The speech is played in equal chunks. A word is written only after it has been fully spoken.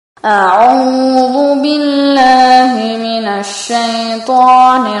أعوذ بالله من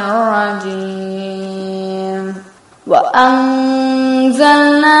الشيطان الرجيم. وأنزلنا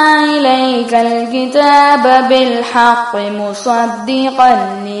إليك الكتاب بالحق مصدقا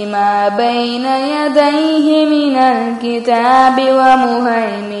لما بين يديه من الكتاب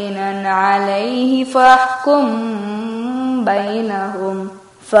ومهيمنا عليه فاحكم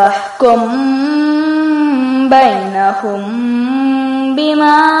بينهم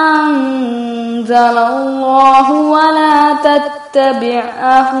بما أنزل الله ولا تتبع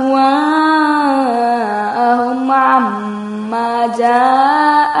أهواءهم عما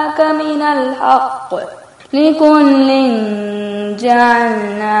جاءك من الحق لكل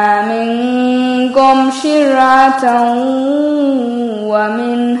جعلنا منكم شرعة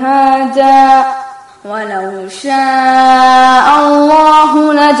ومنهاجا ولو شاء الله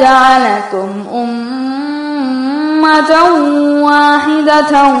لجعلكم أمة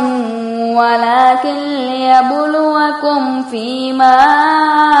واحدة ولكن ليبلوكم فيما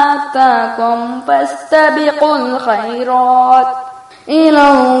آتاكم فاستبقوا الخيرات إلى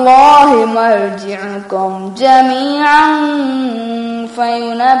الله مرجعكم جميعا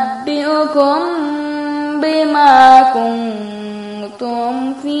فينبئكم بما كنتم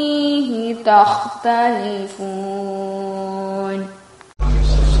فيه تختلفون.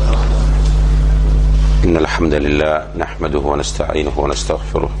 إن الحمد لله نحمده ونستعينه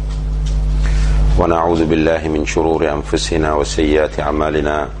ونستغفره ونعوذ بالله من شرور أنفسنا وسيئات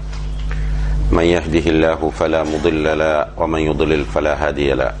أعمالنا. من يهده الله فلا مضل له ومن يضلل فلا هادي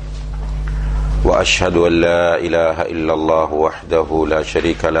له. وأشهد أن لا إله إلا الله وحده لا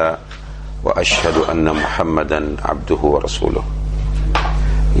شريك له وأشهد أن محمدا عبده ورسوله.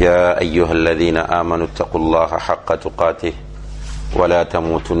 يا أيها الذين آمنوا اتقوا الله حق تقاته ولا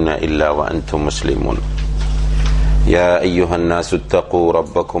تموتن إلا وأنتم مسلمون. يا أيها الناس اتقوا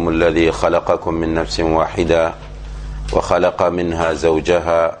ربكم الذي خلقكم من نفس واحدة وخلق منها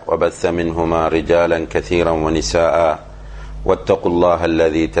زوجها وبث منهما رجالا كثيرا ونساء واتقوا الله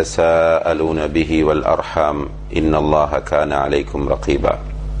الذي تساءلون به والأرحام إن الله كان عليكم رقيبا.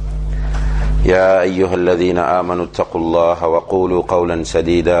 يا أيها الذين آمنوا اتقوا الله وقولوا قولا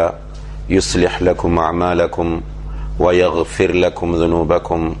سديدا يصلح لكم أعمالكم ويغفر لكم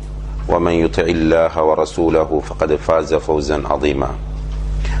ذنوبكم ومن يطع الله ورسوله فقد فاز فوزا عظيما.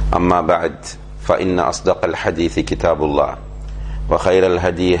 أما بعد فإن أصدق الحديث كتاب الله وخير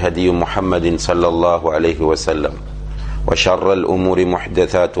الهدي هدي محمد صلى الله عليه وسلم وشر الأمور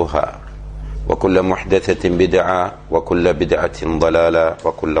محدثاتها وكل محدثة بدعة وكل بدعة ضلالة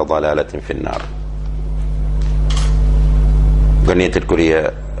وكل ضلالة في النار. கண்ணியத்திற்குரிய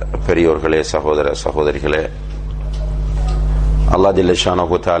பெரியோர்களே, சகோதர சகோதரிகளே, அல்லாஹ் ஜல்ல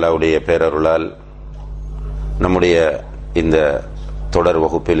ஷானஹு தஆலாவுடைய பேரருளால் நம்முடைய இந்த தொடர்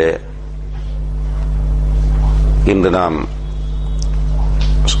வகுப்பிலே இன்று நாம்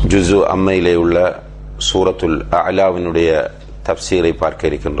ஜுஸு அம்மையிலே உள்ள சூரத்துல் அலாவினுடைய தப்சீரை பார்க்க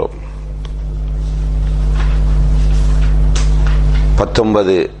இருக்கின்றோம்.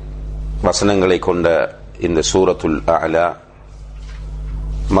 19 வசனங்களை கொண்ட இந்த சூரத்துல் அலா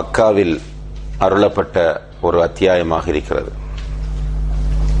மக்காவில் அருளப்பட்ட ஒரு அத்தியாயமாக இருக்கிறது.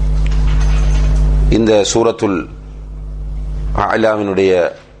 இந்த சூரத்துல் அலாவினுடைய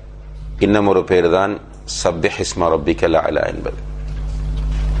இன்னமொரு பெயர்தான் சப்பிஹ் இஸ்ம ரப்பிக்கல் அலா என்பது.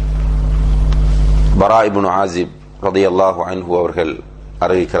 பரா இப்னு ஆசிப் ரலியல்லாஹு அன்ஹு அவர்கள்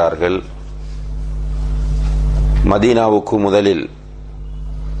அறிவிக்கிறார்கள், மதீனாவுக்கு முதலில்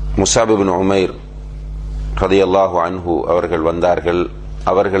முஸாப் இப்னு உமைர் ரலியல்லாஹு அன்ஹு அவர்கள் வந்தார்கள்.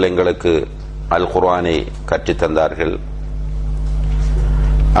 அவர்கள் எங்களுக்கு அல் குர்ஆனை கற்றுத்தந்தார்கள்.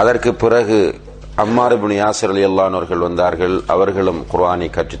 அதற்கு பிறகு அம்மார் இப்னு யாசிர் ரலியல்லாஹு அன்ஹு அவர்கள் வந்தார்கள். அவர்களும் குர்ஆனை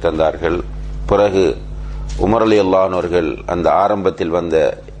கற்றுத்தந்தார்கள். பிறகு உமர் ரலியல்லாஹு அன்ஹு அவர்கள் அந்த ஆரம்பத்தில் வந்த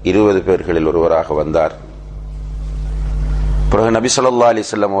 20 பேர்களில் ஒருவராக வந்தார். பிறகு நபி ஸல்லல்லாஹு அலைஹி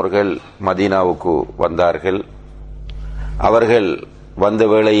வஸல்லம் அவர்கள் மதீனாவுக்கு வந்தார்கள். அவர்கள் வந்த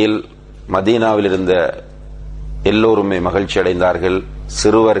வேளையில் மதீனாவில் இருந்த எல்லோருமே மகிழ்ச்சி அடைந்தார்கள்.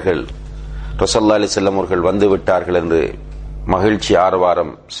 சிறுவர்கள் ரசூலுல்லாஹி அலைஹி வஸல்லம் அவர்கள் வந்து விட்டார்கள் என்று மகிழ்ச்சி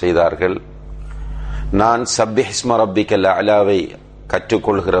ஆரவாரம் செய்தார்கள். நான் சப்பிஹ் இஸ்ம ரப்பிக்கல் அலாவை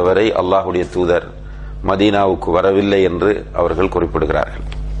கற்றுக்கொள்கிறவரை அல்லாஹ்வுடைய தூதர் மதீனாவுக்கு வரவில்லை என்று அவர்கள் குறிப்பிடுகிறார்கள்.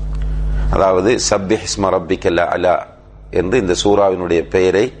 அதாவது சப்பிஹ் இஸ்ம ரப்பிக்கல் அலா என்று இந்த சூராவினுடைய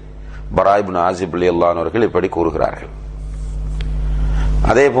பெயரை பரா இப்னு ஆசிப் ரலியல்லாஹு அன்ஹு அவர்கள் இப்படி கூறுகிறார்கள்.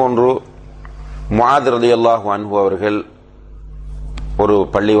 அதே போன்று முஆத் ரலியல்லாஹு அன்ஹு அவர்கள் ஒரு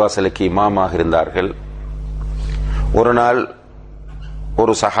பள்ளிவாசலுக்கு இமாமாக இருந்தார்கள். ஒரு நாள்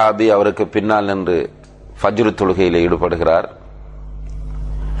ஒரு சஹாபி அவருக்கு பின்னால் நின்று ஃபஜ்ர் தொழுகையில் ஈடுபடுகிறார்.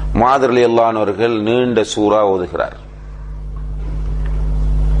 முஆத் ரலியல்லாஹு அன்ஹு அவர்கள் நீண்ட சூரா ஓதுகிறார்.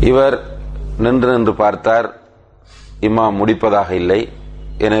 இவர் நின்று பார்த்தார், இமாம் முடிப்பதாக இல்லை.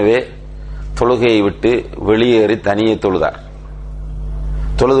 எனவே தொழுகையை விட்டு வெளியேறி தனியே தொழுதார்.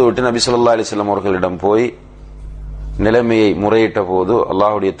 தொழுது விட்டு நபி ஸல்லல்லாஹு அலைஹி வஸல்லம் அவர்களிடம் போய் நிலைமையை முறையிட்ட போது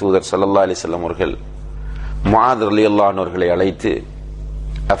அல்லாஹ்வுடைய தூதர் ஸல்லல்லாஹு அலைஹி வஸல்லம் அவர்கள் முஆத் ரலியல்லாஹு அன்ஹு அவர்களை அழைத்து,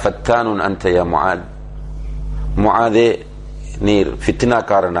 அஃபத்தானுன் அன்த யா முஆத், முஆதே நீர்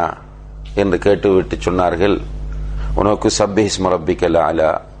ஃபித்னாக்காரனா என்று கேட்டுவிட்டு சொன்னார்கள், உனக்கு சப்பிஹிஸ்ம ரப்பிக்கல்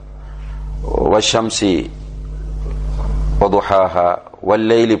அலா வஷம்சி வதுஹாஹா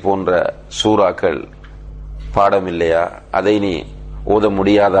வல்லைலி போன்ற சூறாக்கள் பாடமில்லையா, அதை நீ ஓத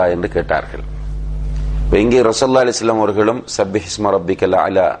முடியாதா என்று கேட்டார்கள். இங்கே ரசூலுல்லாஹி அலைஹி வஸல்லம் அவர்களும் சப்பிஹிஸ்ம ரப்பிக்கல்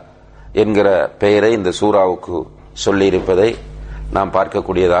அலா என்கிற பெயரை இந்த சூறாவுக்கு சொல்லியிருப்பதை நாம்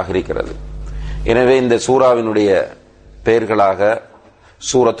பார்க்கக்கூடியதாக இருக்கிறது. எனவே இந்த சூறாவினுடைய பெயர்களாக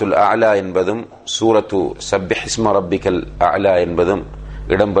சூரத்துல் அலா என்பதும் சூரத்து சப்பிஹிஸ்ம ரப்பிக்கல் அலா என்பதும்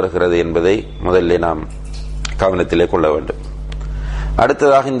இடம்பெறுகிறது என்பதை முதலில் நாம் கவனத்திலே கொள்ள வேண்டும்.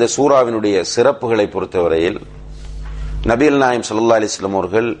 அடுத்ததாக இந்த சூறாவினுடைய சிறப்புகளை பொறுத்தவரையில் நபிகள் நாயகம் ஸல்லல்லாஹு அலைஹி வஸல்லம்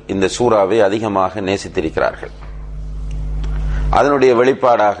அவர்கள் இந்த சூறாவை அதிகமாக நேசித்திருக்கிறார்கள். அதனுடைய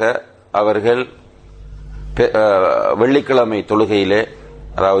வெளிப்பாடாக அவர்கள் வெள்ளிக்கிழமை தொழுகையிலே,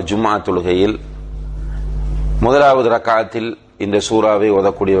 அதாவது ஜும்ஆ தொழுகையில் முதலாவது ரக்காத்தில் இந்த சூறாவை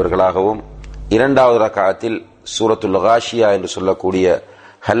ஓதக்கூடியவர்களாகவும், இரண்டாவது ரக்காத்தில் சூரத்துல் காஷியா என்று சொல்லக்கூடிய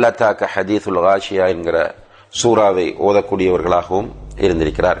ஹல்லத்தாக்க ஹதீசுல் காஷியா என்கிற சூறாவை ஓதக்கூடியவர்களாகவும்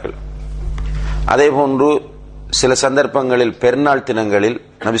இருந்திருக்கிறார்கள். அதேபோன்று சில சந்தர்ப்பங்களில் பெருநாள் தினங்களில்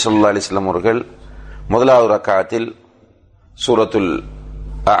நபி ஸல்லல்லாஹு அலைஹி வஸல்லம் அவர்கள் முதலாவது ரக்காத்தில் சூரத்துல்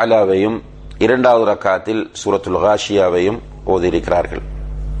அலாவையும் இரண்டாவது ரக்காத்தில் சூரத்துல் காஷியாவையும் ஓதியிருக்கிறார்கள்.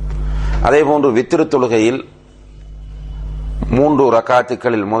 அதேபோன்று வித்ரு தொழுகையில் 3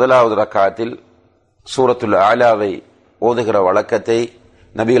 ரக்காத்துக்களில் முதலாவது ரக்காத்தில் சூரத்துல் அலாவை ஓதுகிற வழக்கத்தை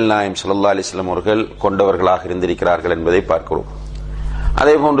நபிகள் நாயகம் ஸல்லல்லாஹு அலைஹி வஸல்லம் அவர்கள் கொண்டவர்களாக இருந்திருக்கிறார்கள் என்பதை பார்க்கிறோம்.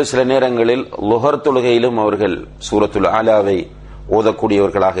 அதேபோன்று சில நேரங்களில் லுஹர் தொழுகையிலும் அவர்கள் சூரத்துல் அலாவை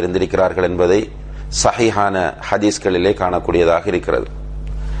ஓதக்கூடியவர்களாக இருந்திருக்கிறார்கள் என்பதை சஹீஹான ஹதீஸ்களிலே காணக்கூடியதாக இருக்கிறது.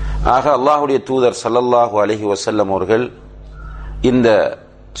 ஆக அல்லாஹ்வுடைய தூதர் ஸல்லல்லாஹு அலைஹி வஸல்லம் அவர்கள் இந்த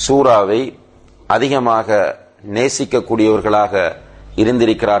சூறாவை அதிகமாக நேசிக்கக்கூடியவர்களாக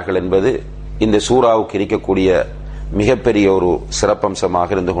இருந்திருக்கிறார்கள் என்பது இந்த சூறாவுக்கு இருக்கக்கூடிய மிகப்பெரிய ஒரு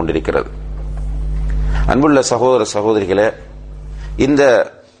சிறப்பம்சமாக இருந்து கொண்டிருக்கிறது. அன்புள்ள சகோதர சகோதரிகளே, இந்த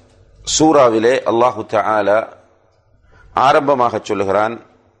சூறாவிலே அல்லாஹு தஆலா ஆரம்பமாக சொல்லுகிறான்,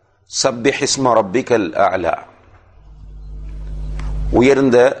 சப்பிஹிஸ்ம ரப்பிக்கல் அலா,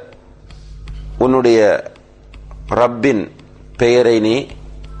 உயர்ந்த உன்னுடைய ரப்பின் பெயரை நீ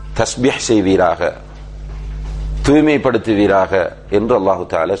தஸ்பீஹ் செய்வீராக, தூய்மைப்படுத்துவீராக என்று அல்லாஹு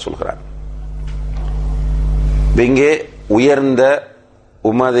தஆலா சொல்கிறான். இங்கே உயர்ந்த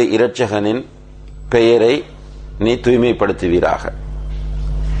உமது இரட்சகனின் பெயரை நீ தூய்மைப்படுத்துவீராக.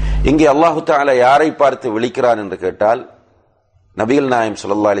 இங்கே அல்லாஹு தஆலா யாரை பார்த்து விழிக்கிறான் என்று கேட்டால், நபிகள் நாயகம்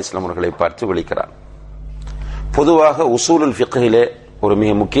ஸல்லல்லாஹு அலைஹி வஸல்லம் அவர்களை பார்த்து விழிக்கிறான். பொதுவாக உசூலுல் ஃபிக்ஹிலே ஒரு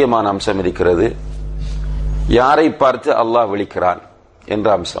மிக முக்கியமான அம்சம் இருக்கிறது, யாரை பார்த்து அல்லாஹ் விழிக்கிறான் என்ற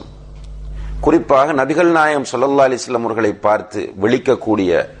அம்சம். குறிப்பாக நபிகள் நாயகம் ஸல்லல்லாஹு அலைஹி வஸல்லம் அவர்களை பார்த்து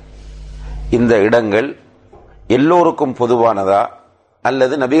விழிக்கக்கூடிய இந்த இடங்கள் எல்லோருக்கும் பொதுவானதா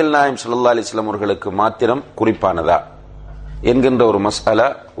அல்லது நபிகள் நாயகம் ஸல்லல்லாஹு அலைஹி வஸல்லம் அவர்களுக்கு மாத்திரம் குறிப்பானதா என்கின்ற ஒரு மஸ்அலா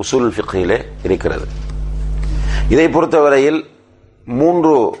உசூலுல் ஃபிக்ஹிலே இருக்கிறது. இதை பொறுத்தவரையில்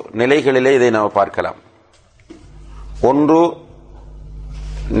 3 நிலைகளிலே இதை நாம் பார்க்கலாம். ஒன்று,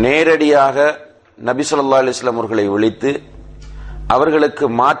 நேரடியாக நபி ஸல்லல்லாஹு அலைஹி வஸல்லம் அவர்களை விழித்து அவர்களுக்கு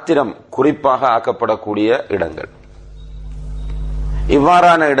மாத்திரம் குறிப்பாக ஆக்கப்படக்கூடிய இடங்கள்.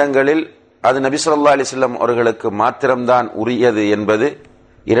 இவ்வாறான இடங்களில் அது நபி ஸல்லல்லாஹு அலைஹி வஸல்லம் அவர்களுக்கு மாத்திரம்தான் உரியது என்பது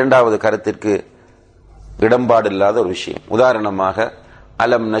இரண்டாவது கருத்திற்கு இடம்பாடில்லாத ஒரு விஷயம். உதாரணமாக,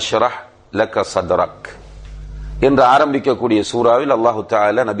 அலம் நஷ்ரஹ் லக சத்ரக் என்று ஆரம்பிக்கக்கூடிய சூறாவில் அல்லாஹு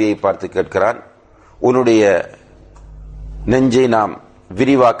தஆலா நபியை பார்த்து கேட்கிறான், உன்னுடைய நெஞ்சை நாம்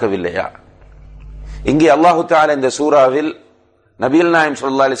விரிவாக்கவில்லையா? இங்கே அல்லாஹு தஆலா இந்த சூறாவில் நபிகள் நாயகம்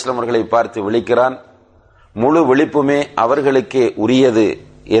ஸல்லல்லாஹு அலைஹி வஸல்லம் அவர்களை பார்த்து விழிக்கிறான். முழு விழிப்புமே அவர்களுக்கே உரியது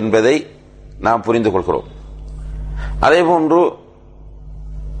என்பதை நாம் புரிந்து கொள்கிறோம். அதேபோன்று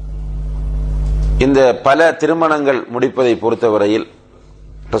இந்த பல திருமணங்கள் முடிப்பதை பொறுத்தவரையில்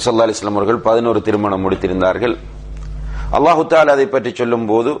ரசூலுல்லாஹி அலைஹி வஸல்லம் அவர்கள் 11 திருமணம் முடித்திருந்தார்கள். அல்லாஹு தஆலா அதை பற்றி சொல்லும்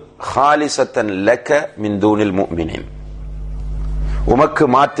போது, ஹாலிசத்தன் லக மின் தூனில் முஃமினீன், உமக்கு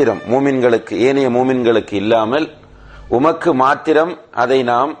மாத்திரம், மூமின்களுக்கு, ஏனைய மூமின்களுக்கு இல்லாமல் உமக்கு மாத்திரம் அதை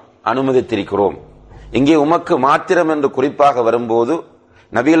நாம் அனுமதித்திருக்கிறோம். இங்கே உமக்கு மாத்திரம் என்று குறிப்பாக வரும்போது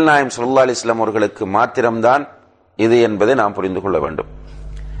நபிகள் நாயகம் ஸல்லல்லாஹு அலைஹி வஸல்லம் அவர்களுக்கு மாத்திரம்தான் இது என்பதை நாம் புரிந்து கொள்ள வேண்டும்.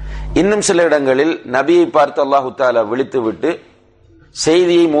 இன்னும் சில இடங்களில் நபியை பார்த்து அல்லாஹு தஆலா விழித்துவிட்டு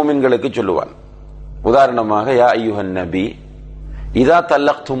செய்தியை மூமின்களுக்கு சொல்லுவான். உதாரணமாக, யா அய்யுஹன் நபி இதா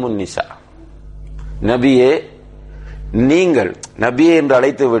தல்லக்துமுன் நிசா, நபியே நீங்கள், நபியே என்று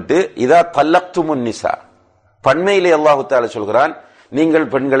அழைத்துவிட்டு இதா தல்லக்துமுன் நிசா, பன்மையிலே அல்லாஹு தஆலா சொல்கிறான்,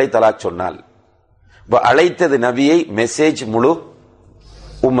 நீங்கள் பெண்களை தலாக் சொன்னால். அழைத்தது நபியை, மெசேஜ் முழு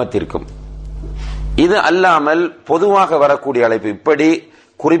உம்மத்திற்கும். இது அல்லாமல் பொதுவாக வரக்கூடிய அழைப்பு, இப்படி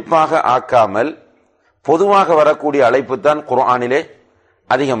குறிப்பாக ஆக்காமல் பொதுவாக வரக்கூடிய அழைப்பு தான் குர்ஆனிலே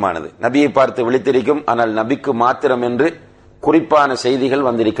அதிகமானது. நபியை பார்த்து விழித்திருக்கும், ஆனால் நபிக்கு மாத்திரம் என்று குறிப்பான செய்திகள்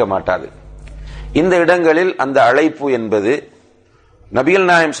வந்திருக்க மாட்டாது. இந்த இடங்களில் அந்த அழைப்பு என்பது நபிகள்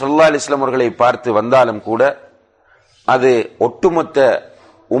நாயகம் ஸல்லல்லாஹு அலைஹி வஸல்லம் அவர்களை பார்த்து வந்தாலும் கூட அது ஒட்டுமொத்த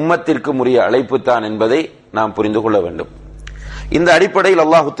உம்மத்திற்கு உரிய அழைப்பு தான் என்பதை நாம் புரிந்து கொள்ள வேண்டும். இந்த அடிப்படையில்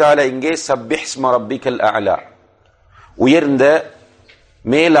அல்லாஹு தஆலா இங்கே சப்பிஹ் இஸ்ம ரப்பிக்கல் அஅலா, உயர்ந்த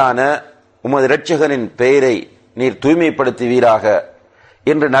மேலான உமது இரட்சகனின் பெயரை நீர் தூய்மைப்படுத்துவீராக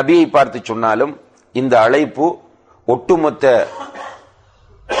என்று நபியை பார்த்து சொன்னாலும் இந்த அழைப்பு ஒட்டுமொத்த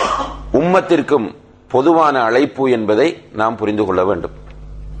உம்மத்திற்கும் பொதுவான அழைப்பு என்பதை நாம் புரிந்து கொள்ள வேண்டும்.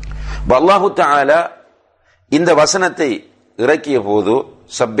 அல்லாஹு தஆலா இந்த வசனத்தை இறக்கிய போது,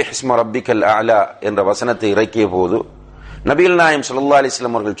 சப்பிஹ் இஸ்ம ரப்பிக்கல் அஅலா என்ற வசனத்தை இறக்கிய போது நபிகள் நாயகம் ஸல்லல்லாஹு அலைஹி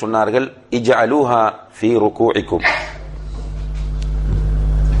வஸல்லம் அவர்கள் சொன்னார்கள், இஜ்அலூஹா ஃபீ ருகூஇக்கும்,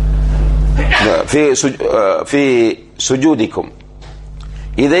 ஃபீ சுஜூதிக்கும்,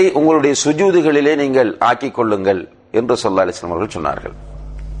 இதை உங்களுடைய சுஜூதுகளிலே நீங்கள் ஆக்கிக் கொள்ளுங்கள் என்று ஸல்லல்லாஹு அலைஹி வஸல்லம் அவர்கள் சொன்னார்கள்.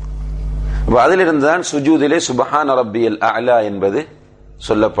 அதிலிருந்துதான் சுஜூதிலே சுப்ஹான ரப்பியல் அஅலா என்பது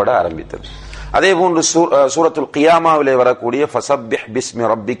சொல்லப்பட ஆரம்பித்தது. அதே போன்று சூரத்துல் கியாமாவிலே வரக்கூடிய ஃபஸப்பிஹ் பிஸ்மி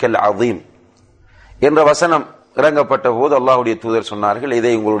ரப்பிக்கல் அஸீம் என்ற வசனம் இறங்கப்பட்ட போது அல்லாஹ்வுடைய தூதர் சொன்னார்கள்,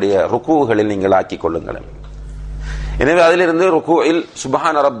 இதை உங்களுடைய ருக்கூகளில் நீங்கள் ஆக்கிக் கொள்ளுங்கள். எனவே அதிலிருந்து ருக்கூஇல்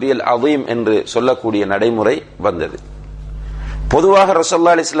சுப்ஹான ரப்பியல் அஸீம் என்று சொல்லக்கூடிய நடைமுறை வந்தது. பொதுவாக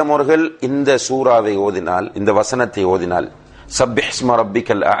ரசூலுல்லாஹி அலைஹி வஸல்லம் அவர்கள் இந்த சூராவை ஓதினால், இந்த வசனத்தை ஓதினால், சப்பிஹ் இஸ்ம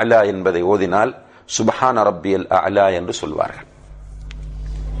ரப்பிக்கல் அஅலா என்பதை ஓதினால் சுப்ஹான ரப்பியல் அஅலா என்று சொல்வார்கள்.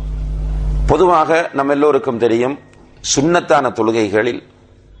 பொதுவாக நம்ம எல்லோருக்கும் தெரியும், சுன்னத்தான தொழுகைகளில்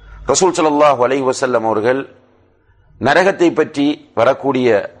ரசூல் ஸல்லல்லாஹு அலைஹி வஸல்லம் அவர்கள் நரகத்தை பற்றி வரக்கூடிய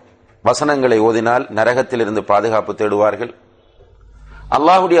வசனங்களை ஓதினால் நரகத்திலிருந்து பாதுகாப்பு தேடுவார்கள்.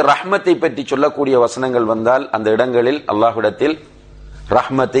 அல்லாஹ்வுடைய ரஹ்மத்தை பற்றி சொல்லக்கூடிய வசனங்கள் வந்தால் அந்த இடங்களில் அல்லாஹ்விடத்தில்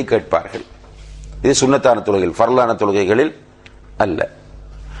ரஹ்மத்தை கேட்பார்கள். இது சுன்னத்தான தொழுகைகள், ஃபர்லான தொழுகைகளில் அல்ல.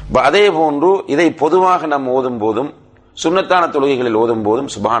 அதே போன்று இதை பொதுவாக நாம் ஓதும் போதும், சுன்னத்தான தொழுகைகளில் ஓதும் போதும்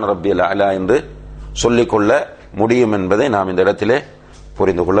சுப்ஹான ரப்பியல் அலா என்று சொல்லிக்கொள்ள முடியும் என்பதை நாம் இந்த இடத்திலே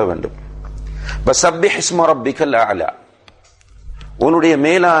புரிந்து கொள்ள வேண்டும். சப்பிஹ் இஸ்ம ரப்பிக்கல் அலா, உன்னுடைய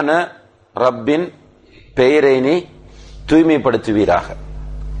மேலான ரப்பின் பெயரை நீ தூய்மைப்படுத்துவீராக.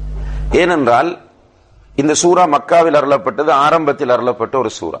 ஏனென்றால் இந்த சூரா மக்காவில் அருளப்பட்டது, ஆரம்பத்தில் அருளப்பட்ட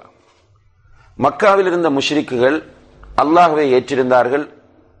ஒரு சூரா. மக்காவில் இருந்த முஷ்ரிக்குகள் அல்லாஹ்வை ஏற்றிருந்தார்கள்,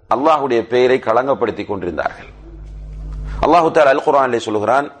 அல்லாஹ்வுடைய பெயரை களங்கப்படுத்திக் கொண்டிருந்தார்கள். அல்லாஹ் தஆலா அல் குர்ஆனிலே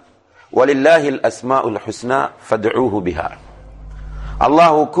சொல்கிறான், வலில்லாஹில் அஸ்மாஉல் ஹுஸ்னா ஃபத்ஊஹு பிஹா,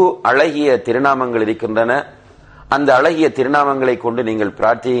 அல்லாஹ்வுக்கு அழகிய திருநாமங்கள் இருக்கின்றன, அந்த அழகிய திருநாமங்களை கொண்டு நீங்கள்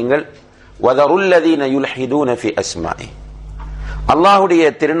பிரார்த்தியுங்கள். வதருல்லதீன யுல்ஹிதூன ஃபி அஸ்மாஇ, அல்லாஹ்வுடைய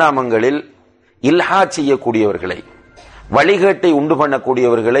திருநாமங்களில் இல்ஹாத் செய்யக்கூடியவர்களை, வழிகேட்டை உண்டு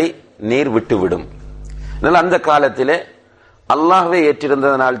பண்ணக்கூடியவர்களை நீர் விட்டுவிடும். அந்த காலத்திலே அல்லாஹ்வை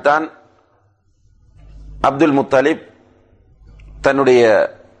ஏற்றிருந்ததனால்தான் அப்துல் முத்தலிப் தன்னுடைய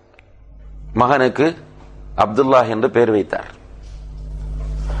மகனுக்கு அப்துல்லாஹ் என்று பெயர் வைத்தார்.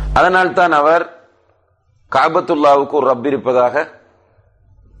 அதனால்தான் அவர் காபத்துல்லாவுக்கு ஒரு ரப் இருப்பதாக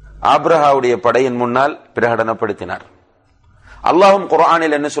ஆப்ரஹாவுடைய படையின் முன்னால் பிரகடனப்படுத்தினார். அல்லாஹ்வும்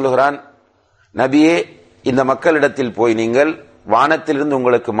குர்ஆனில் என்ன சொல்கிறான், நபியே இந்த மக்களிடத்தில் போய் நீங்கள் வானத்திலிருந்து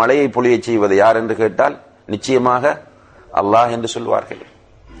உங்களுக்கு மழையை பொழிய செய்வது யார் என்று கேட்டால் நிச்சயமாக அல்லாஹ் என்று சொல்வார்கள்.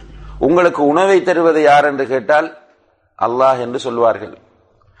 உங்களுக்கு உணவை தருவது யார் என்று கேட்டால் அல்லாஹ் என்று சொல்வார்கள்.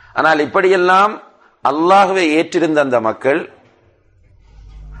 ஆனால் இப்படியெல்லாம் அல்லாஹ்வை ஏற்றிருந்த அந்த மக்கள்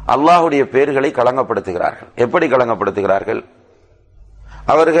அல்லாஹ்வுடைய பெயர்களை களங்கப்படுத்துகிறார்கள். எப்படி களங்கப்படுத்துகிறார்கள்?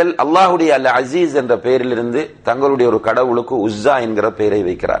 அவர்கள் அல்லாஹ்வுடைய அல் அசீஸ் என்ற பெயரிலிருந்து தங்களுடைய ஒரு கடவுளுக்கு உஸ்ஸா என்கிற பெயரை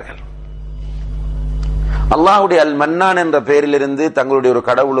வைக்கிறார்கள். அல்லாஹ்வுடைய அல் மன்னான் என்ற பெயரிலிருந்து தங்களுடைய ஒரு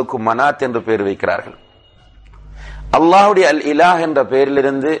கடவுளுக்கு மனாத் என்று பெயர் வைக்கிறார்கள். அல்லாஹ்வுடைய அல் இலாஹ் என்ற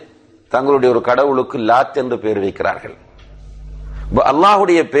பெயரிலிருந்து தங்களுடைய ஒரு கடவுளுக்கு லாத் என்று பெயர் வைக்கிறார்கள்.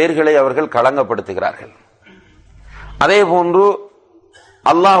 அல்லாஹ்வுடைய பெயர்களை அவர்கள் களங்கப்படுத்துகிறார்கள். அதே போன்று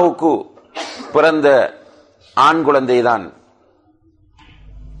அல்லாஹ்வுக்கு பிறந்த ஆண் குழந்தைதான்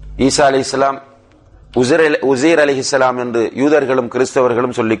ஈசா அலைஹிஸ்ஸலாம், உசைர் அலைஹிஸ்ஸலாம் என்று யூதர்களும்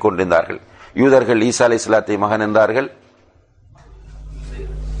கிறிஸ்தவர்களும் சொல்லிக் கொண்டிருந்தார்கள். யூதர்கள் ஈசா அலைஹிஸ்ஸலாத்தை மகன் என்றார்கள்,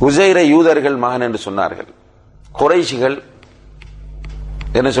 உசைரை யூதர்கள் மகன் என்று சொன்னார்கள். குறைஷிகள்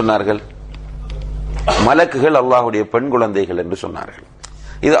என்ன சொன்னார்கள்? மலக்குகள் அல்லாஹுடைய பெண் குழந்தைகள் என்று சொன்னார்கள்.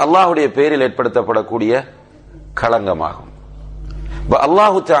 இது அல்லாஹுடைய பெயரில் ஏற்படுத்தப்படக்கூடிய களங்கமாகும்.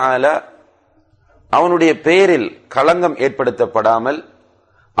 அல்லாஹு தஆலா அவனுடைய பெயரில் களங்கம் ஏற்படுத்தப்படாமல்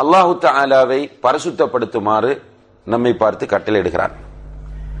அல்லாஹு தஆலாவை பரிசுத்தப்படுத்துமாறு நம்மை பார்த்து கட்டளையிடுகிறான்.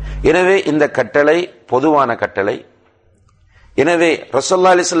 எனவே இந்த கட்டளை பொதுவான கட்டளை. எனவே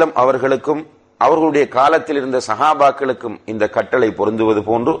ரசூலுல்லாஹி அலைஹி வஸல்லம் அவர்களுக்கும் அவர்களுடைய காலத்தில் இருந்த சஹாபாக்களுக்கும் இந்த கட்டளை பொருந்துவது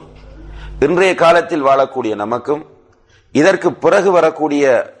போன்று இன்றைய காலத்தில் வாழக்கூடிய நமக்கும் இதற்கு பிறகு வரக்கூடிய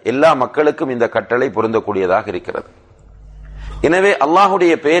எல்லா மக்களுக்கும் இந்த கட்டளை பொருந்தக்கூடியதாக இருக்கிறது. எனவே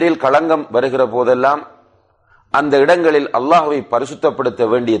அல்லாஹுடைய பெயரில் களங்கம் வருகிற போதெல்லாம் அந்த இடங்களில் அல்லாஹுவை பரிசுத்தப்படுத்த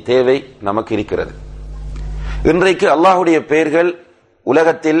வேண்டிய தேவை நமக்கு இருக்கிறது. இன்றைக்கு அல்லாஹுடைய பெயர்கள்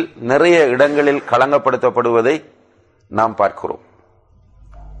உலகத்தில் நிறைய இடங்களில் களங்கப்படுத்தப்படுவதை நாம் பார்க்கிறோம்.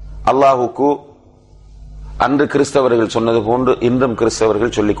 அல்லாஹுக்கு அன்று கிறிஸ்தவர்கள் சொன்னது போன்று இன்றும்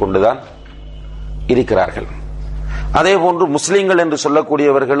கிறிஸ்தவர்கள் சொல்லிக் கொண்டுதான் இருக்கிறார்கள். அதே போன்று முஸ்லிம்கள் என்று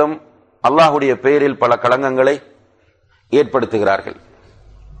சொல்லக்கூடியவர்களும் அல்லாஹுடைய பெயரில் பல களங்கங்களை ஏற்படுத்துகிறார்கள்.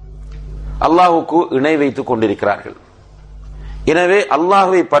 அல்லாஹுக்கு இணை வைத்துக் கொண்டிருக்கிறார்கள். எனவே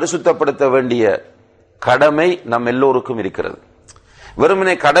அல்லாஹுவை பரிசுத்தப்படுத்த வேண்டிய கடமை நம் எல்லோருக்கும் இருக்கிறது.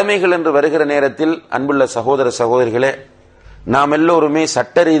 வெறுமனே கடமைகள் என்று வருகிற நேரத்தில் அன்புள்ள சகோதர சகோதரிகளே, நாம் எல்லோருமே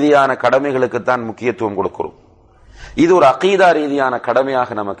சட்ட ரீதியான கடமைகளுக்குத்தான் முக்கியத்துவம் கொடுக்கிறோம். இது ஒரு அகீதா ரீதியான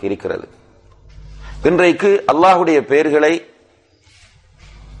கடமையாக நமக்கு இருக்கிறது. இன்றைக்கு அல்லாஹுடைய பெயர்களை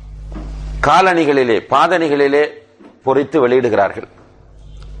காலணிகளிலே பாதணிகளிலே பொறித்து வெளியிடுகிறார்கள்.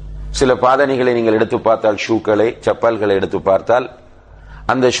 சில பாதணிகளை நீங்கள் எடுத்து பார்த்தால், ஷூக்களை செப்பல்களை எடுத்து பார்த்தால்,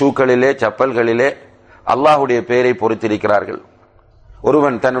 அந்த ஷூக்களிலே செப்பல்களிலே அல்லாஹுடைய பெயரை பொறித்திருக்கிறார்கள்.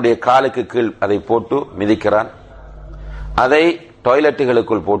 ஒருவன் தன்னுடைய காலுக்கு கீழ் அதை போட்டு மிதிக்கிறான், அதை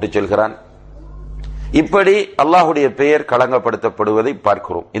டாய்லெட்டுகளுக்குள் போட்டு செல்கிறான். இப்படி அல்லாஹுடைய பெயர் களங்கப்படுத்தப்படுவதை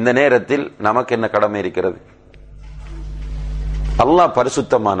பார்க்கிறோம். இந்த நேரத்தில் நமக்கு என்ன கடமை இருக்கிறது? அல்லாஹ்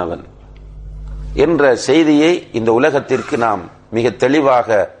பரிசுத்தமானவன் என்ற செய்தியை இந்த உலகத்திற்கு நாம் மிக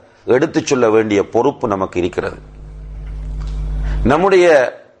தெளிவாக எடுத்துச் சொல்ல வேண்டிய பொறுப்பு நமக்கு இருக்கிறது. நம்முடைய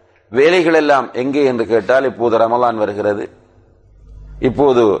வேலைகள் எல்லாம் எங்கே என்று கேட்டால், இப்போது ரமலான் வருகிறது.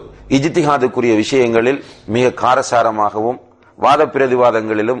 இப்போது இஜ்திஹாதுக்குரிய விஷயங்களில் மிக காரசாரமாகவும் வாத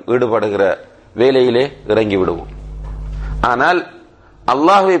பிரதிவாதங்களிலும் ஈடுபடுகிற வேலையிலே இறங்கி விடுவோம். ஆனால்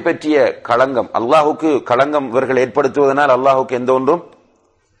அல்லாஹுவை பற்றிய களங்கம், அல்லாஹுக்கு களங்கம் இவர்கள் ஏற்படுத்துவதனால் அல்லாஹுக்கு எந்த ஒன்றும்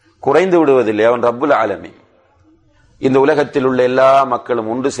குறைந்து விடுவதில்லை. அவன் ரப்புல் ஆலமீன். இந்த உலகத்தில் உள்ள எல்லா மக்களும்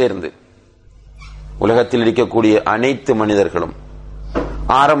ஒன்று சேர்ந்து, உலகத்தில் இருக்கக்கூடிய அனைத்து மனிதர்களும்,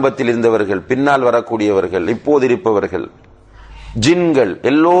 ஆரம்பத்தில் இருந்தவர்கள், பின்னால் வரக்கூடியவர்கள், இப்போது இருப்பவர்கள், ஜின்கள்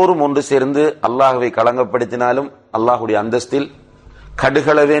எல்லோரும் ஒன்று சேர்ந்து அல்லாஹுவை களங்கப்படுத்தினாலும் அல்லாஹுடைய அந்தஸ்தில்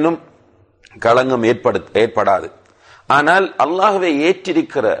கடுகளவேனும் களங்கம் ஏற்படாது. ஆனால் அல்லாஹுவை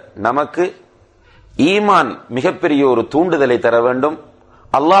ஏற்றிருக்கிற நமக்கு ஈமான் மிகப்பெரிய ஒரு தூண்டுதலை தர வேண்டும்.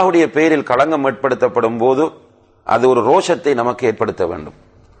 அல்லாஹுடைய பெயரில் களங்கம் ஏற்படுத்தப்படும் போது அது ஒரு ரோஷத்தை நமக்கு ஏற்படுத்த வேண்டும்.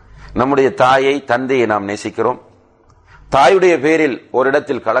 நம்முடைய தாயை தந்தையை நாம் நேசிக்கிறோம். தாயுடைய பெயரில் ஒரு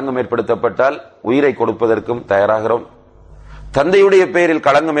இடத்தில் களங்கம் ஏற்படுத்தப்பட்டால் உயிரை கொடுப்பதற்கும் தயாராகிறோம். தந்தையுடைய பெயரில்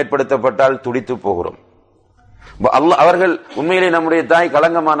களங்கம் ஏற்படுத்தப்பட்டால் துடித்து போகிறோம். அவர்கள் உண்மையிலே நம்முடைய தாய்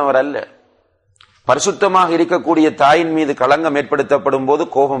களங்கமானவர் அல்ல. பரிசுத்தமாக இருக்கக்கூடிய தாயின் மீது களங்கம் ஏற்படுத்தப்படும் போது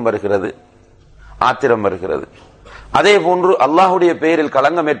கோபம் வருகிறது, ஆத்திரம் வருகிறது. அதே போன்று அல்லாஹுடைய பெயரில்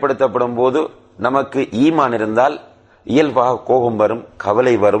களங்கம் ஏற்படுத்தப்படும் போது நமக்கு ஈமான் இருந்தால் இயல்பாக கோபம் வரும்,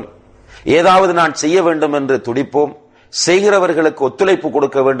 கவலை வரும். ஏதாவது நான் செய்ய வேண்டும் என்று துடிப்போம். செய்கிறவர்களுக்கு ஒத்துழைப்பு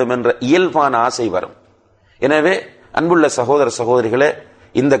கொடுக்க வேண்டும் என்ற இயல்பான ஆசை வரும். எனவே அன்புள்ள சகோதர சகோதரிகளே,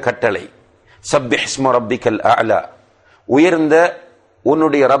 இந்த கட்டளை சப்பிஹ் இஸ்ம ரப்பிக்கல் அஅலா, உயர்ந்த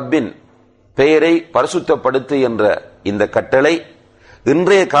உன்னுடைய ரப்பின் பெயரை பரிசுத்தப்படுத்து என்ற இந்த கட்டளை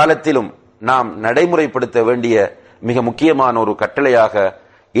இன்றைய காலத்திலும் நாம் நடைமுறைப்படுத்த வேண்டிய மிக முக்கியமான ஒரு கட்டளையாக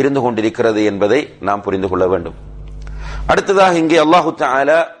இருந்து கொண்டிருக்கிறது என்பதை நாம் புரிந்து கொள்ள வேண்டும். அடுத்ததாக இங்கே அல்லாஹு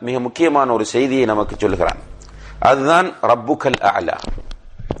தஆலா மிக முக்கியமான ஒரு செய்தியை நமக்கு சொல்கிறான். அதுதான் ரப்புக்கல் அஅலா,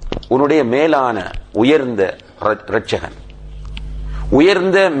 உன்னுடைய மேலான உயர்ந்த இரட்சகன்.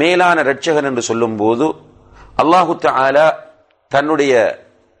 உயர்ந்த மேலான இரட்சகன் என்று சொல்லும் போது அல்லாஹு தஆலா தன்னுடைய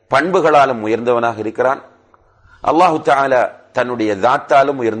பண்புகளாலும் உயர்ந்தவனாக இருக்கிறான். அல்லாஹு தஆலா தன்னுடைய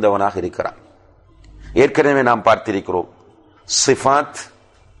தாத்தாலும் உயர்ந்தவனாக இருக்கிறான். ஏற்கனவே நாம் பார்த்திருக்கிறோம், சிஃபாத்,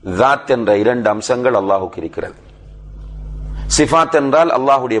 தாத் என்ற இரண்டு அம்சங்கள் அல்லாஹுக்கு இருக்கிறது. சிஃபாத் என்றால்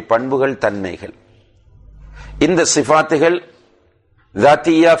அல்லாஹுடைய பண்புகள், தன்மைகள். இந்த சிஃபாத்துகள்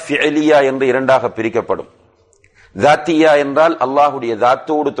தாத்தியா, ஃபிஅலியா என்று இரண்டாக பிரிக்கப்படும். தாத்தியா என்றால் அல்லாஹுடைய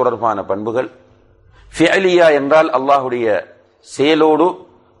தாத்தோடு தொடர்பான பண்புகள், ஃபிஅலியா என்றால் அல்லாஹுடைய செயலோடு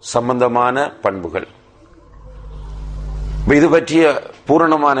சம்பந்தமான பண்புகள். இது பற்றிய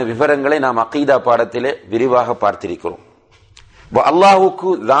பூரணமான விவரங்களை நாம் அகீதா பாடத்திலே விரிவாக பார்த்திருக்கிறோம். அல்லாஹுக்கு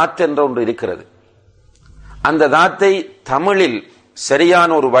தாத் என்ற ஒன்று இருக்கிறது. அந்த தாத்தை தமிழில் சரியான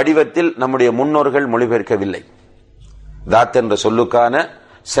ஒரு வடிவத்தில் நம்முடைய முன்னோர்கள் மொழிபெயர்க்கவில்லை. தாத் என்ற சொல்லுக்கான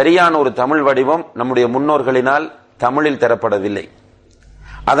சரியான ஒரு தமிழ் வடிவம் நம்முடைய முன்னோர்களினால் தமிழில் தரப்படவில்லை.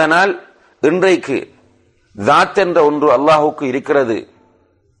 அதனால் இன்றைக்கு தாத் என்ற ஒன்று அல்லாஹுக்கு இருக்கிறது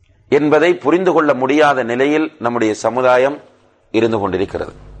என்பதை புரிந்து கொள்ள முடியாத நிலையில் நம்முடைய சமுதாயம் இருந்து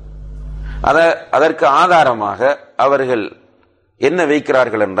கொண்டிருக்கிறது. அதற்கு ஆதாரமாக அவர்கள் என்ன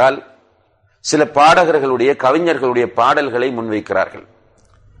வைக்கிறார்கள் என்றால், சில பாடகர்களுடைய கவிஞர்களுடைய பாடல்களை முன்வைக்கிறார்கள்.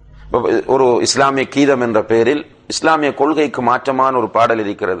 ஒரு இஸ்லாமிய கீதம் என்ற பெயரில் இஸ்லாமிய கொள்கைக்கு மாற்றமான ஒரு பாடல்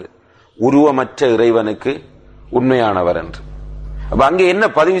இருக்கிறது, உருவமற்ற இறைவனுக்கு உண்மையானவர் என்று. அப்ப அங்கே என்ன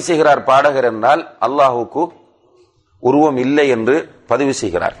பதிவு செய்கிறார் பாடகர் என்றால், அல்லாஹுக்கு உருவம் இல்லை என்று பதிவு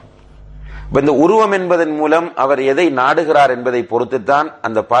செய்கிறார். இந்த உருவம் என்பதன் மூலம் அவர் எதை நாடுகிறார் என்பதை பொறுத்துத்தான்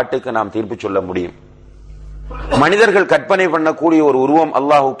அந்த பாட்டுக்கு நாம் தீர்ப்பு சொல்ல முடியும். மனிதர்கள் கற்பனை பண்ணக்கூடிய ஒரு உருவம்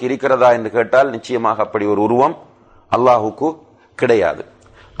அல்லாஹுக்கு இருக்கிறதா என்று கேட்டால் நிச்சயமாக அப்படி ஒரு உருவம் அல்லாஹுக்கு கிடையாது.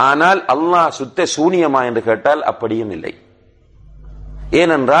 ஆனால் அல்லாஹ் சுத்த சூனியமா என்று கேட்டால் அப்படியும் இல்லை.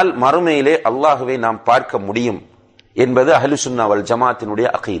 ஏனென்றால் மறுமையிலே அல்லாஹுவை நாம் பார்க்க முடியும் என்பது அஹ்லுஸ் சுன்னா வல் ஜமாத்தினுடைய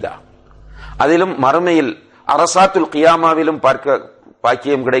அகீதா. அதிலும் மறுமையில் அரசாத்துல் கியாமாவிலும் பார்க்க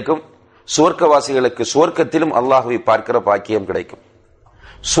பாக்கியம் கிடைக்கும். சுவர்க்கவாசிகளுக்கு சுவர்க்கத்திலும் அல்லாஹுவை பார்க்கிற பாக்கியம் கிடைக்கும்.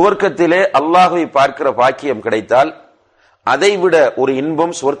 சுவர்க்கத்திலே அல்லாஹுவை பார்க்கிற பாக்கியம் கிடைத்தால் அதைவிட ஒரு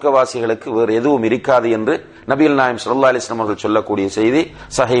இன்பம் சுவர்க்கவாசிகளுக்கு வேறு எதுவும் இருக்காது என்று நபிகள் நாயகம் ஸல்லல்லாஹு அலைஹி வஸல்லம் அவர்கள் சொல்லக்கூடிய செய்தி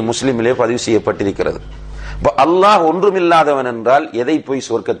சஹீஹ் முஸ்லிமிலே பதிவு செய்யப்பட்டிருக்கிறது. அல்லாஹ் ஒன்றுமில்லாதவன் என்றால் எதை போய்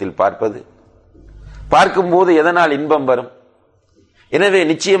சுவர்க்கத்தில் பார்ப்பது? பார்க்கும்போது எதனால் இன்பம் வரும்? எனவே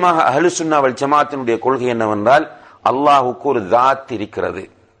நிச்சயமாக அஹ்லுஸ் சுன்னா வல் ஜமாத்தினுடைய கொள்கை என்னவென்றால், அல்லாஹுக்கு ஒரு தாத் இருக்கிறது.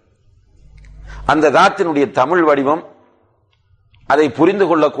 அந்த தாத்தினுடைய தமிழ் வடிவம் அதை புரிந்து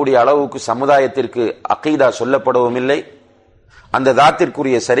கொள்ளக்கூடிய அளவுக்கு சமுதாயத்திற்கு அகீதா சொல்லப்படவும் இல்லை. அந்த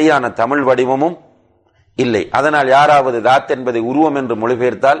தாத்திற்குரிய சரியான தமிழ் வடிவமும் இல்லை. அதனால் யாராவது தாத் என்பதை உருவம் என்று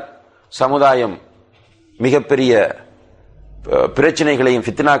மொழிபெயர்த்தால் சமுதாயம் மிகப்பெரிய பிரச்சனைகளையும்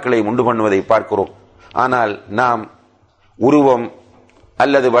ஃபித்னாக்களையும் உண்டு பண்ணுவதை பார்க்கிறோம். ஆனால் நாம் உருவம்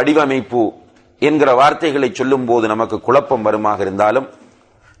அல்லது வடிவமைப்பு என்கிற வார்த்தைகளை சொல்லும் போது நமக்கு குழப்பம் வருமாக இருந்தாலும்,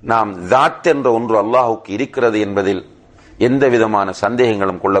 நாம் தாத் என்ற ஒன்று அல்லாஹுக்கு இருக்கிறது என்பதில் எந்த விதமான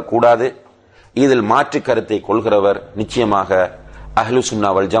சந்தேகங்களும் கொள்ளக்கூடாது. இதில் மாற்று கருத்தை கொள்கிறவர் நிச்சயமாக அஹ்லுஸ் சுன்னா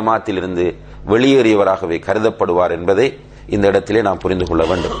வல் ஜமாத்தில் இருந்து வெளியேறியவராகவே கருதப்படுவார் என்பதை இந்த இடத்திலே நாம் புரிந்து கொள்ள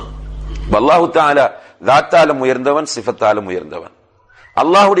வேண்டும். அல்லாஹு தஆலா தாத்தாலும் உயர்ந்தவன், சிஃபத்தாலும் உயர்ந்தவன்.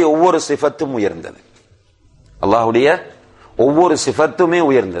 அல்லாஹுடைய ஒவ்வொரு சிஃபத்தும் உயர்ந்தது. அல்லாஹுடைய ஒவ்வொரு சிஃபத்துமே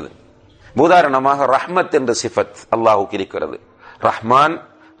உயர்ந்தது. உதாரணமாக ரஹ்மத் என்ற சிஃபத் அல்லாஹுக்கு இருக்கிறது. ரஹ்மான்,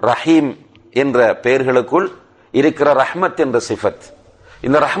 ரஹீம் என்ற பெயர்களுக்குள் இருக்கிற ரஹ்மத் என்ற சிஃபத்.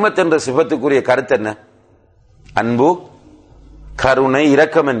 இந்த ரஹ்மத் என்ற சிஃபத்துக்குரிய கருத்து என்ன? அன்பு, கருணை,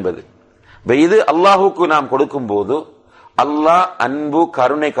 இரக்கம் என்பது. இது அல்லாஹுக்கு நாம் கொடுக்கும் போது அல்லாஹ் அன்பு,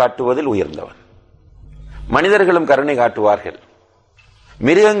 கருணை காட்டுவதில் உயர்ந்தவன். மனிதர்களும் கருணை காட்டுவார்கள்,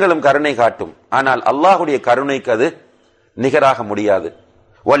 மிருகங்களும் கருணை காட்டும். ஆனால் அல்லாஹுடைய கருணைக்கு அது நிகராக முடியாது.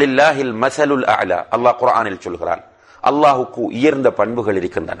 வலில்லாஹில் மஸலுல் அஅலா, அல்லாஹ் குர்ஆனில் சொல்கிறான். அல்லாஹுக்கு உயர்ந்த பண்புகள்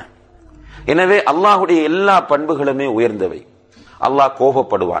இருக்கின்றன. எனவே அல்லாஹுடைய எல்லா பண்புகளுமே உயர்ந்தவை. அல்லாஹ்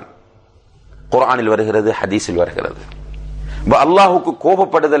கோபப்படுவான், குர்ஆனில் வருகிறது, ஹதீஸில் வருகிறது. அல்லாஹுக்கு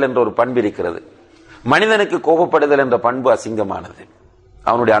கோபப்படுதல் என்ற ஒரு பண்பு இருக்கிறது. மனிதனுக்கு கோபப்படுதல் என்ற பண்பு அசிங்கமானது,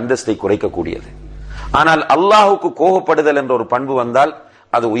 அவனுடைய அந்தஸ்தை குறைக்கக்கூடியது. ஆனால் அல்லாஹுக்கு கோபப்படுதல் என்ற ஒரு பண்பு வந்தால்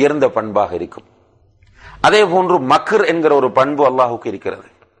அது உயர்ந்த பண்பாக இருக்கும். அதே போன்று மக்ர் என்கிற ஒரு பண்பு அல்லாஹுக்கு இருக்கிறது.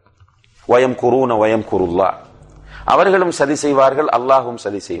 வயம் குரூன வயம் குருல்லா, அவர்களும் சதி செய்வார்கள், அல்லாஹும்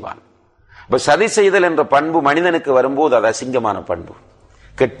சதி செய்வான். இப்ப சதி செய்தல் என்ற பண்பு மனிதனுக்கு வரும்போது அது அசிங்கமான பண்பு,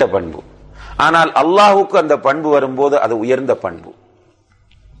 கெட்ட பண்பு. ஆனால் அல்லாஹுக்கு அந்த பண்பு வரும்போது அது உயர்ந்த பண்பு.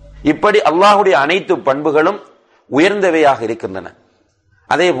 இப்படி அல்லாஹுடைய அனைத்து பண்புகளும் உயர்ந்தவையாக இருக்கின்றன.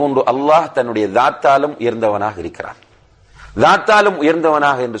 அதே போன்று அல்லாஹ் தன்னுடைய தாத்தாலும் உயர்ந்தவனாக இருக்கிறான். தாத்தாலும்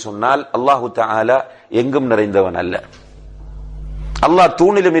உயர்ந்தவனாக என்று சொன்னால் அல்லாஹு தஆலா எங்கும் நிறைந்தவன் அல்ல. அல்லாஹ்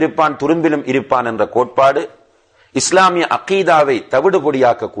தூணிலும் இருப்பான், துரும்பிலும் இருப்பான் என்ற கோட்பாடு இஸ்லாமிய அகீதாவை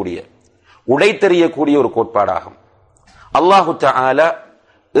தவிடுபொடியாக்கக்கூடிய, உடைத்தெறியக்கூடிய ஒரு கோட்பாடாகும். அல்லாஹு தஆலா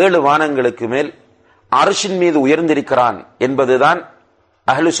 7 வானங்களுக்கு மேல் அர்ஷின் மீது உயர்ந்திருக்கிறான் என்பதுதான்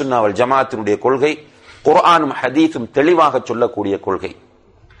அஹ்லுஸ் சுன்னா வல் ஜமாத்தினுடைய கொள்கை. குர்ஆனும் ஹதீஸும் தெளிவாக சொல்லக்கூடிய கொள்கை.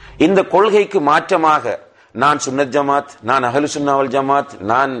 இந்த கொள்கைக்கு மாற்றமாக நான் சுன்னத் ஜமாத், நான் அஹ்லு சுன்னா வல் ஜமாத்,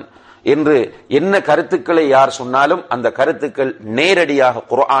 நான் என்று என்ன கருத்துக்களை யார் சொன்னாலும் அந்த கருத்துக்கள் நேரடியாக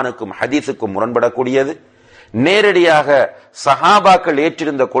குர்ஆனுக்கும் ஹதீஸுக்கும் முரண்படக்கூடியது, நேரடியாக சஹாபாக்கள்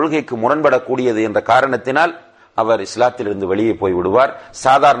ஏற்றிருந்த கொள்கைக்கு முரண்படக்கூடியது என்ற காரணத்தினால் அவர் இஸ்லாத்திலிருந்து வெளியே போய் விடுவார்.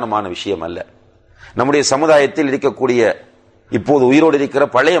 சாதாரணமான விஷயம் அல்ல. நம்முடைய சமுதாயத்தில் இருக்கக்கூடிய இப்போது உயிரோடு இருக்கிற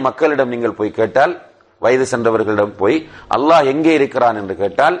பழைய மக்களிடம் நீங்கள் போய் கேட்டால், வயது சென்றவர்களிடம் போய் அல்லாஹ் எங்கே இருக்கிறான் என்று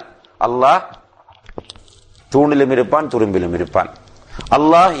கேட்டால், அல்லாஹ் தூணிலும் இருப்பான், துரும்பிலும் இருப்பான்,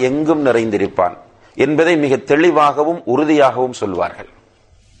 அல்லாஹ் எங்கும் நிறைந்திருப்பான் என்பதை மிக தெளிவாகவும் உறுதியாகவும் சொல்வார்கள்.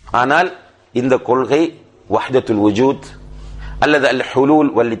 ஆனால் இந்த கொள்கை வஹ்தத்துல் வஜூத் அல்லது அல்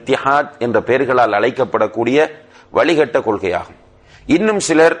ஹுலூல் வல் இத்திஹாத் என்ற பெயர்களால் அழைக்கப்படக்கூடிய வழிகட்ட கொள்கையாகும். இன்னும்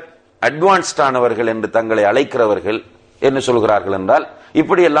சிலர் அட்வான்ஸ்ட் ஆனவர்கள் என்று தங்களை அழைக்கிறவர்கள் என்ன சொல்கிறார்கள் என்றால்,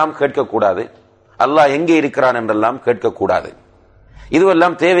 இப்படியெல்லாம் கேட்கக்கூடாது, அல்லாஹ் எங்கே இருக்கிறான் என்றெல்லாம் கேட்கக்கூடாது.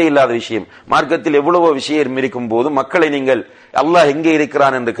 இதுவெல்லாம் தேவையில்லாத விஷயம். மார்க்கத்தில் எவ்வளவோ விஷயம் இருக்கும் போது மக்களை நீங்கள் அல்லாஹ் எங்கே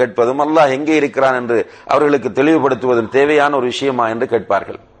இருக்கிறான் என்று கேட்பதும் அல்லாஹ் எங்கே இருக்கிறான் என்று அவர்களுக்கு தெளிவுபடுத்துவதும் தேவையான ஒரு விஷயமா என்று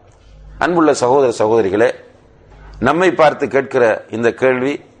கேட்பார்கள். அன்புள்ள சகோதர சகோதரிகளே, நம்மை பார்த்து கேட்கிற இந்த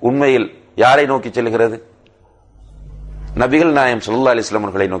கேள்வி உண்மையில் யாரை நோக்கி செல்கிறது? நபிகள் நாயகம் ஸல்லல்லாஹு அலைஹி வஸல்லம்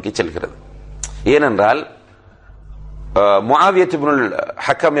அவர்களை நோக்கி செல்கிறது. ஏனென்றால் முஆவியத் இப்னுல்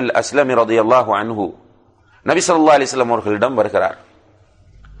ஹக்கம் அல் அஸ்லமி ரலியல்லாஹு அன்ஹு நபி ஸல்லல்லாஹு அலைஹி வஸல்லம் அவர்களிடம் வருகிறார்.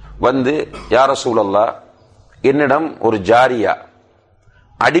 வந்து, யா ரசூலல்லாஹ், என்னிடம் ஒரு ஜாரியா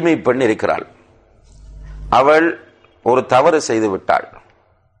அடிமை பெண் இருக்கிறாள், அவள் ஒரு தவறு செய்து விட்டாள்,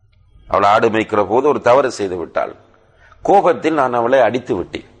 அவள் ஆடு மேய்க்கிற போது ஒரு தவறு செய்து விட்டாள், கோபத்தில் நான் அவளை அடித்து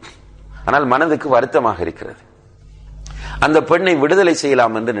விட்டேன், ஆனால் மனதுக்கு வருத்தமாக இருக்கிறது, அந்த பெண்ணை விடுதலை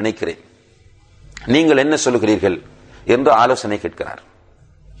செய்யலாம் என்று நினைக்கிறேன், நீங்கள் என்ன சொல்கிறீர்கள் என்று ஆலோசனை கேட்கிறார்.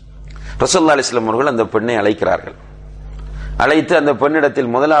 ரசூலுல்லாஹி அலைஹி வஸல்லம் அவர்கள் அந்த பெண்ணை அழைக்கிறார்கள். அழைத்து அந்த பெண்ணிடத்தில்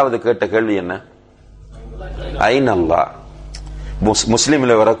முதலாவது கேட்ட கேள்வி என்ன? ஐன் அல்லாஹ்.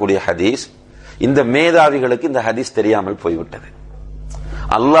 முஸ்லிமில் வரக்கூடிய ஹதீஸ். இந்த மேதாவிகளுக்கு இந்த ஹதீஸ் தெரியாமல் போய்விட்டது.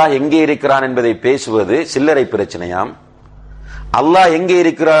 அல்லாஹ் எங்கே இருக்கிறான் என்பதை பேசுவது சில்லறை பிரச்சனையாம். அல்லாஹ் எங்கே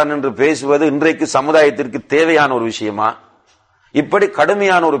இருக்கிறான் என்று பேசுவது இன்றைக்கு சமுதாயத்திற்கு தேவையான ஒரு விஷயமா? இப்படி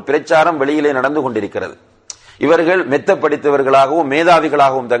கடுமையான ஒரு பிரச்சாரம் வெளியிலே நடந்து கொண்டிருக்கிறது. இவர்கள் மெத்த படித்தவர்களாகவும்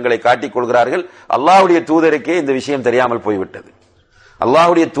மேதாவிகளாகவும் தங்களை காட்டிக் கொள்கிறார்கள். அல்லாஹ்வுடைய தூதருக்கே இந்த விஷயம் தெரியாமல் போய்விட்டது.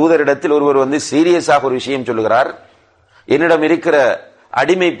 அல்லாஹ்வுடைய தூதரிடத்தில் ஒருவர் வந்து சீரியஸாக ஒரு விஷயம் சொல்லுகிறார், என்னிடம் இருக்கிற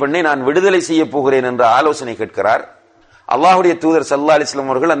அடிமை பெண்ணை நான் விடுதலை செய்ய போகிறேன் என்ற ஆலோசனை கேட்கிறார். அல்லாஹ்வுடைய தூதர் ஸல்லல்லாஹு அலைஹி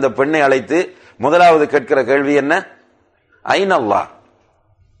வஸல்லம் அவர்கள் அந்த பெண்ணை அழைத்து முதலாவது கேட்கிற கேள்வி என்ன? ஐன் அல்லாஹ்.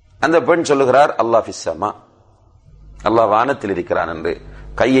 அந்த பெண் சொல்லுகிறார், அல்லாஹ் ஃபிஸ் ஸமா, அல்லாஹ் வானத்தில் இருக்கிறான் என்று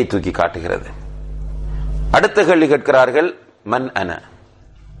கையை தூக்கி காட்டுகிறது. அடுத்த கேள்வி கேட்கிறார்கள், மன் அன,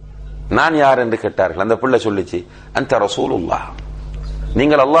 நான் யார் என்று கேட்டார்கள். அந்த பிள்ளை சொல்லிச்சு, அந்த ரசூலுல்லாஹ்,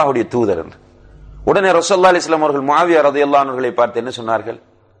 நீங்கள் அல்லாஹ்வுடைய தூதர் என்று. உடனே ரசூலுல்லாஹி அலைஹி வஸல்லம் அவர்கள் முஆவியா ரலியல்லாஹு அன்ஹுவை பார்த்து என்ன சொன்னார்கள்?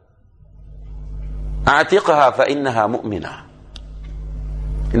 ஆதிகஹா ஃபஇன்னஹா முஃமினா,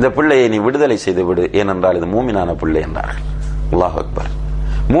 இந்த பிள்ளையை நீ விடுதலை செய்து விடு, ஏனென்றால் இது மூமினான பிள்ளை என்றார்கள். அல்லாஹ் அக்பர்.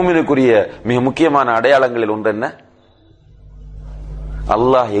 மூமினுக்குரிய மிக முக்கியமான அடையாளங்களில் ஒன்று என்ன?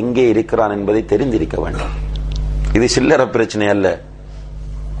 அல்லாஹ் எங்கே இருக்கிறான் என்பதை தெரிந்திருக்க வேண்டும். இது சில்லற பிரச்சனை அல்ல.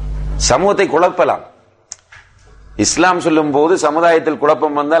 சமூகத்தை குழப்பலாம். இஸ்லாம் சொல்லும் போது சமுதாயத்தில்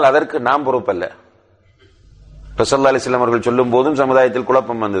குழப்பம் வந்தால் அதற்கு நாம் பொறுப்பல்ல. ரசூலுல்லாஹி அலைஹி வஸல்லம் அவர்கள் சொல்லும் போதும் சமுதாயத்தில்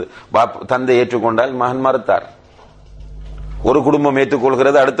குழப்பம் வந்தது. தந்தை ஏற்றுக்கொண்டால் மகன் மறுத்தார். ஒரு குடும்பம்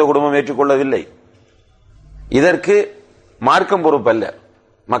ஏற்றுக்கொள்கிறது, அடுத்த குடும்பம் ஏற்றுக்கொள்ளவில்லை. இதற்கு மார்க்கம் பொறுப்பல்ல,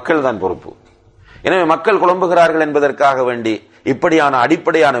 மக்கள் தான் பொறுப்பு. எனவே மக்கள் குழம்புகிறார்கள் என்பதற்காக வேண்டி இப்படியான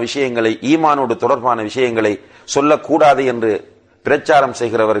அடிப்படையான விஷயங்களை, ஈமானோடு தொடர்பான விஷயங்களை சொல்லக்கூடாது என்று பிரச்சாரம்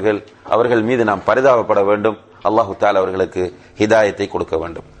செய்கிறவர்கள், அவர்கள் மீது நாம் பரிதாபப்பட வேண்டும். அல்லாஹு தஆலா அவர்களுக்கு ஹிதாயத்தை கொடுக்க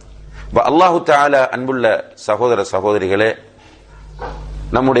வேண்டும். அல்லாஹு தஆலா, அன்புள்ள சகோதர சகோதரிகளே,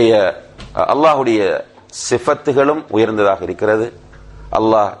 நம்முடைய அல்லாஹுடைய சிஃபத்துகளும் உயர்ந்ததாக இருக்கிறது.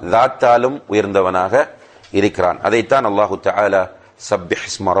 அல்லாஹ் தாத்தாலும் உயர்ந்தவனாக இருக்கிறான். அதைத்தான் அல்லாஹு தஆலா சப்பிஹ்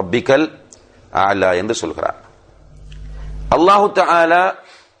இஸ்ம ரப்பிக்கல் அலா என்று சொல்கிறார். அல்லாஹு தஆலா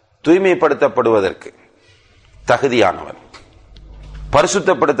தூய்மைப்படுத்தப்படுவதற்கு தகுதியானவன்,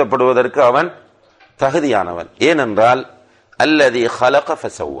 பரிசுத்தப்படுத்தப்படுவதற்கு அவன் தகுதியானவன். ஏனென்றால் அல்லதி ஹலக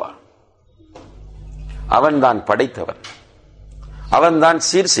ஃபஸவ்வா, அவன்தான் படைத்தவன், அவன்தான்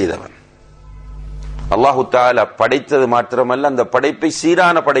சீர் செய்தவன். அல்லாஹு தஆலா படைத்தது மாத்திரமல்ல, அந்த படைப்பை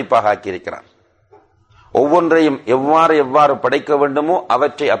சீரான படைப்பாக ஆக்கியிருக்கிறான். ஒவ்வொன்றையும் எவ்வாறு படைக்க வேண்டுமோ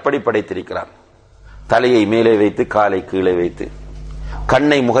அவற்றை அப்படி படைத்திருக்கிறான். தலையை மேலே வைத்து, காலை கீழே வைத்து,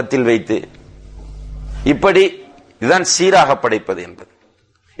 கண்ணை முகத்தில் வைத்து, இப்படி இதுதான் சீராக படைப்பது என்பது.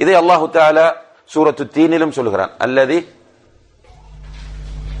 இதை அல்லாஹு தஆலா சூரத்து தீனிலும் சொல்கிறான். அல்லதி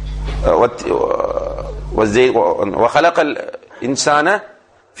வஹலகல் இன்சான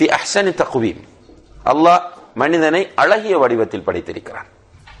ஃபி அஹ்ஸனி தக்வீம். அல்லாஹ் மனிதனை அழகிய வடிவத்தில் படைத்திருக்கிறான்.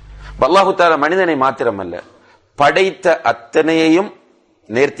 அல்லாஹு தஆலா மனிதனை மாத்திரமல்ல, படைத்த அத்தனையையும்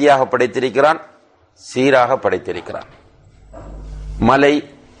நேர்த்தியாக படைத்திருக்கிறான், சீராக படைத்திருக்கிறான். மலை,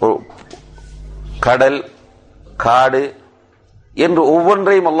 கடல், காடு என்று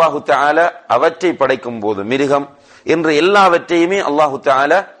ஒவ்வொன்றையும் அல்லாஹு தஆலா அவற்றை படைக்கும் போது, மிருகம் என்று எல்லாவற்றையுமே அல்லாஹு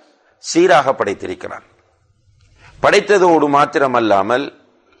தஆலா சீராக படைத்திருக்கிறான். படைத்ததோடு மாத்திரமல்லாமல்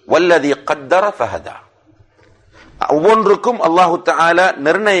வல்லதி கத்தர ஃபஹதா, ஒவ்வொன்றுக்கும் அல்லாஹு தஆலா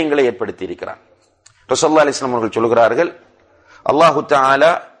நிர்ணயங்களை ஏற்படுத்தி இருக்கிறான். ரசூலுல்லாஹி அலைஹி வஸல்லம் அவர்கள் சொல்கிறார்கள், அல்லாஹு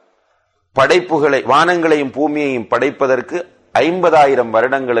தஆலா படைப்புகளை, வானங்களையும் பூமியையும் படைப்பதற்கு 50,000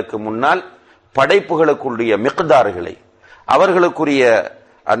 வருடங்களுக்கு முன்னால் படைப்புகளுக்குரிய மிக்தார்களை, அவர்களுக்குரிய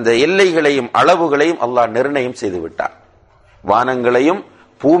அந்த எல்லைகளையும் அளவுகளையும் அல்லாஹ் நிர்ணயம் செய்து விட்டார். வானங்களையும்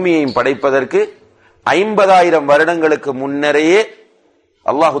பூமியையும் படைப்பதற்கு 50,000 வருடங்களுக்கு முன்னரேயே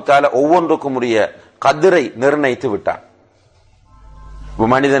அல்லாஹு தஆலா ஒவ்வொன்றுக்கும் உரிய கதிரை நிர்ணயித்து விட்டான்.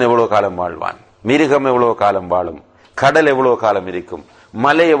 மனிதன் எவ்வளவு காலம் வாழ்வான், மிருகம் எவ்வளவு காலம் வாழும், கடல் எவ்வளவு காலம் இருக்கும்,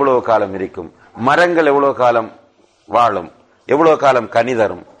 மலை எவ்வளவு காலம் இருக்கும், மரங்கள் எவ்வளவு காலம் வாழும், எவ்வளவு காலம் கனி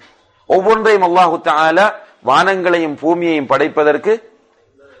தரும், ஒவ்வொன்றையும் அல்லாஹு தஆலா வானங்களையும் பூமியையும் படைப்பதற்கு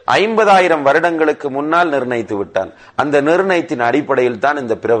 50,000 வருடங்களுக்கு முன்னால் நிர்ணயித்து விட்டான். அந்த நிர்ணயத்தின் அடிப்படையில் தான்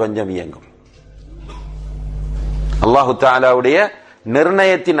இந்த பிரபஞ்சம் இயங்கும். அல்லாஹு தஆலாவுடைய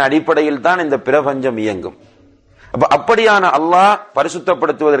நிர்ணயத்தின் அடிப்படையில் தான் இந்த பிரபஞ்சம் இயங்கும். அப்படியான அல்லாஹ்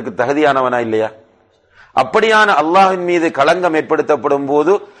பரிசுத்தப்படுத்துவதற்கு தகுதியானவனா இல்லையா? அப்படியான அல்லாஹ்வின் மீது களங்கம் ஏற்படுத்தப்படும்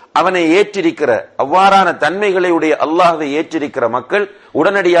போது அவனை ஏற்றிருக்கிற, அவ்வாறான தன்மைகளை உடைய அல்லாஹ்வை ஏற்றிருக்கிற மக்கள்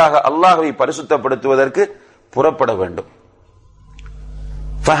உடனடியாக அல்லாஹ்வை பரிசுத்தப்படுத்துவதற்கு புறப்பட வேண்டும்.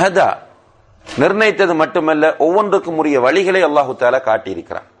 ஃபஹதா, நிர்ணயித்தது மட்டுமல்ல, ஒவ்வொன்றுக்கும் உரிய வழிகளை அல்லாஹு தஆலா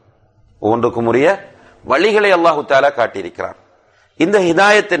காட்டியிருக்கிறான். ஒவ்வொன்றுக்கும் உரிய வழிகளை அல்லாஹு தஆலா காட்டியிருக்கிறான். இந்த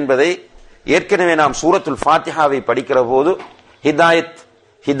ஹிதாயத் என்பதை ஏற்கனவே நாம் சூரத்துல் ஃபாத்திஹாவை படிக்கிற போது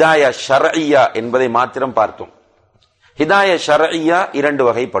ஹிதாயா ஷர்இய்யா என்பதை மாத்திரம் பார்த்தோம். ஹிதாயா ஷர்இய்யா 2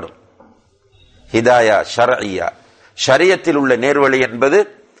 வகைப்படும். ஹிதாயா ஷர்இய்யா, ஷரியத்தில் உள்ள நேர்வழி என்பது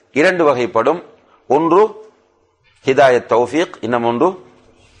 2 வகைப்படும். ஒன்று ஹிதாயத் தௌஃபீக், இன்னும் ஒன்று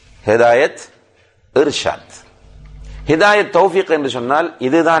ஹிதாயத் இர்ஷாத். ஹிதாயத் தௌஃபீக் என்று சொன்னால்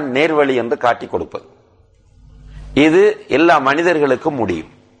இதுதான் நேர்வழி என்று காட்டிக் கொடுப்பது. இது எல்லா மனிதர்களுக்கும்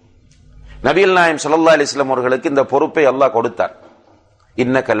முடியும். நபிகள் நாயகம் ஸல்லல்லாஹு அலைஹி வஸல்லம் அவர்களுக்கு இந்த பொறுப்பை அல்லாஹ் கொடுத்தார்.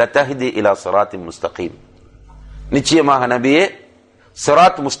 இன்னக லதஹ்தி இலா ஸிராத்தின் முஸ்தகீம், நிச்சயமாக நபியே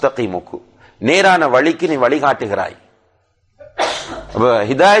ஸிராத் முஸ்தகீமுக்கு, நேரான வழிக்கு நீ வழிகாட்டுகிறாய்.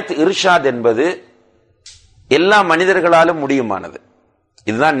 ஹிதாயத் இர்ஷாத் என்பது எல்லா மனிதர்களாலும் முடியுமானது.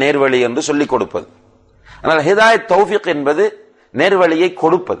 இதுதான் நேர்வழி என்று சொல்லிக் கொடுப்பது. ஆனால் ஹிதாயத் தௌஃபீக் என்பது நேர்வழியை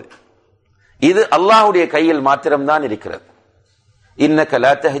கொடுப்பது. இது அல்லாஹ்வுடைய கையில் மாத்திரம்தான் இருக்கிறது. இன்னக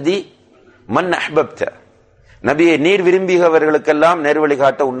லா தஹ்தி மன் அஹ்பப்த, நபியை நீர் விரும்பியவர்களுக்கெல்லாம் நேர்வழி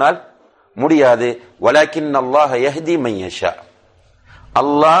காட்ட உன்னால் முடியாது. வலக்கின் அல்லாஹ் யஹ்தி மன் யஷா,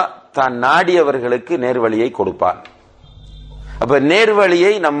 அல்லாஹ் தான் நாடியவர்களுக்கு நேர்வழியை கொடுப்பான். அப்ப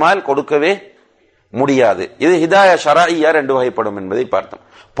நேர்வழியை நம்மால் கொடுக்கவே முடியாது. இது ஹிதாயா ஷரஇய்யா 2 வகைப்படும் என்பதை பார்த்தோம்.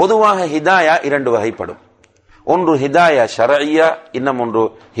 பொதுவாக ஹிதாயா 2 வகைப்படும். ஒன்று ஹிதாயா ஷரஇய்யா, இன்னும் ஒன்று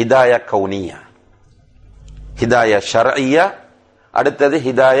ஹிதாயா கௌனியா. ஹிதாயா ஷரஇய்யா, அடுத்தது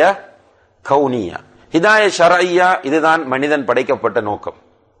ஹிதாயா கௌனியா. ஹிதாயா ஷரஇய்யா இதுதான் மனிதன் படைக்கப்பட்ட நோக்கம்,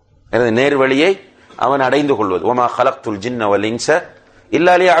 நேர்வழியை அவன் அடைந்து கொள்வது. வமா ஹலக்துல் ஜின்ன வல் இன்ஸ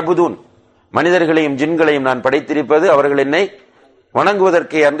இல்லா லியஅபுதூன், மனிதர்களையும் ஜின்களையும் நான் படைத்திருப்பது அவர்கள் என்னை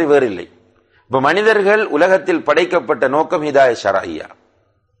வணங்குவதற்கே அன்றி வேறில்லை. இப்ப மனிதர்கள் உலகத்தில் படைக்கப்பட்ட நோக்கம் ஹிதாயா ஷரஇய்யா.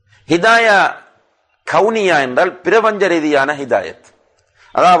 ஹிதாயா கௌனியா என்றால் பிரபஞ்ச ரீதியான ஹிதாயத்.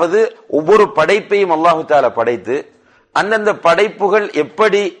 அதாவது ஒவ்வொரு படைப்பையும் அல்லாஹு தஆலா படைத்து அந்தந்த படைப்புகள்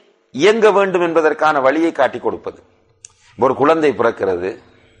எப்படி இயங்க வேண்டும் என்பதற்கான வழியை காட்டிக் கொடுப்பது. ஒரு குழந்தை பிறக்கிறது,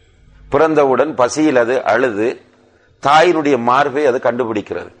 பிறந்தவுடன் பசியில் அது அழுது தாயினுடைய மார்பை அது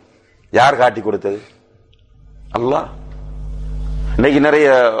கண்டுபிடிக்கிறது. யார் காட்டி கொடுத்தது? அல்லாஹ். இன்னைக்கு நிறைய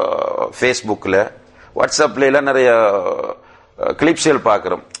ஃபேஸ்புக்ல, வாட்ஸ்அப்ல எல்லாம் நிறைய கிளிப்ஸ்கள்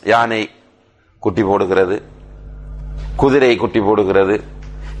பார்க்கிறோம். யானை குட்டி போடுகிறது, குதிரை குட்டி போடுகிறது,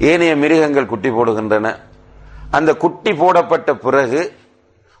 ஏனைய மிருகங்கள் குட்டி போடுகின்றன. அந்த குட்டி போடப்பட்ட பிறகு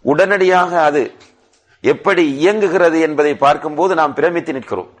உடனடியாக அது எப்படி இயங்குகிறது என்பதை பார்க்கும்போது நாம் பிரமித்து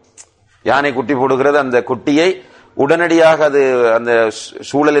நிற்கிறோம். யானை குட்டி போடுகிறது, அந்த குட்டியை உடனடியாக அது அந்த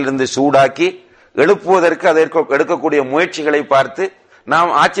சூழலிலிருந்து சூடாக்கி எழுப்புவதற்கு அதை எடுக்கக்கூடிய முயற்சிகளை பார்த்து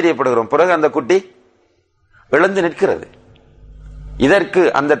நாம் ஆச்சரியப்படுகிறோம். பிறகு அந்த குட்டி எழுந்து நிற்கிறது. இதற்கு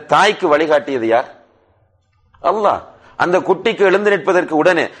அந்த தாய்க்கு வழிகாட்டியது யார்? அல்லாஹ். அந்த குட்டிக்கு எழுந்து நிற்பதற்கு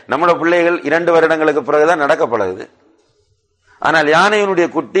உடனே நம்மளோட பிள்ளைகள் 2 வருடங்களுக்கு பிறகுதான் நடக்க பழகுது. ஆனால் யானையினுடைய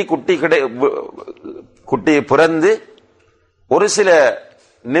குட்டி பிறந்து ஒரு சில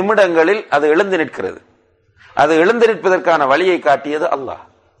நிமிடங்களில் அது எழுந்து நிற்கிறது. அது எழுந்து நிற்பதற்கான வழியை காட்டியது அல்லாஹ்.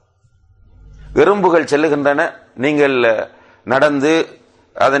 எறும்புகள் செல்லுகின்றன, நீங்கள் நடந்து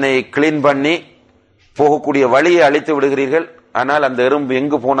அதனை கிளீன் பண்ணி போகக்கூடிய வழியை அழித்து விடுகிறீர்கள். ஆனால் அந்த எறும்பு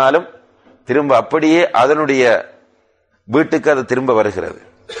எங்கு போனாலும் திரும்ப அப்படியே அதனுடைய வீட்டுக்கு அது திரும்ப வருகிறது.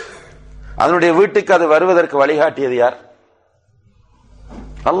 அதனுடைய வீட்டுக்கு அது வருவதற்கு வழிகாட்டியது யார்?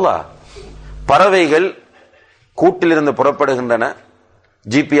 அல்லாஹ். பறவைகள் கூட்டிலிருந்து புறப்படுகின்றன,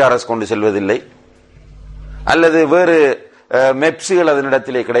 ஜிபிஆர்எஸ் கொண்டு செல்வதில்லை, அல்லது வேறு மெப்ஸுகள்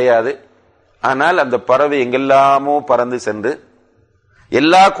அதனிடத்திலே கிடையாது. ஆனால் அந்த பறவை எங்கெல்லாமோ பறந்து சென்று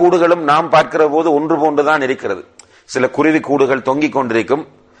எல்லா கூடுகளும் நாம் பார்க்கிற போது ஒன்று போன்றுதான் இருக்கிறது. சில குருவி கூடுகள் தொங்கிக் கொண்டிருக்கும்,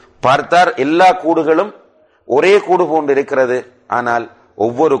 பார்த்தார் எல்லா கூடுகளும் ஒரே கூடு போன்று இருக்கிறது. ஆனால்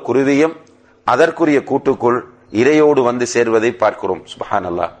ஒவ்வொரு குருவியும் அதற்குரிய கூட்டுக்குள் இரையோடு வந்து சேர்வதை பார்க்கிறோம்.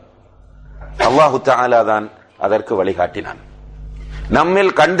 சுப்ஹானல்லாஹ். அல்லாஹு தஆலா தான் அதற்கு வழிகாட்டினான்.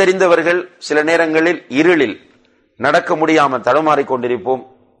 நம்மில் கண்டறிந்தவர்கள் சில நேரங்களில் இருளில் நடக்க முடியாமல் தடுமாறிக் கொண்டிருப்போம்.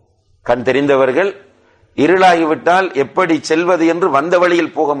 கண் தெரிந்தவர்கள் இருளாகிவிட்டால் எப்படி செல்வது என்று வந்த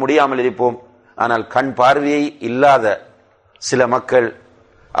வழியில் போக முடியாமல் இருப்போம். ஆனால் கண் பார்வையை இல்லாத சில மக்கள்,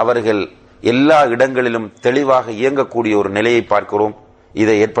 அவர்கள் எல்லா இடங்களிலும் தெளிவாக இயங்கக்கூடிய ஒரு நிலையை பார்க்கிறோம்.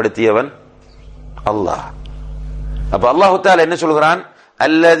 இதை ஏற்படுத்தியவன் அல்லாஹ். அப்ப அல்லாஹு தஆலா என்ன சொல்கிறான்?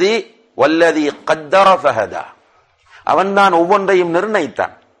 அல்லதி வல்லதி கத்தர ஃபஹதா. அவன்தான் ஒவ்வொன்றையும்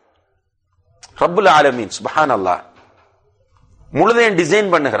நிர்ணயித்தான். ரப்புல் ஆலமீன் சுப்ஹானல்லாஹ் முழுதையும்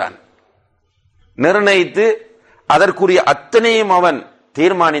டிசைன் பண்ணுகிறான், நிர்ணயித்து அதற்குரிய அத்தனையும் அவன்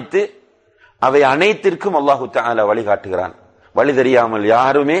தீர்மானித்து அவை அனைத்திற்கும் அல்லாஹு தஆலா வழிகாட்டுகிறான். வழி தெரியாமல்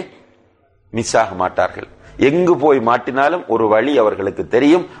யாருமே மிஸ் ஆக மாட்டார்கள். எங்கு போய் மாட்டினாலும் ஒரு வழி அவர்களுக்கு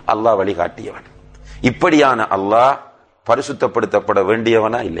தெரியும். அல்லாஹ் வழிகாட்டியவன். இப்படியான அல்லாஹ் பரிசுத்தப்படுத்தப்பட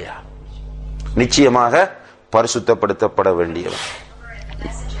வேண்டியவனா இல்லையா? நிச்சயமாக பரிசுத்தப்படுத்தப்பட வேண்டியவன்.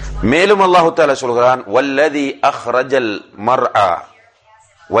 மேலும் அல்லாஹு தஆலா சொல்கிறான், வல்லதி அஹ்ரஜல் மர்ஆ.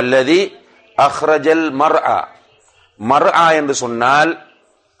 வல்லதி அஹ்ரஜல் மர்ஆ. மர்ஆ என்று சொன்னால்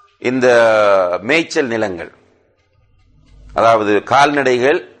இந்த மேய்ச்சல் நிலங்கள், அதாவது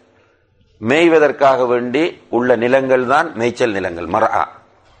கால்நடைகள் மேய்வதற்காக வேண்டி உள்ள நிலங்கள் தான் மேய்ச்சல் நிலங்கள், மர்ஆ.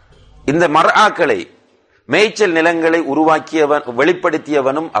 இந்த மர்ஆக்களை, மேய்ச்சல் நிலங்களை உருவாக்கியவன்,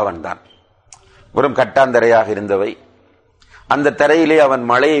 வெளிப்படுத்தியவனும் அவன்தான். வெறும் கட்டாந்தரையாக இருந்தவை, அந்த தரையிலே அவன்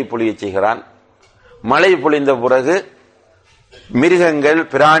மழையை பொழிய செய்கிறான். மழை பொழிந்த பிறகு மிருகங்கள்,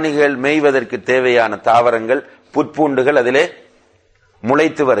 பிராணிகள் மேய்வதற்கு தேவையான தாவரங்கள், புற்பூண்டுகள் அதிலே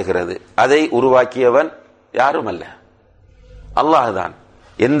முளைத்து வருகிறது. அதை உருவாக்கியவன் யாரும் அல்ல, அல்லாஹ் தான்.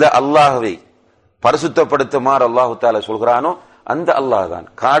 எந்த அல்லாஹ்வை பரிசுத்தப்படுத்துமாறு அல்லாஹு தஆலா சொல்கிறானோ அந்த அல்லாஹ் தான்.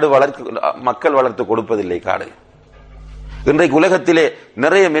 காடு மக்கள் வளர்த்து கொடுப்பதில்லை காடு. இன்றைக்கு உலகத்திலே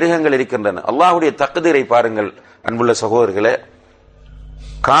நிறைய மிருகங்கள் இருக்கின்றன. அல்லாஹ்வுடைய தக்தீரை பாருங்கள் அன்புள்ள சகோதரர்களே.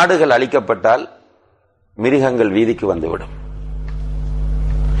 காடுகள் அழிக்கப்பட்டால் மிருகங்கள் வீதிக்கு வந்துவிடும்.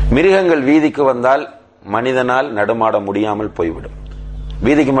 மிருகங்கள் வீதிக்கு வந்தால் மனிதனால் நடமாட முடியாமல் போய்விடும்.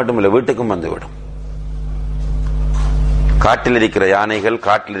 வீதிக்கு மட்டுமில்லை, வீட்டுக்கும் வந்துவிடும். காட்டில் இருக்கிற யானைகள்,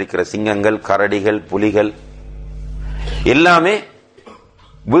 காட்டில் இருக்கிற சிங்கங்கள், கரடிகள், புலிகள் எல்லாமே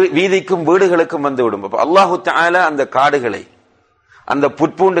வீதிக்கும் வீடுகளுக்கும் வந்துவிடும். அல்லாஹு தஆலா அந்த காடுகளை, அந்த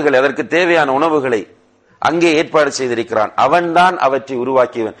புற்பூண்டுகளை, அதற்கு தேவையான உணவுகளை அங்கே ஏற்பாடு செய்திருக்கிறான். அவன்தான் அவற்றை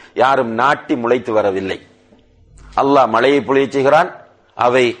உருவாக்கியவன். யாரும் நாட்டி முளைத்து வரவில்லை. அல்லாஹ் மழையை பொழிய செய்கிறான்,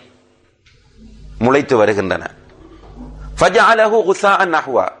 அவை முளைத்து வருகின்றன. ஃபஜஅலஹு குஸாஅன்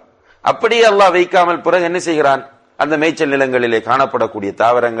நஹ்வா. அப்படியே அல்லாஹ் வைக்காமல் பிறகு என்ன செய்கிறான்? அந்த மேய்ச்சல் நிலங்களிலே காணப்படக்கூடிய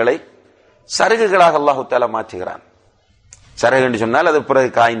தாவரங்களை சருகுகளாக அல்லாஹு தஆலா மாற்றுகிறான். சருகு என்று சொன்னால் அது பிறகு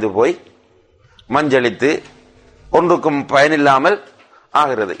காய்ந்து போய் மஞ்சளித்து ஒன்றுக்கும் பயனில்லாமல்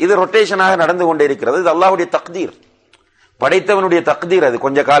ஆகிறது. இது ரொட்டேஷனாக நடந்து கொண்டே இருக்கிறது. இது அல்லாஹ்வுடைய தக்தீர், படைத்தவனுடைய தக்தீர். அது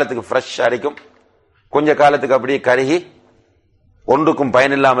கொஞ்ச காலத்துக்கு ஃப்ரெஷ் அரைக்கும், கொஞ்ச காலத்துக்கு அப்படியே கருகி ஒன்றுக்கும்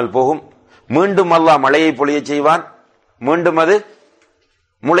பயனில்லாமல் போகும். மீண்டும் அல்லாஹ் மழையை பொழிய செய்வான், மீண்டும் அது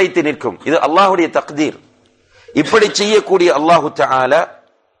முளைத்து நிற்கும். இது அல்லாஹ்வுடைய தக்தீர். இப்படி செய்யக்கூடிய அல்லாஹு தஆலா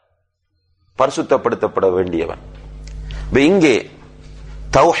பரிசுத்தப்படுத்தப்பட வேண்டியவன். இங்கே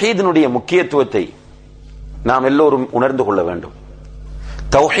தௌஹீதினுடைய முக்கியத்துவத்தை நாம் எல்லோரும் உணர்ந்து கொள்ள வேண்டும்.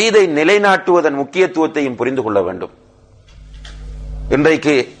 தௌஹீதை நிலைநாட்டுவதன் முக்கியத்துவத்தையும் புரிந்து கொள்ள வேண்டும்.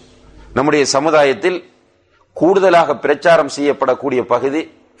 இன்றைக்கு நம்முடைய சமுதாயத்தில் கூடுதலாக பிரச்சாரம் செய்யப்படக்கூடிய பகுதி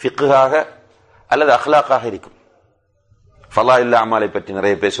ஃபிக்ஹாக அல்லது அஹ்லாக்காக இருக்கும். ஃபலாயில் அமாலை பற்றி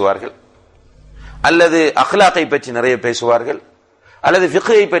நிறைய பேசுவார்கள், அல்லது அஹ்லாக்கை பற்றி நிறைய பேசுவார்கள், அல்லது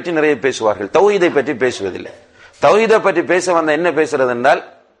ஃபிக்ஹை பற்றி நிறைய பேசுவார்கள். தௌஹீதை பற்றி பேசுவதில்லை. தௌஹீதை பற்றி பேச வந்த என்ன பேசுறது என்றால்,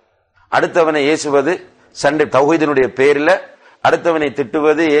 அடுத்தவனை ஏசுவது, சண்டை, தௌஹீதினுடைய பேரில் அடுத்தவனை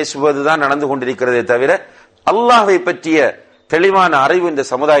திட்டுவது, ஏசுவது தான் நடந்து கொண்டிருக்கிறதே தவிர அல்லாஹ்வை பற்றிய தெளிவான அறிவு இந்த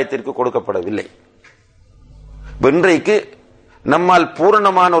சமுதாயத்திற்கு கொடுக்கப்படவில்லை. இன்றைக்கு நம்மால்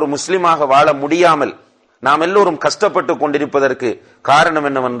பூரணமான ஒரு முஸ்லிமாக வாழ முடியாமல் நாம் எல்லோரும் கஷ்டப்பட்டு கொண்டிருப்பதற்கு காரணம்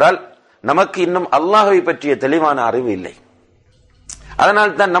என்னவென்றால், நமக்கு இன்னும் அல்லாஹ்வை பற்றிய தெளிவான அறிவு இல்லை.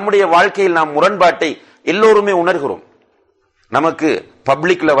 அதனால் தான் நம்முடைய வாழ்க்கையில் நாம் முரண்பாட்டை எல்லோருமே உணர்கிறோம். நமக்கு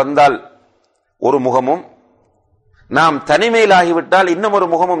பப்ளிக்ல வந்தால் ஒரு முகமும், நாம் தனிமையில் ஆகிவிட்டால் இன்னும் ஒரு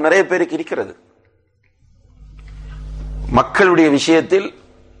முகமும் நிறைய பேருக்கு இருக்கிறது. மக்களுடைய விஷயத்தில்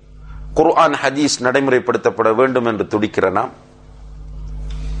குர்ஆன் ஹதீஸ் நடைமுறைப்படுத்தப்பட வேண்டும் என்று துடிக்கிற நாம்,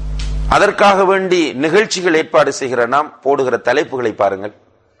 அதற்காக வேண்டி நிகழ்ச்சிகள் ஏற்பாடு செய்கிற நாம் போடுகிற தலைப்புகளை பாருங்கள்.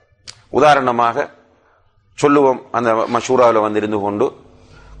 உதாரணமாக சொல்லுவோம், அந்த மஷூராவில் வந்து இருந்து கொண்டு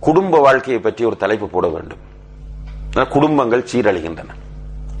குடும்ப வாழ்க்கையை பற்றி ஒரு தலைப்பு போட வேண்டும். குடும்பங்கள் சீரழிகின்றன.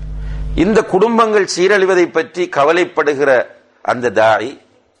 இந்த குடும்பங்கள் சீரழிவதை பற்றி கவலைப்படுகிற அந்த தாய்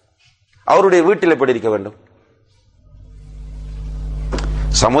அவருடைய வீட்டில் எப்படி இருக்க வேண்டும்?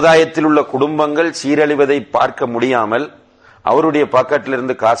 சமுதாயத்தில் உள்ள குடும்பங்கள் சீரழிவதை பார்க்க முடியாமல் அவருடைய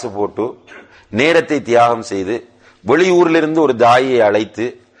பாக்கெட்டிலிருந்து காசு போட்டு நேரத்தை தியாகம் செய்து வெளியூரிலிருந்து ஒரு தாயை அழைத்து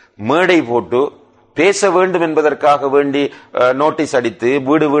மேடை போட்டு பேச வேண்டும் என்பதற்காக வேண்டி நோட்டீஸ் அடித்து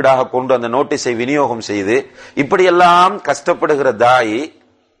வீடு வீடாக கொண்டு அந்த நோட்டீஸை விநியோகம் செய்து இப்படியெல்லாம் கஷ்டப்படுகிற தாய்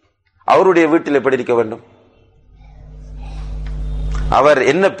அவருடைய வீட்டில் எப்படி இருக்க வேண்டும்? அவர்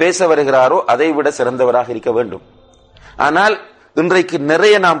என்ன பேச வருகிறாரோ அதை விட சிறந்தவராக இருக்க வேண்டும். ஆனால் இன்றைக்கு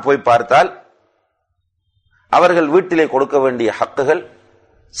நிறைய நாம் போய் பார்த்தால் அவர்கள் வீட்டிலே கொடுக்க வேண்டிய ஹக்குகள்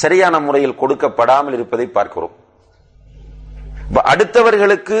சரியான முறையில் கொடுக்கப்படாமல் இருப்பதை பார்க்கிறோம்.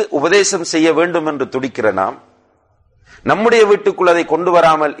 அடுத்தவர்களுக்கு உபதேசம் செய்ய வேண்டும் என்று துடிக்கிற நாம் நம்முடைய வீட்டுக்குள் அதை கொண்டு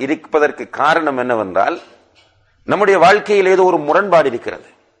வராமல் இருப்பதற்கு காரணம் என்னவென்றால், நம்முடைய வாழ்க்கையில் ஏதோ ஒரு முரண்பாடு இருக்கிறது.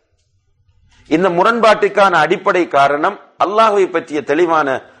 இந்த முரண்பாட்டுக்கான அடிப்படை காரணம் அல்லாஹ்வை பற்றிய தெளிவான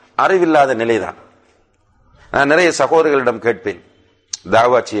அறிவில்லாத நிலைதான். நான் நிறைய சகோதரர்களிடம் கேட்பேன்,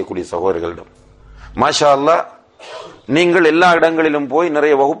 தாவா செய்யக்கூடிய சகோதரர்களிடம், மாஷா அல்லாஹ், நீங்கள் எல்லா இடங்களிலும் போய்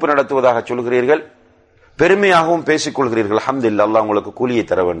நிறைய வகுப்பு நடத்துவதாக சொல்கிறீர்கள், பெருமையாகவும் பேசிக் கொள்கிறீர்கள். அல்ஹம்துலில்லாஹ், அல்லாஹ் உங்களுக்கு கூலியை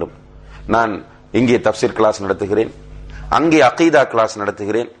தர வேண்டும். நான் இங்கே தஃப்சீர் கிளாஸ் நடத்துகிறேன், அங்கே அகீதா கிளாஸ்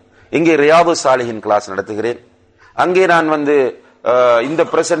நடத்துகிறேன், இங்கே ரியாது சாலிஹின் கிளாஸ் நடத்துகிறேன், அங்கே நான் வந்து இந்த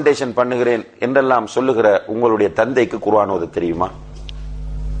பிரசன்டேஷன் பண்ணுகிறேன் என்றெல்லாம் சொல்லுகிற உங்களுடைய தந்தைக்கு குர்ஆன் ஓத தெரியுமா?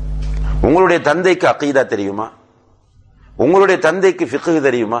 உங்களுடைய தந்தைக்கு அகீதா தெரியுமா? உங்களுடைய தந்தைக்கு ஃபிக்ஹ்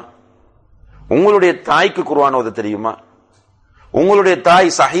தெரியுமா? உங்களுடைய தாய்க்கு குர்ஆன் ஓத தெரியுமா? உங்களுடைய தாய்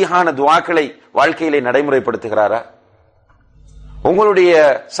சஹீஹான துஆக்களை வாழ்க்கையிலே நடைமுறைப்படுத்துகிறாரா? உங்களுடைய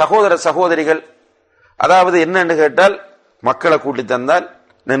சகோதர சகோதரிகள், அதாவது என்னன்னு கேட்டால், மக்களை கூட்டி தந்தால்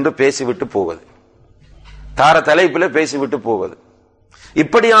நின்று பேசிவிட்டு போவது, தார தலைப்பில் பேசிவிட்டு போவது,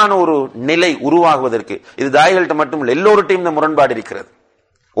 இப்படியான ஒரு நிலை உருவாகுவதற்கு இது தாய்கள்கிட்ட மட்டும் இல்லை, எல்லோருட்டையும் இந்த முரண்பாடு இருக்கிறது.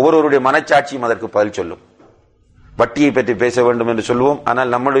 ஒவ்வொருவருடைய மனச்சாட்சியும் அதற்கு பதில் சொல்லும். வட்டியை பற்றி பேச வேண்டும் என்று சொல்லுவோம்,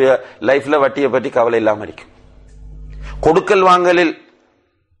 ஆனால் நம்முடைய லைஃப்ல வட்டியை பற்றி கவலை இல்லாமல் இருக்கும். கொடுக்கல் வாங்கலில்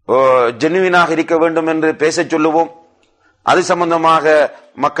ஜெனுவினாக இருக்க வேண்டும் என்று பேச சொல்லுவோம், அது சம்பந்தமாக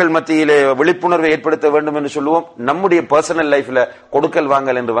மக்கள் மத்தியிலே விழிப்புணர்வை ஏற்படுத்த வேண்டும் என்று சொல்லுவோம். நம்முடைய பர்சனல் லைஃப்ல கொடுக்கல்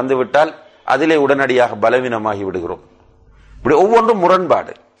வாங்கல் என்று வந்துவிட்டால் அதிலே உடனடியாக பலவீனமாகி விடுகிறோம். இப்படி ஒவ்வொன்றும்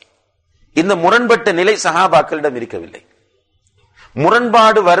முரண்பாடு. இந்த முரண்பட்ட நிலை சஹாபாக்களிடம் இருக்கவில்லை.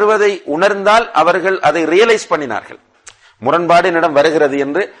 முரண்பாடு வருவதை உணர்ந்தால் அவர்கள் அதை ரியலைஸ் பண்ணினார்கள். முரண்பாடு என்னிடம் வருகிறது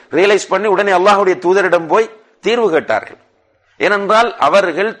என்று ரியலைஸ் பண்ணி உடனே அல்லாஹ்வுடைய தூதரிடம் போய் தீர்வு கேட்டார்கள். ஏனென்றால்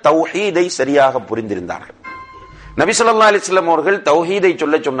அவர்கள் தௌஹீதை சரியாக புரிந்திருந்தார்கள். நபி ஸல்லல்லாஹு அலைஹி வஸல்லம் அவர்கள் தௌஹீதை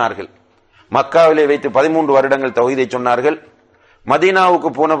சொல்ல சொன்னார்கள். மக்காவிலே வைத்து 13 வருடங்கள் தௌஹீதை சொன்னார்கள்.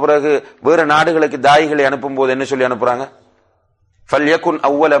 மதீனாவுக்கு போன பிறகு வேறு நாடுகளுக்கு தாயிகளை அனுப்பும் போது என்ன சொல்லி அனுப்புறாங்க? ஃபல்யகுன்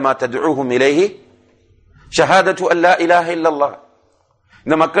அவ்வல மா ததுஉஹும் இலைஹி ஷஹாதத்து அல்லா இலாஹ இல்லல்லாஹ்.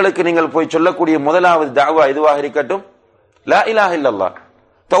 இந்த மக்களுக்கு நீங்கள் போய் சொல்லக்கூடிய முதலாவது தஅவா எதுவாக இருக்கட்டும், லா இலாஹ இல்லல்லாஹ்,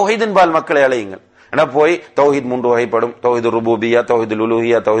 தௌஹீதின் பால் மக்களை அழையுங்கள். என போய் தௌஹீத் 3 வகைப்படும், தௌஹீது ருபூபியா, தௌஹீதுல்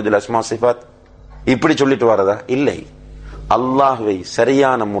உலூஹியா, தௌஹீதுல் அஸ்மா சிஃபாத், இப்படி சொல்லிட்டு வரதா? இல்லை. அல்லாஹ்வை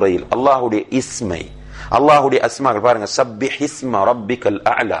சரியான முறையில், அல்லாஹ்வுடைய இஸ்மை, அல்லாஹ்வுடைய அஸ்மாக்கள் பாருங்க, சப்பிஹ் இஸ்ம ரப்பிக்கல்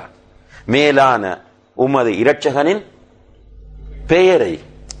அஅலா, மேலான உமது இரட்சகனின் பெயரை.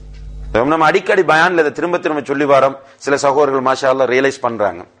 நம்ம அடிக்கடி பயான்ல இதை திரும்ப திரும்ப சொல்லி வரோம். சில சகோதரர்கள் மாஷா அல்லாஹ் ரியலைஸ்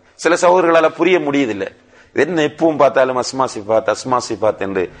பண்றாங்க, சில சகோதரர்களால புரிய முடியதில்லை. என்ன எப்பவும் பார்த்தாலும் அஸ்மா சிஃபாத் அஸ்மா சிஃபாத்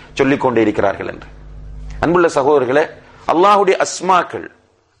என்று சொல்லிக் கொண்டே இருக்கிறார்கள் என்று. அன்புள்ள சகோதரர்களே, அல்லாஹ்வுடைய அஸ்மாக்கள்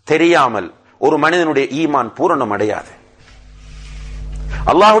தெரியாமல் ஒரு மனிதனுடைய ஈமான் பூரணம் அடையாது.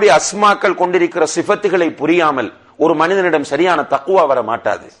 அல்லாஹ்வுடைய அஸ்மாக்கள் கொண்டிருக்கிற சிஃபத்துகளை புரியாமல் ஒரு மனிதனிடம் சரியான தக்வா வர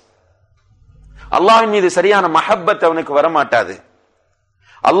மாட்டாது. அல்லாஹ்வின் மீது சரியான மஹப்பத் அவனுக்கு வரமாட்டாது.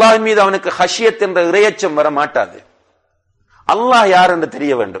 அல்லாஹ்வின் மீது அவனுக்கு ஹஷியத் என்ற இறையச்சம் வரமாட்டாது. அல்லாஹ் யார் என்று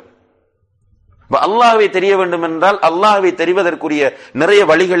தெரிய வேண்டும். அல்லாஹ்வை தெரிய வேண்டும் என்றால் அல்லாஹ்வை தெரிவதற்குரிய நிறைய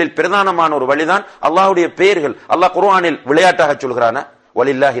வழிகளில் பிரதானமான ஒரு வழிதான் அல்லாஹ்வுடைய பெயர்கள். அல்லாஹ் குர்ஆனில் விளையாட்டாக சொல்கிறானா,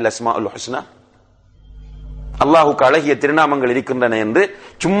 வலில்லாஹில் அஸ்மாஉல் ஹுஸ்னா, அல்லாஹ்வுக்கு அழகிய திருநாமங்கள் இருக்கின்றன என்று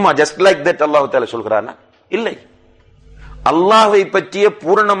சும்மா ஜஸ்ட் லைக் தட் அல்லாஹ் தஆலா சொல்கிறானா? இல்லை. அல்லாஹ்வை பற்றிய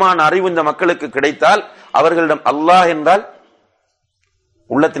பூரணமான அறிவு இந்த மக்களுக்கு கிடைத்தால் அவர்களிடம் அல்லாஹ் என்றால்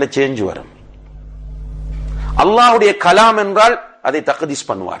உள்ளத்தில் சேஞ்ச் வரும். அல்லாஹ்வுடைய கலாம் என்றால் அதை தக்தீஸ்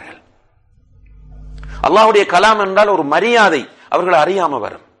பண்ணுவார்கள். அல்லாஹ்வுடைய கலாம் என்றால் ஒரு மரியாதை அவர்கள் அறியாம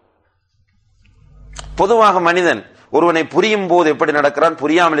வரும். பொதுவாக மனிதன் ஒருவனை புரியும் போது எப்படி நடக்கிறான்,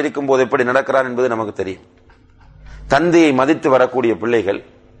 புரியாமல் இருக்கும் போது எப்படி நடக்கிறான் என்பது நமக்கு தெரியும். தந்தையை மதித்து வரக்கூடிய பிள்ளைகள்,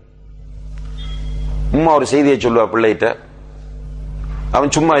 உம்மா ஒரு செய்தியை சொல்லுவா பிள்ளைகிட்ட,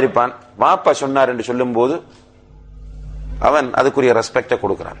 அவன் சும்மா இருப்பான், வாப்பா சொன்னார் என்று சொல்லும் போது அவன் அதுக்குரிய ரெஸ்பெக்ட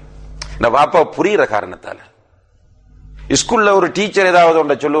கொடுக்கிறான். இந்த வாப்பா புரிகிற காரணத்தால. ஸ்கூல்ல ஒரு டீச்சர் ஏதாவது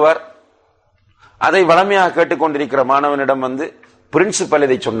ஒன்றை சொல்லுவார், அதை வளமையாக கேட்டுக்கொண்டிருக்கிற மாணவனிடம் வந்து பிரின்சிபல்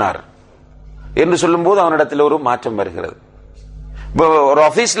இதை சொன்னார் என்று சொல்லும் போது அவனிடத்தில் ஒரு மாற்றம் வருகிறது. ஒரு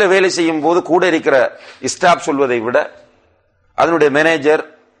ஆபீஸ்ல வேலை செய்யும் போது கூட இருக்கிற ஸ்டாஃப் சொல்வதை விட அதனுடைய மேனேஜர்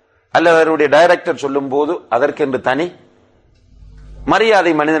அல்லது அவருடைய டைரக்டர் சொல்லும் போது அதற்கென்று தனி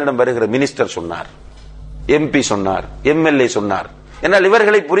மரியாதை மனிதனிடம் வருகிற. மினிஸ்டர் சொன்னார், எம்பி சொன்னார், எம்எல்ஏ சொன்னார் என்றால்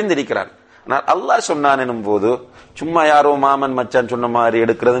இவர்களை புரிந்திருக்கிறார். ஆனால் அல்லாஹ் சொன்னான் எனும் போது சும்மா யாரோ மாமன் மச்சான் சொன்ன மாதிரி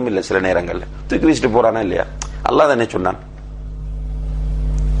எடுக்கிறதும் இல்லை. சில நேரங்கள்ல தூக்கி வீசிட்டு போறானா இல்லையா? அல்லாஹ் தானே சொன்னான்.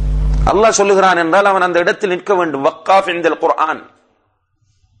 அல்லாஹ் சொல்லுகிறான் என்றால் அவன் அந்த இடத்தில் நிற்க வேண்டும். வக்காஃப் இன்தல் குர்ஆன்.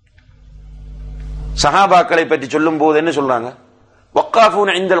 சஹாபாக்களை பற்றி சொல்லும் போது என்ன சொல்றாங்க?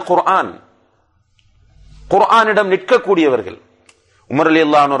 வக்காஃபூன் இன்தல் குர்ஆன். குர்ஆனிடம் நிற்கக்கூடியவர்கள். உமர்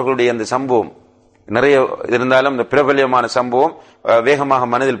ரலியல்லாஹு அன்ஹு அவர்களுடைய அந்த சம்பவம் நிறைய இருந்தாலும் இந்த பிரபல்யமான சம்பவம் வேகமாக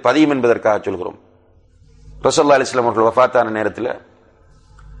மனதில் பதியும் என்பதற்காக சொல்கிறோம். ரசூலுல்லாஹி அலைஹி வஸல்லம் அவர்கள் வஃபாத்தான நேரத்தில்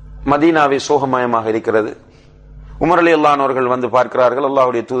மதீனாவே சோகமயமாக இருக்கிறது. உமர் ரலியல்லாஹு அன்ஹு அவர்கள் வந்து பார்க்கிறார்கள்,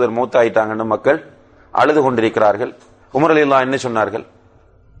 அல்லாஹ்வுடைய தூதர் மௌத்தாயிட்டாங்கன்னு மக்கள் அழுது கொண்டிருக்கிறார்கள். உமர் ரலியல்லாஹு என்ன சொன்னார்கள்?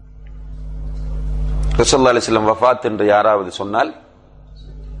 ரசூலுல்லாஹி அலைஹி வஸல்லம் வஃபாத் என்று யாராவது சொன்னால்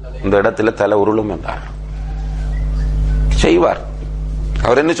இந்த இடத்துல தலை உருளும் என்றார். செய்வார்.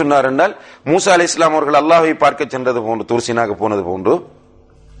 அவர் என்ன சொன்னார் என்றால், மூசா அலைஹிஸ்ஸலாம் அவர்கள் அல்லாஹ்வை பார்க்க சென்றது போன்று, தூர்சீனாக போனது போன்று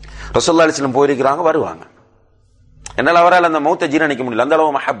ரசூலுல்லாஹி அலைஹி வஸல்லம் போயிருக்கிறாங்க, வருவாங்க. என்னால் அவரால் அந்த மௌத்தை ஜீரணிக்க முடியல. அந்த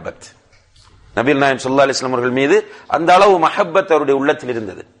அளவு மஹப்பத் நபிகள் நாயகம் ஸல்லல்லாஹு அலைஹி வஸல்லம் அவர்கள் மீது அந்த அளவு மஹப்பத் அவருடைய உள்ளத்தில்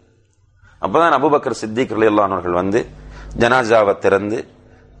இருந்தது. அப்பதான் அபூபக்கர் சித்திக் ரலியல்லாஹு அன்ஹு அவர்கள் வந்து ஜனாஸாவை திறந்து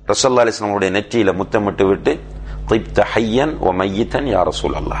ரசூலுல்லாஹி அலைஹி வஸல்லம் அவருடைய நெற்றியில முத்தமிட்டு விட்டு, திப்த ஹய்யன் வ மய்யிதன் யா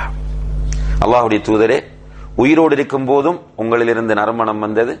ரசூலல்லாஹ், அல்லாஹ்வுடைய தூதரே, உயிரோடு இருக்கும் போதும் உங்களிலிருந்து நறுமணம்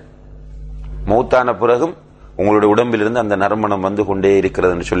வந்தது, மௌத்தான பிறகும் உங்களுடைய உடம்பிலிருந்து அந்த நறுமணம் வந்து கொண்டே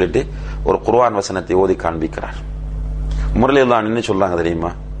இருக்கிறது என்று சொல்லிட்டு ஒரு குர்ஆன் வசனத்தை ஓதி காண்பிக்கிறார். முரளியல்லாஹ் என்ன சொல்றாங்க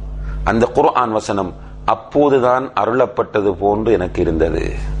தெரியுமா? அந்த குர்ஆன் வசனம் அப்போதுதான் அருளப்பட்டது போன்று எனக்கு இருந்தது.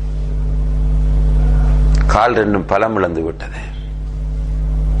 கால் ரெண்டும் பலம் இழந்து விட்டது,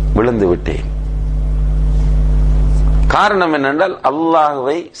 விழுந்து விட்டேன். காரணம் என்னென்றால்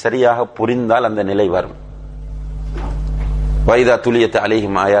அல்லாஹ்வை சரியாக புரிந்தால் அந்த நிலை வரும். வைதா துலியத்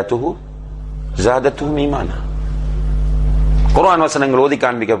அலைஹிம் ஆயாத்துஹு ஜாதத்துஹும் ஈமானா. குர்ஆன் வசனங்கள் ஓதி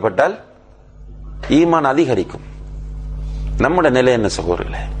காண்பிக்கப்பட்டால் ஈமான் அதிகரிக்கும். நம்முடைய நிலை என்ன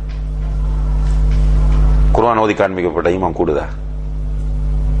சகோதரர்களே? குர்ஆன் ஓதி காண்பிக்கப்பட்ட ஈமான் கூடுதா?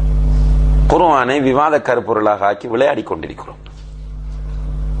 குர்ஆனை விவாத கருப்பொருளாக ஆக்கி விளையாடி கொண்டிருக்கிறோம்.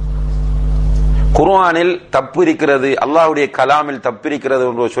 குர்ஆனில் தப்பு இருக்கிறது, அல்லாஹ்வுடைய கலாமில் தப்பு இருக்கிறது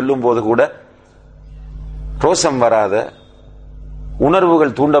என்று சொல்லும் போது கூட ரோசம் வராத,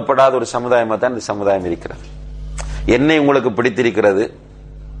 உணர்வுகள் தூண்டப்படாத ஒரு சமுதாயமாக தான் இந்த சமுதாயம் இருக்கிறது. என்னை உங்களுக்கு பிடித்திருக்கிறது,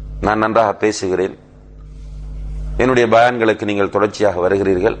 நான் நன்றாக பேசுகிறேன், என்னுடைய பயான்களுக்கு நீங்கள் தொடர்ச்சியாக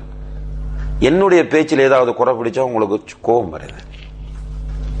வருகிறீர்கள், என்னுடைய பேச்சில் ஏதாவது குறை பிடிச்சா உங்களுக்கு கோபம் வருது.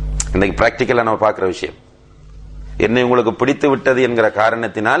 இன்னைக்கு பிராக்டிக்கலா நம்ம பார்க்கிற விஷயம். என்னை உங்களுக்கு பிடித்து விட்டது என்கிற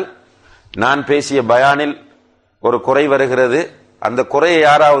காரணத்தினால் நான் பேசிய பயானில் ஒரு குறை வருகிறது, அந்த குறையை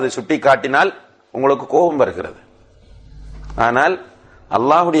யாராவது சுட்டி காட்டினால் உங்களுக்கு கோபம் வருகிறது. ஆனால்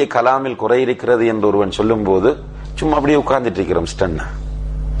அல்லாஹ்வுடைய கலாமில் குறை இருக்கிறது என்று ஒருவன் சொல்லும் போது சும்மா அப்படியே உட்கார்ந்துட்டு இருக்கிறோம் ஸ்டன்னா.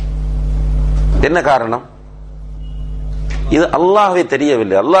 என்ன காரணம்? இது அல்லாஹ்வை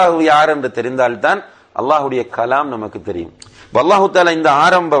தெரியவில்லை. அல்லாஹ் யார் என்று தெரிந்தால்தான் அல்லாஹ்வுடைய கலாம் நமக்கு தெரியும். அல்லாஹ் தஆலா இந்த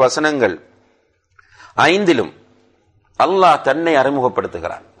ஆரம்ப வசனங்கள் 5லும் அல்லாஹ் தன்னை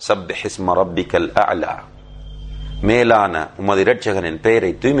அறிமுகப்படுத்துகிறான். சப்பிஹ் இஸ்ம ரப்பிக்கல் அஅலா, மேலான உமது இரட்சகனின்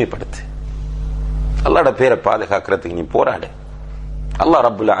பெயரை தூய்மைப்படுத்து. அல்லாஹ்வுடைய பெயரை பாதுகாக்கிறதுக்கு நீ போராடு. அல்லாஹ்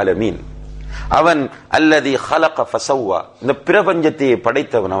ரப்புல் ஆலமீன். அவன் அல்லதி ஹலக ஃபஸவ்வா, இந்த பிரபஞ்சத்தை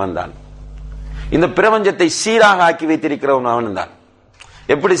படைத்தவன் அவன்தான். இந்த பிரபஞ்சத்தை சீராக ஆக்கி வைத்திருக்கிறவன் அவன்தான்.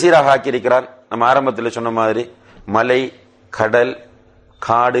 எப்படி சீராக ஆக்கி இருக்கிறான்? நம்ம ஆரம்பத்தில் சொன்ன மாதிரி மலை, கடல்,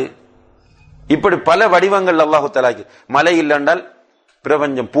 காடு, இப்படி பல வடிவங்கள் அல்லாஹு தஆலா. மலை இல்லைன்றால்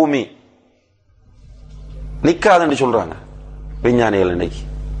பிரபஞ்சம், பூமி நிக்காதுன்னு சொல்றாங்க விஞ்ஞானிகள். இன்னைக்கு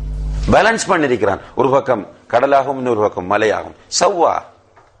பேலன்ஸ் பண்ணிருக்கிறான். ஒரு பக்கம் கடலாகும், இன்னொரு பக்கம் மலையாகும். சவ்வா,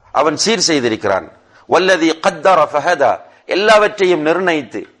 அவன் சீர் செய்திருக்கிறான். வல்லதி கத்தர ஃபஹதா, எல்லாவற்றையும்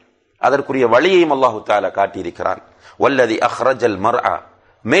நிர்ணயித்து அதற்குரிய வழியையும் அல்லாஹு தஆலா காட்டியிருக்கிறான். வல்லதி அஹ்ரஜல் மர்ஆ,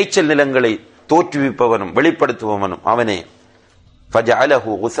 மேய்ச்சல் நிலங்களை தோற்றுவிப்பவனும் வெளிப்படுத்துபவனும் அவனே.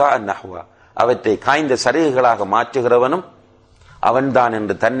 ஃபஜஅலஹு குஸாஅன் நஹ்வா, அவற்றை காய்ந்த சருகுகளாக மாற்றுகிறவனும் அவன்தான்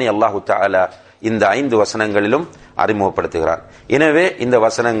என்று தன்னை அல்லாஹு தஆலா இந்த 5 வசனங்களிலும் அறிமுகப்படுத்துகிறான். எனவே இந்த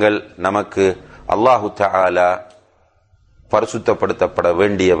வசனங்கள் நமக்கு அல்லாஹு தஆலா பரிசுத்தப்படுத்தப்பட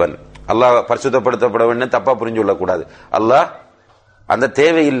வேண்டியவன். அல்லாஹ் பரிசுத்தப்படுத்தப்பட வேண்டும் தப்பா புரிஞ்சு கொள்ளக்கூடாது. அல்லாஹ் அந்த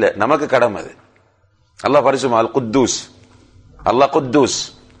தேவையில்லை, நமக்கு கடமை அது. அல்லாஹ் பரிசுத்தம், அல் குத்தூஸ், அல்லாஹ் குத்தூஸ்,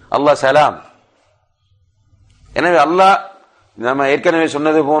 அல்லாஹ் சலாம். எனவே அல்லாஹ் நம்ம ஏற்கனவே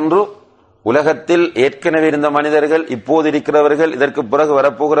சொன்னது போன்று உலகத்தில் ஏற்கனவே இருந்த மனிதர்கள், இப்போது இருக்கிறவர்கள், இதற்கு பிறகு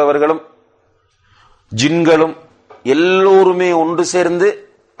வரப்போகிறவர்களும், ஜின்களும் எல்லோருமே ஒன்று சேர்ந்து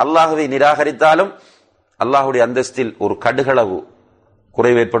அல்லாஹ்வை நிராகரித்தாலும் அல்லாஹ்வுடைய அந்தஸ்தில் ஒரு கடுகளவு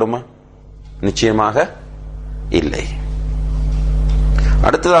குறைவு ஏற்படுமா? நிச்சயமாக இல்லை.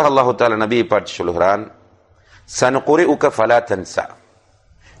 அடுத்ததாக அல்லாஹு தஆலா நபியை பார்த்து சொல்கிறான், சன்குரிஉக ஃபலா தன்ஸா,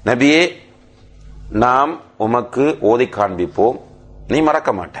 நபியே நாம் உமக்கு ஓதி காண்பிப்போம், நீ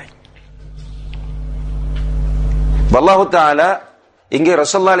மறக்க மாட்டாய். அல்லாஹு தஆலா இங்கே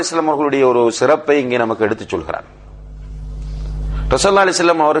ரசூலுல்லாஹி அலைஹி வஸல்லம் அவர்களுடைய ஒரு சிறப்பை இங்கே நமக்கு எடுத்துச் சொல்கிறார். ரசூலுல்லாஹி அலைஹி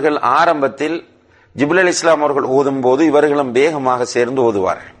வஸல்லம் அவர்கள் ஆரம்பத்தில் ஜிப்ரீல் அலைஹிஸ்ஸலாம் அவர்கள் ஓதும் போது இவர்களும் வேகமாக சேர்ந்து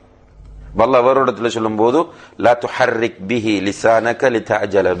ஓதுவார்கள். அல்லாஹ் அவரிடத்தில் சொல்லும் போது, லா துஹர்ரிக் பிஹி லிசானக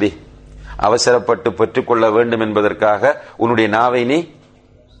லிதஅஜல பிஹ், அவசரப்பட்டு பெற்றுக்கொள்ள வேண்டும் என்பதற்காக உன்னுடைய நாவை நீ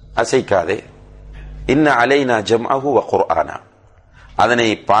அசைக்காதே. இன்ன அலைனா ஜம்அஹு வ குர்ஆனா, அதனை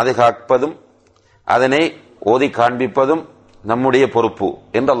பாதுகாப்பதும் அதனை ஓதி காண்பிப்பதும் நம்முடைய பொறுப்பு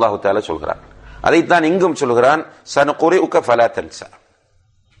என்று அல்லாஹு தஆலா சொல்கிறான். அதைத்தான் இங்கும் சொல்கிறான், சன்குரிஉக ஃபலா தன்ஸா,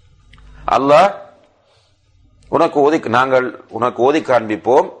 அல்லாஹ் நாங்கள் உனக்கு ஓதி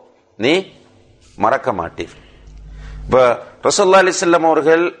காண்பிப்போம், நீ மறக்க மாட்டீர். இப்ப ரசூலுல்லாஹி அலைஹி வஸல்லம்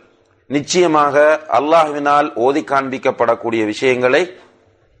அவர்கள் நிச்சயமாக அல்லாஹ்வினால் ஓதி காண்பிக்கப்படக்கூடிய விஷயங்களை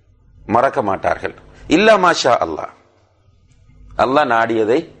மறக்க மாட்டார்கள். இல்லா மாஷா அல்லாஹ், அல்லாஹ்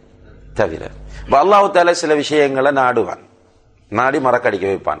நாடியதை தவிர. அல்லாஹ் தஆலா சில விஷயங்களை நாடுவான், நாடி மறக்கடிக்க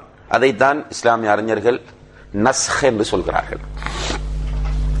வைப்பான். அதைத்தான் இஸ்லாமிய அறிஞர்கள் நஸ்ஹ் என்று சொல்கிறார்கள்.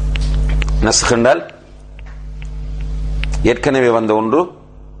 நஸ்ஹ் என்றால் ஏற்கனவே வந்த ஒன்று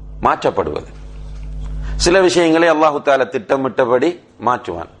மாற்றப்படுவது. சில விஷயங்களை அல்லாஹு தஆலா திட்டமிட்டபடி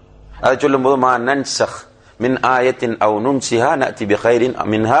மாற்றுவான். அதை சொல்லும் போது, மா நன்சஹ் மின் ஆயத்தின் அவ் நுன்சிஹா நஅதி பிகைரின்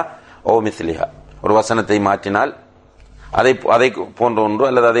மின்ஹா அவ் மிஸ்லிஹா, ஒரு வசனத்தை மாற்றினால் அதை போன்ற ஒன்று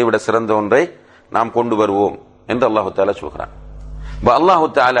அல்லது அதை விட சிறந்த ஒன்றை நாம் கொண்டு வருவோம் என்று அல்லாஹு தஆலா சொல்கிறான். அல்லாஹு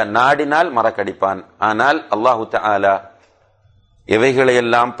தஆலா நாடினால் மறக்கடிப்பான். ஆனால் அல்லாஹு தஆலா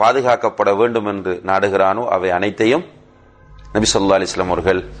எவைகளையெல்லாம் பாதுகாக்கப்பட வேண்டும் என்று நாடுகிறானோ அவை அனைத்தையும் நபி ஸல்லல்லாஹு அலைஹி வஸல்லம்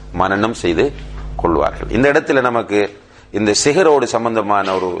அவர்கள் மனனம் செய்து கொள்வார்கள். இந்த இடத்துல நமக்கு இந்த சிஹரோடு சம்பந்தமான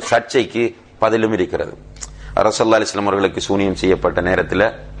ஒரு சர்ச்சைக்கு பதிலும் இருக்கிறது. ரசூலுல்லாஹி அலைஹி வஸல்லம் அவர்களுக்கு சூனியம் செய்யப்பட்ட நேரத்தில்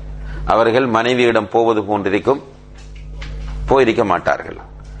அவர்கள் மனைவியிடம் போவது போன்றிருக்கும், போயிருக்க மாட்டார்கள்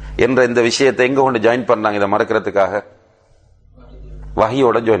என்ற இந்த விஷயத்தை எங்க கொண்டு ஜாயின் பண்றாங்க? இதை மறக்கிறதுக்காக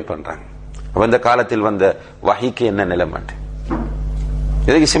வஹியோட ஜாயின் பண்றாங்க. அப்ப இந்த காலத்தில் வந்த வஹிக்கு என்ன நிலைமை?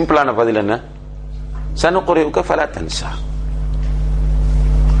 இதுக்கு சிம்பிளான பதில் என்ன? சனுகுரிஉக ஃபலா தன்ஸா,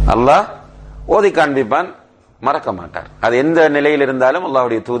 அல்லாஹ் ஓதி காண்பிப்பான், மறக்க மாட்டார். அது எந்த நிலையில் இருந்தாலும்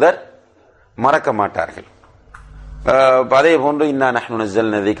அல்லாஹ்வுடைய தூதர் மறக்க மாட்டார்கள். அதே போன்று இன்னா நஹ்னு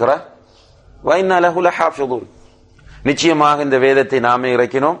நஸல்னா ذிக்ர வ இன்னா லஹு லஹாஃபிظூன், நிச்சயமாக இந்த வேதத்தை நாமே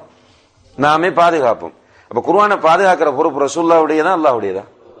இறக்கினோம், நாமே பாதுகாப்போம். அப்ப குர்ஆனை பாதுகாக்கிற பொறுப்பு ரசூலுல்லாஹ்வுடையதா அல்லாஹ்வுடையதா?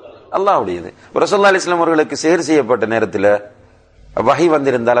 அல்லாஹ்வுடையது. ரசூலுல்லாஹி அலைஹி வஸல்லம் அவர்களுக்கு சிஹர் செய்யப்பட்ட நேரத்தில் வஹி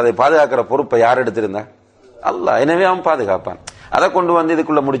வந்திருந்தால் அதை பாதுகாக்கிற பொறுப்பை யார் எடுத்திருந்தா? அல்லாஹ். எனவே அவன் பாதுகாப்பான். அதை கொண்டு வந்து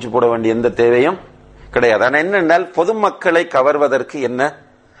இதுக்குள்ள முடிச்சு போட வேண்டிய எந்த தேவையும் கிடையாது. ஆனா என்னென்னால் பொதுமக்களை கவர்வதற்கு என்ன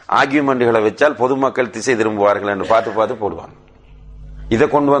ஆர்கியூமெண்ட்களை வச்சால் பொதுமக்கள் திசை திரும்புவார்கள் என்று பார்த்து பார்த்து போடுவாங்க. இதை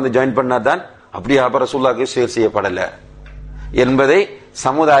கொண்டு வந்து ஜாயின் பண்ணாதான் அப்படியே ரசூலுல்லாஹ்வுக்கு ஷேர் செய்யப்படல என்பதை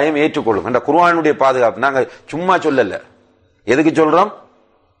சமுதாயம் ஏற்றுக்கொள்ளும். என்ற குர்ஆனுடைய பாதுகாப்பு நாங்க சும்மா சொல்லல. எதுக்கு சொல்றோம்?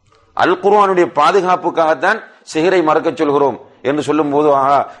 அல் குர்ஆனுடைய பாதுகாப்புக்காகத்தான் சிஹரை மறக்க சொல்கிறோம் என்று சொல்லும் போது,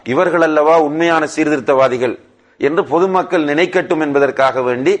 இவர்கள் அல்லவா உண்மையான சீர்திருத்தவாதிகள் என்று பொதுமக்கள் நினைக்கட்டும் என்பதற்காக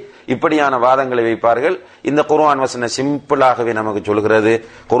வேண்டி இப்படியான வாதங்களை வைப்பார்கள். இந்த குர்ஆன் வசனம் சிம்பிளாகவே நமக்கு சொல்கிறது,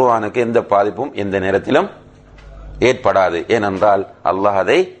 குர்ஆனுக்கு எந்த பாதிப்பும் எந்த நேரத்திலும் ஏற்படாது. ஏனென்றால் அல்லாஹ்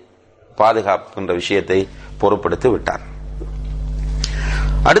அதை பாதுகாக்கின்ற விஷயத்தை பொறுப்படுத்தி விட்டார்.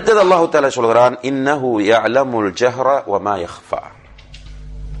 அடுத்தது அல்லாஹ் தஆலா சொல்கிறான், இன்னஹு யஅலமுல் ஜஹ்ர வமா யக்ஃபா.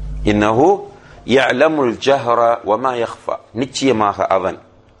 இன்னஹு யஅலமுல் ஜஹ்ர வமா யக்ஃபா. நிச்சயமாக அவன்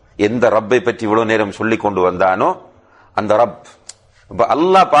எந்த ரப்பை பற்றி இவ்வளவு நேரம் சொல்லிக் கொண்டு வந்தானோ அந்த ரப்,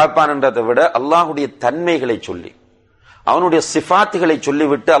 அல்லாஹ் பார்ப்பான் என்றதை விட அல்லாஹுடைய தன்மைகளை சொல்லி அவனுடைய சிஃபாத்துகளை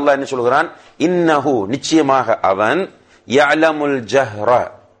சொல்லிவிட்டு அல்லாஹ் என்ன சொல்கிறான், இன்னஹு நிச்சயமாக அவன் யஅலமுல் ஜஹ்ர.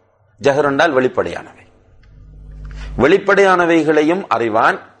 ஜஹர் என்றால் வெளிப்படையானவை, வெளிப்படையானவைகளையும்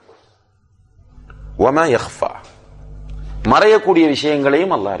அறிவான். வமா யக்ஃபா மறையக்கூடிய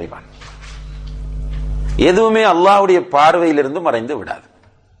விஷயங்களையும் அல்லாஹ் அறிவான். எதுவுமே அல்லாஹ்வுடைய பார்வையிலிருந்து மறைந்து விடாது.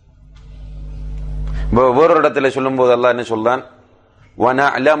 வேறொரு இடத்துல சொல்லும் போது அல்லாஹ் என்ன சொல்றான்,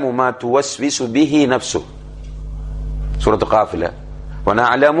 வனஅலமு மா துவஸ்விசு பிஹி நஃப்சு. சூரத்து காஃபில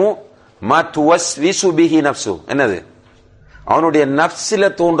வனஅலமு மா துவஸ்விசு பிஹி நஃப்சு. என்னது? அவனுடைய நஃப்ஸில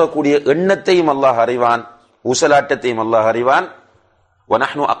தோன்றக்கூடிய எண்ணத்தையும் அல்லாஹ் அறிவான், ஊசலாட்டத்தையும் அல்லாஹ் அறிவான்.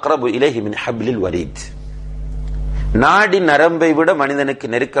 வனஹ்னு அக்ரபு இலைஹி மின் ஹப்லில் வரீத். நாடி நரம்பை விட மனிதனுக்கு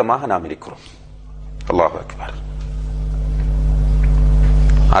நெருக்கமாக நாம் இருக்கிறோம். அல்லாஹு அக்பர்.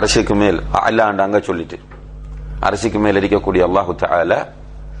 அரசுக்கு மேல் அல்லாஹ் அங்க சொல்லிட்டு அரசுக்கு மேல் இருக்கக்கூடிய அல்லாஹு தஆலா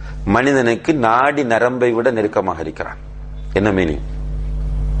மனிதனுக்கு நாடி நரம்பை விட நெருக்கமாக இருக்கிறான். என்ன மீனிங்?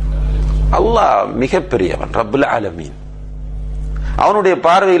 அல்லாஹ் மிகப்பெரியவன், ரப்புல் ஆலமீன். அவனுடைய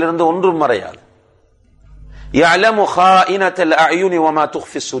பார்வையிலிருந்து ஒன்றும் மறையாது. யஅலமு ஹாயினத்தல் அயுனி வமா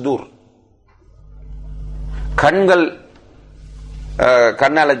துஃபி ஸுதூர். கண்கள்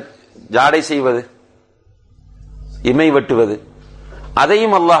கண்ணால ஜாடை செய்வது, இமை வெட்டுவது,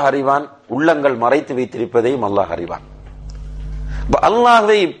 அதையும் அல்லாஹ் அறிவான். உள்ளங்கள் மறைத்து வைத்திருப்பதையும் அல்லாஹ் அறிவான்.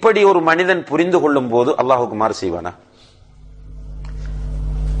 அல்லாஹ்வை இப்படி ஒரு மனிதன் புரிந்து கொள்ளும் போது அல்லாஹுக்கு மாறு செய்வானா?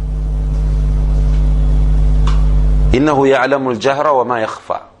 இன்னஹு யஅலமுல் ஜஹ்ர வமா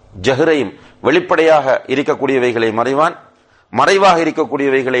யக்ஃபா. ஜஹ்ரையும் வெளிப்படையாக இருக்கக்கூடியவைகளையும் அறிவான், மறைவாக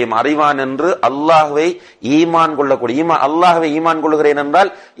இருக்கக்கூடியவைகளையும் அறிவான் என்று அல்லாஹ்வை ஈமான் கொள்ளக்கூடிய அல்லாஹ்வை ஈமான் கொள்கிறேன் என்றால்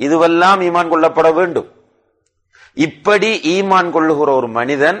இதுவெல்லாம் ஈமான் கொள்ளப்பட வேண்டும். இப்படி ஈமான் கொள்ளுகிற ஒரு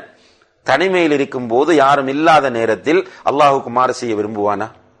மனிதன் தனிமையில் இருக்கும் போது, யாரும் இல்லாத நேரத்தில் அல்லாஹுக்கு மாறு செய்ய விரும்புவானா?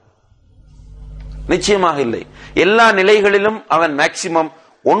 நிச்சயமாக இல்லை. எல்லா நிலைகளிலும் அவன் மேக்சிமம்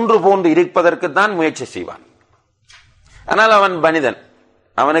ஒன்று போன்று இருப்பதற்கு தான் முயற்சி செய்வான். ஆனால் அவன் மனிதன்,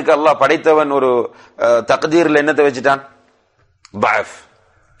 அவனுக்கு அல்லாஹ் படைத்தவன் ஒரு தக்தீர்ல என்னத்தை வச்சுட்டான்? பஅஃப்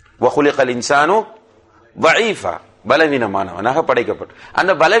வகுலிகல் இன்சானு வஈஃபா. பலவீனமானவனாக படைக்கப்பட்டு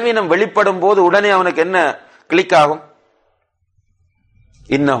அந்த பலவீனம் வெளிப்படும் போது உடனே அவனுக்கு என்ன கிளிக் ஆகும்?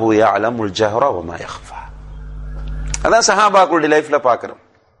 இன்னஹு யஅலமுல் ஜஹ்ர வமா யக்ஃபா. அதான் சஹாபாக்களுடைய லைஃப்ல பார்க்கிறோம்.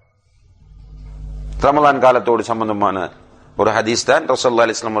 ரமலான் காலத்தோடு சம்பந்தமான ஒரு ஹதீஸ் தான். ரசூலுல்லாஹி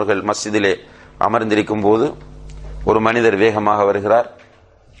அலைஹி வஸல்லம் அவர்கள் மஸ்ஜிதிலே அமர்ந்திருக்கும் போது ஒரு மனிதர் வேகமாக வருகிறார்.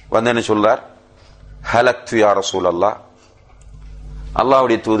 வந்து என்ன சொல்றார்? ஹலக்து யா ரசூலல்லாஹ்,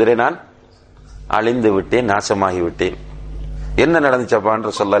 அல்லாஹ்வுடைய தூதரே நான் அழிந்து விட்டேன், நாசமாகி விட்டேன். என்ன நடந்துச்சப்பான்னு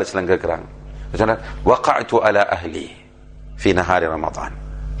ரசூலுல்லாஹி அலைஹி வஸல்லம் கேட்கிறாங்க. சொன்னார், வகஅது அலா அஹ்லி ஃபீ நஹாரி ரமதான்.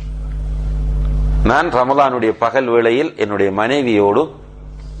 நான் ரமலானுடைய பகல் வேளையில் என்னுடைய மனைவியோடு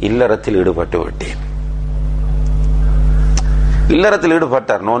இல்லறத்தில் ஈடுபட்டு விட்டேன். இல்லறத்தில்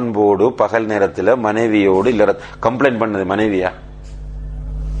ஈடுபட்டார், நோன்போடு பகல் நேரத்தில் மனைவியோடு. இல்லற கம்ப்ளைண்ட் பண்ணது மனைவியா?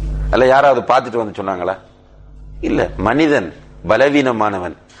 அல்ல யாராவது பார்த்துட்டு வந்து சொன்னாங்களா? இல்ல, மனிதன்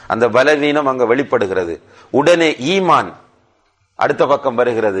பலவீனமானவன். அந்த பலவீனம் அங்க வெளிப்படுகிறது. உடனே ஈமான் அடுத்த பக்கம்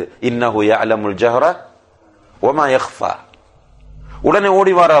வருகிறது. இன்னஹு யஅலமுல் ஜஹ்ர வமா யக்ஃபா. உடனே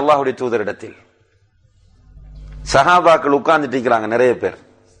ஓடிவார அல்லாஹ்வுடைய தூதரிடத்தில். சஹாபாக்கள் உட்கார்ந்துட்டு இருக்கிறாங்க நிறைய பேர்.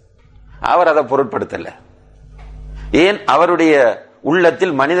 அவர் அதை பொருட்படுத்தல. ஏன்? அவருடைய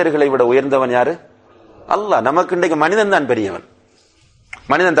உள்ளத்தில் மனிதர்களை விட உயர்ந்தவன் யாரு? அல்லாஹ். நமக்கு இன்றைக்கு மனிதன் தான் பெரியவன்.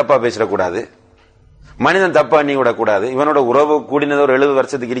 மனிதன் தப்பா பேசிடக்கூடாது, மனிதன் தப்பா எண்ணி விடக்கூடாது. இவனோட உறவு கூடினது ஒரு 70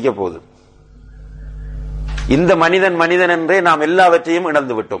 வருஷத்துக்கு இருக்க போகுது. இந்த மனிதன் மனிதன் என்றே நாம் எல்லாவற்றையும்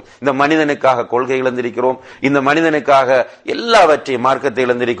இழந்து விட்டோம். இந்த மனிதனுக்காக கொள்கை இழந்திருக்கிறோம், இந்த மனிதனுக்காக எல்லாவற்றையும் மார்க்கத்தை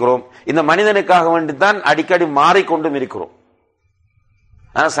இழந்திருக்கிறோம், இந்த மனிதனுக்காக வேண்டித்தான் அடிக்கடி மாறிக்கொண்டும் இருக்கிறோம்.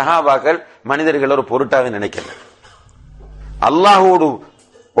 ஆனா சஹாபாக்கள் மனிதர்கள் ஒரு பொருட்டாக நினைக்கல. அல்லாஹோடு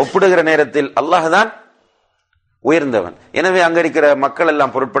ஒப்பிடுகிற நேரத்தில் அல்லாஹ் தான் உயர்ந்தவன். எனவே அங்க இருக்கிற மக்கள்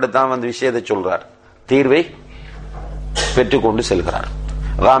எல்லாம் பொருட்படுத்தாம அந்த விஷயத்தை சொல்றார், தீர்வை பெற்றுக்கொண்டு செல்கிறார்.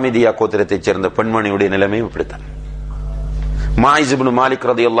 காமிதியா கோத்திரத்தைச் சேர்ந்த பெண்மணியுடைய நிலைமையும் இப்படித்தான். மாயிஸ் இப்னு மாலிக்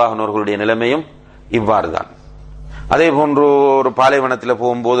ரலியல்லாஹு அன்ஹு அவர்களுடைய நிலைமையும் இவ்வாறுதான். அதே போன்று ஒரு பாலைவனத்தில்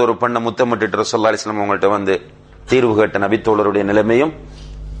போகும்போது ஒரு பெண்ணை முத்தமிட்டு ரசூலுல்லாஹி அலைஹி வஸல்லம் அவங்கள்ட்ட வந்து தீர்வு கேட்ட நபித்தோழருடைய நிலைமையும்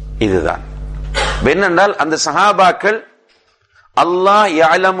இதுதான். என்னென்றால் அந்த சஹாபாக்கள் அல்லாஹ்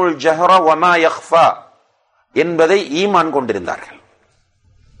யஅலமுல் ஜஹர வமா யக்ஃபா என்பதை ஈமான் கொண்டிருந்தார்கள்.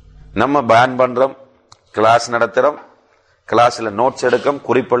 நம்ம பயான் பண்றோம், கிளாஸ் நடத்துறோம், கிளாஸ்ல நோட்ஸ் எடுக்கும்,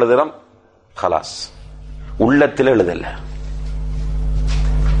 குறிப்பெழுதுறோம், கலாஸ். உள்ளத்தில் எழுதல,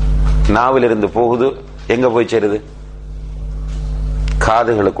 நாவில் இருந்து போகுது, எங்க போய் சேருது?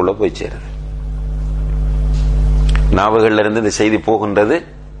 காதுகளுக்குள்ள போய் சேருது. நாவுகள்ல இருந்து இந்த செய்தி போகின்றது,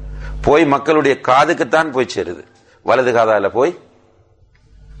 போய் மக்களுடைய காதுக்குத்தான் போய் சேருது. வலது காதால போய்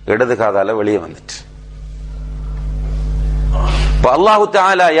இடது காதால வெளியே வந்துட்டு. அல்லாஹு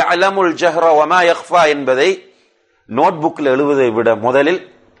தஆலா யஅலமுல் ஜஹர வமா யக்ஃபா என்பதை நோட்புக்கில் எழுதுவதை விட முதலில்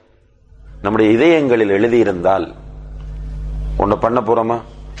நம்முடைய இதயங்களில் எழுதியிருந்தால் ஒண்ணு பண்ண போறோமா?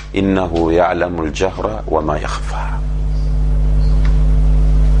 இன்னஹு யஅலமுல் ஜஹர வமா யக்ஃபா.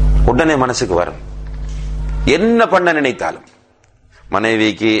 உடனே மனசுக்கு வரும். என்ன பண்ண நினைத்தாலும்,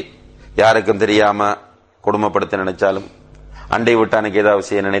 மனைவிக்கு யாருக்கும் தெரியாம கொடுமைப்படுத்த நினைச்சாலும், அண்டை விட்டானுக்கு ஏதாவது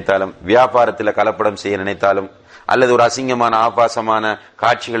செய்ய நினைத்தாலும், வியாபாரத்தில் கலப்படம் செய்ய நினைத்தாலும், அல்லது ஒரு அசிங்கமான ஆபாசமான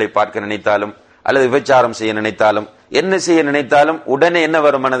காட்சிகளை பார்க்க நினைத்தாலும், அல்லது விபச்சாரம் செய்ய நினைத்தாலும், என்ன செய்ய நினைத்தாலும் உடனே என்ன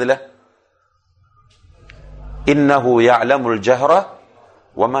வரும் மனதில்? இன்னஹு யஅலமுல் ஜஹர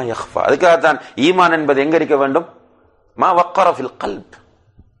வமா யக்ஃபா. அதுக்காகத்தான் ஈமான் என்பது எங்க இருக்க வேண்டும்? மா வக்கர ஃபில் கல்ப்.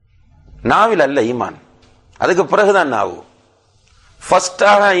 நாவில் அல்ல ஈமான், அதுக்கு பிறகுதான் நாவு.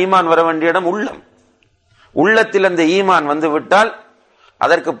 ஃபர்ஸ்டாக ஈமான் வர வேண்டிய இடம் உள்ளம். உள்ளத்தில் அந்த ஈமான் வந்து விட்டால்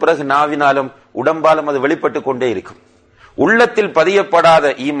அதற்கு பிறகு நாவினாலும் உடம்பாலும் அது வெளிப்பட்டு கொண்டே இருக்கும். உள்ளத்தில் பதியப்படாத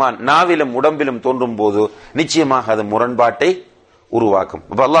ஈமான் நாவிலும் உடம்பிலும் தோன்றும் போது நிச்சயமாக அது முரண்பாட்டை உருவாக்கும்.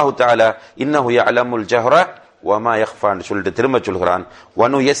 அல்லாஹு தஆலா இன்னஹு யஅலமுல் ஜஹர வமா யக்ஃபா என்று சொல்லிட்டு திரும்ப சொல்கிறான்,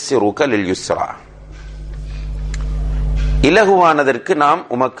 வனுயஸ்ஸிருக லில் யுஸ்ரா. இலகுவானதற்கு நாம்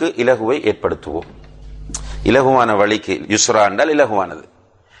உமக்கு இலகுவை ஏற்படுத்துவோம். இலகுவான வழிக்கு, யுஸ்ரா என்றால் இலகுவானது,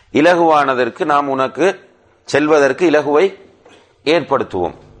 இலகுவானதற்கு நாம் உனக்கு செல்வதற்கு இலகுவை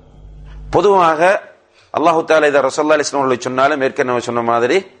ஏற்படுத்துவோம். பொதுவாக அல்லாஹு தஆலா இத ரசூலுல்லாஹி ஸல்லல்லாஹு அலைஹி வஸல்லம் சொன்னாலும் ஏற்கனவே சொன்ன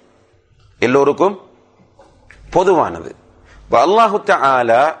மாதிரி எல்லோருக்கும் பொதுவானது. அல்லாஹு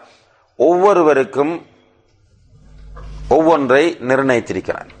தஆலா ஒவ்வொருவருக்கும் ஒவ்வொன்றை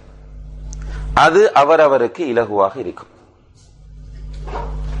நிர்ணயித்திருக்கிறான். அது அவரவருக்கு இலகுவாக இருக்கும்.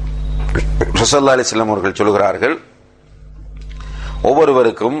 ரசூலுல்லாஹி அலைஹி வஸல்லம் அவர்கள் சொல்கிறார்கள்,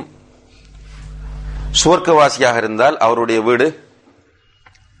 ஒவ்வொருவருக்கும் சுவர்க்கவாசியாக இருந்தால் அவருடைய வீடு,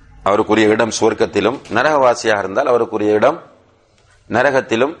 அவருக்குரிய இடம் சுவர்க்கத்திலும், நரகவாசியாக இருந்தால் அவருக்குரிய இடம்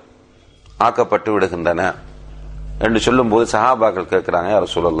நரகத்திலும் ஆக்கப்பட்டு விடுகின்றன என்று சொல்லும் போது சஹாபாக்கள் கேட்கிறாங்க, யா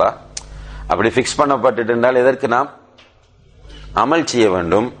ரசூலல்லாஹ், அப்படி பிக்ஸ் பண்ணப்பட்டு என்றால் எதற்கு நாம் அமல் செய்ய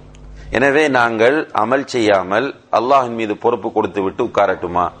வேண்டும்? எனவே நாங்கள் அமல் செய்யாமல் அல்லாஹின் மீது பொறுப்பு கொடுத்து விட்டு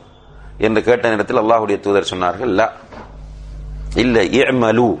உட்காரட்டுமா என்று கேட்ட நேரத்தில் அல்லாஹ்வுடைய தூதர் சொன்னார்கள், இல்லை,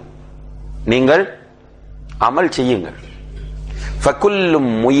 இஅமலு, நீங்கள் அமல் செய்யுங்கள். ஃபகுல்லும்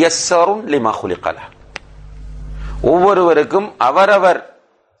முயஸ்ஸருன் லிமா குலிக லஹ். ஒவ்வொருவருக்கும் அவரவர்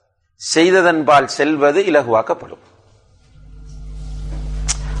செய்ததன்பால் செல்வது இலகுவாக்கப்படும்.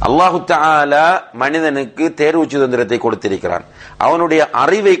 அல்லாஹு தஆலா மனிதனுக்கு தேர்வு சுதந்திரத்தை கொடுத்திருக்கிறான். அவனுடைய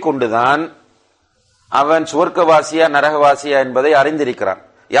அறிவை கொண்டுதான் அவன் சுவர்க்கவாசியா நரகவாசியா என்பதை அறிந்திருக்கிறான்.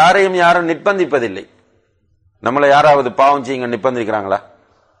 யாரையும் யாரும் நிர்பந்திப்பதில்லை. நம்மளை யாராவது பாவம் செய்யுங்க நிர்பந்திக்கிறாங்களா?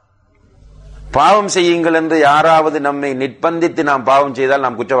 பாவம் செய்யுங்கள் என்று யாராவது நம்மை நிர்பந்தித்து நாம் பாவம் செய்தால்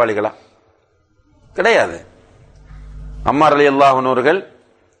நாம் குற்றவாளிகளா? கிடையாது. அம்மார் ரலியல்லாஹு அன்ஹு அவர்கள்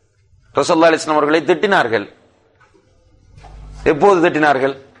ரசூலுல்லாஹி அலைஹி வஸல்லம் அவர்களை திட்டினார்கள். எப்போது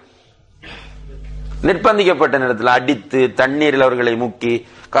திட்டினார்கள்? நிர்பந்திக்கப்பட்ட நேரத்தில், அடித்து தண்ணீரில் அவர்களை முக்கி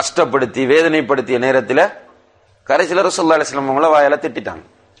கஷ்டப்படுத்தி வேதனைப்படுத்திய நேரத்தில் கடைசியில் ரசூலுல்லாஹி அலைஹி வஸல்லம் அவங்கள வாயால திட்டாங்க,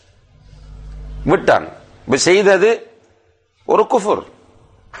 விட்டாங்க. செய்தது ஒரு குஃபர்.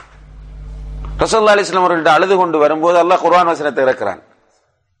 ரசூலுல்லாஹி அலைஹி வஸல்லம் அவர்கள்ட்ட அழுது கொண்டு வரும்போது அல்லாஹ் குர்ஆன் வசனத்தை இறக்குறான்,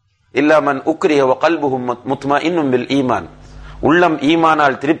 இல்லா மன் உக்ரிஹ வ கல்புஹு முத்மஇன்னுன் பில் ஈமான். உள்ளம்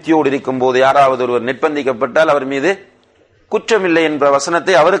ஈமானால் திருப்தியோடு இருக்கும் போது யாராவது ஒருவர் நிர்பந்திக்கப்பட்டால் அவர் மீது குற்றமில்லை என்ற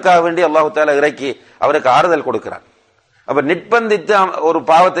வசனத்தை அவருக்காக வேண்டி அல்லாஹு தஆலா இறக்கி அவருக்கு ஆறுதல் கொடுக்கிறார். அப்ப நிர்பந்தித்து ஒரு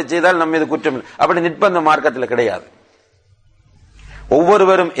பாவத்தை செய்தால் நம்ம மீது குற்றம் இல்லை. அப்படி நிர்பந்த மார்க்கத்தில் கிடையாது.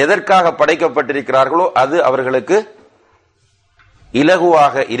 ஒவ்வொருவரும் எதற்காக படைக்கப்பட்டிருக்கிறார்களோ அது அவர்களுக்கு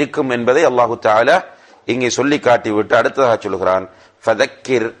இலகுவாக இருக்கும் என்பதை அல்லாஹு தஆலா இங்கே சொல்லி காட்டிவிட்டு அடுத்ததாக சொல்கிறான்,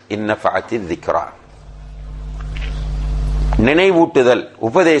 ஃபதக்கிர் இன் நஃபஅத்தி ذிக்ரா. நினைவூட்டுதல்,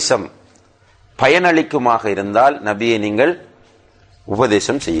 உபதேசம் பயனளிக்குமாக இருந்தால் நபியை நீங்கள்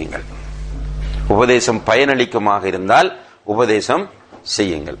உபதேசம் செய்யுங்கள். உபதேசம் பயனளிக்குமாக இருந்தால் உபதேசம்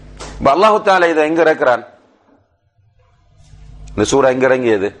செய்யுங்கள். அல்லாஹு தஆலா இதை எங்க இறக்கிறான்? இந்த சூரா எங்க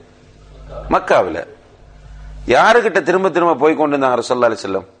இறங்கியது? மக்காவில். யாருக்கிட்ட திரும்ப திரும்ப போய் கொண்டிருந்தாங்க ரசூலுல்லாஹி அலைஹி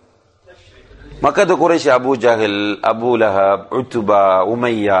வஸல்லம்? மக்கத்து குறைஷி, அபூ ஜஹல், அபூ லஹப், உத்பா,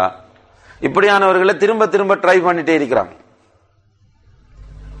 உமையா, இப்படியானவர்களை திரும்ப திரும்ப ட்ரை பண்ணிட்டே இருக்கிறாங்க.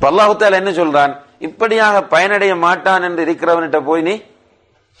 அல்லாஹ் தஆலா என்ன சொல்றான்? இப்படியாக பயனடைய மாட்டான் என்று இருக்கிறவன்கிட்ட போய் நீ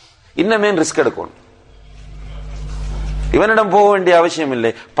இன்னமே ரிஸ்க் எடுக்கணும். இவனிடம் போக வேண்டிய அவசியம்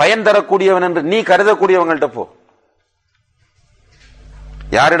இல்லை. பயன் தரக்கூடியவன் என்று நீ கருதக்கூடியவங்கள்ட்ட போ.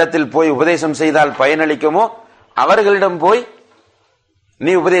 யாரிடத்தில் போய் உபதேசம் செய்தால் பயனளிக்குமோ அவர்களிடம் போய்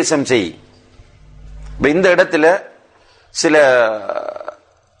நீ உபதேசம் செய். இந்த இடத்துல சில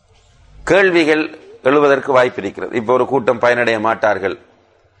கேள்விகள் எழுவதற்கு வாய்ப்பு இருக்கிறது. இப்ப ஒரு கூட்டம் பயனடைய மாட்டார்கள்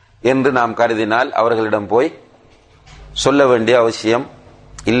என்று நாம் கருதினால் அவர்களிடம் போய் சொல்ல வேண்டிய அவசியம்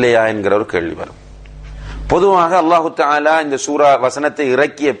இல்லையா என்கிற ஒரு கேள்வி வரும். பொதுவாக அல்லாஹு தஆலா இந்த சூரா வசனத்தை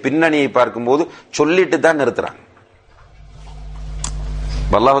இறக்கிய பின்னணியை பார்க்கும்போது சொல்லிட்டு தான் நிறுத்துறாங்க.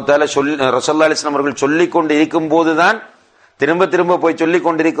 அல்லாஹு தஆலா ரசூலுல்லாஹி அலைஹி வஸல்லம் அவர்கள் சொல்லிக் கொண்டு இருக்கும் போதுதான், திரும்ப திரும்ப போய் சொல்லிக்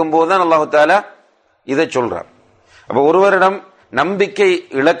கொண்டிருக்கும் போதுதான் அல்லாஹு தஆலா இதை சொல்றார். அப்ப ஒருவரிடம் நம்பிக்கை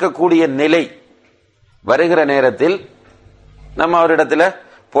இழக்கக்கூடிய நிலை வருகிற நேரத்தில் நம்ம அவரிடத்துல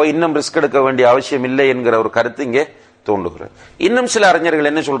போய் இன்னும் ரிஸ்க் எடுக்க வேண்டிய அவசியம் இல்லை என்கிற ஒரு கருத்து இங்கே தோன்றுகிறது. இன்னும் சில அறிஞர்கள்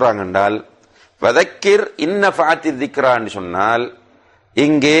என்ன சொல்றாங்க என்றால், வதக்கிர் இன்ன ஃபஅத்தி திக்ரான்னு சொன்னால்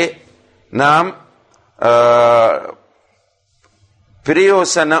இங்கே நாம்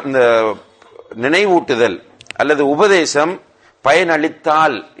பிரயோசனம், நினைவூட்டுதல் அல்லது உபதேசம்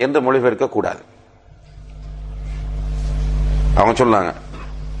பயனளித்தால் என்று மொழிபெயர்க்க கூடாது. அவங்க சொன்னாங்க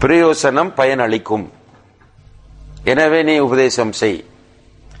பிரயோசனம் பயனளிக்கும், எனவே நீ உபதேசம் செய்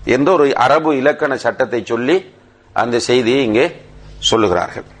என்ற ஒரு அரபு இலக்கண சட்டத்தை சொல்லி அந்த செய்தியை இங்கே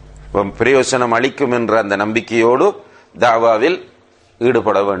சொல்லுகிறார்கள். பிரயோசனம் அளிக்கும் என்ற அந்த நம்பிக்கையோடு தாவாவில்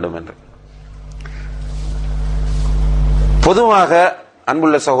ஈடுபட வேண்டும் என்று. பொதுவாக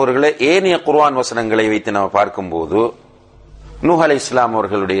அன்புள்ள சகோதரர்களே, ஏனைய குர்ஆன் வசனங்களை வைத்து நாம் பார்க்கும்போது நூஹ் அலைஹிஸ்ஸலாம்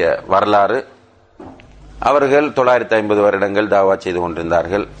அவர்களுடைய வரலாறு, அவர்கள் 950 வருடங்கள் தாவா செய்து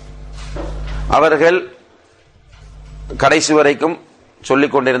கொண்டிருந்தார்கள். அவர்கள் கடைசி வரைக்கும்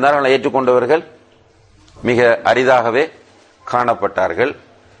சொல்லிக் கொண்டிருந்தார்கள். ஏற்றுக்கொண்டவர்கள் மிக அரிதாகவே காணப்பட்டார்கள்.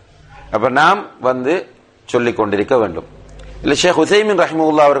 அப்ப நாம் சொல்லிக் கொண்டிருக்க வேண்டும். இல்ல ஷேக் உசைமின்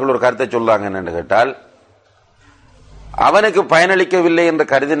ரஹ்மத்துல்லாஹி அவர்கள் ஒரு கருத்தை சொல்றாங்க என்னன்னு கேட்டால், அவனுக்கு பயனளிக்கவில்லை என்று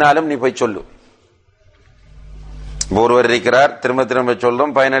கருதினாலும் நீ போய் சொல்லு. ஒருவர் இருக்கிறார், திரும்ப திரும்ப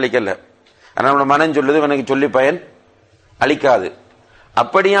சொல்றோம், பயனளிக்கல, ஆனால் மனம் சொல்லுது இவனுக்கு சொல்லி பயன் அளிக்காது.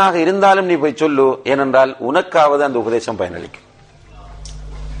 அப்படியாக இருந்தாலும் நீ போய் சொல்லு, ஏனென்றால் உனக்காவது அந்த உபதேசம் பயனளிக்கும்.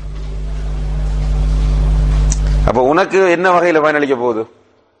 அப்ப உனக்கு என்ன வகையில பயனளிக்க போகுது?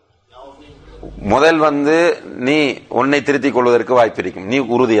 முதல் நீ உன்னை திருத்திக் கொள்வதற்கு வாய்ப்பு இருக்கும், நீ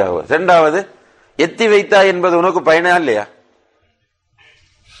உறுதியாக. இரண்டாவது, எத்தி வைத்தா என்பது உனக்கு பயனா இல்லையா?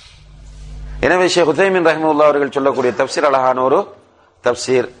 எனவே ஷேக் உசைமின் ரஹ்மத்துல்லாஹி அவர்கள் சொல்லக்கூடிய தப்சீர் அழகான ஒரு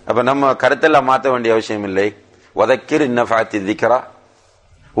தப்சீர். அப்ப நம்ம கருத்தெல்லாம் மாற்ற வேண்டிய அவசியம் இல்லை. வதக்கிர் இன்ன ஃபஅத்தி திக்ரா,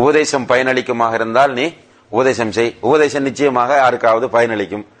 உபதேசம் பயனளிக்குமாக இருந்தால் நீ உபதேசம் செய். உபதேசம் நிச்சயமாக யாருக்காவது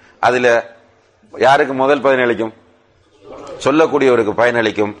பயனளிக்கும். அதுல யாருக்கு முதல் பயனளிக்கும்? சொல்லக்கூடியவருக்கு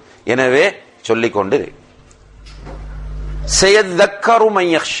பயனளிக்கும். எனவே சொல்லிக்கொண்டு சயதக்கரு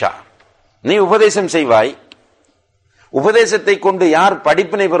மன் யக்ஷா, நீ உபதேசம் செய்வாய். உபதேசத்தை கொண்டு யார்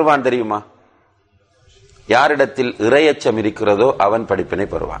படிப்பினை பெறுவான் தெரியுமா? யாரிடத்தில் இறையச்சம் இருக்கிறதோ அவன் படிப்பினை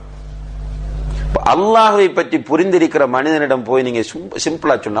பெறுவான். அல்லாஹ்வை பற்றி புரிந்திருக்கிற மனிதனிடம் போய் நீங்க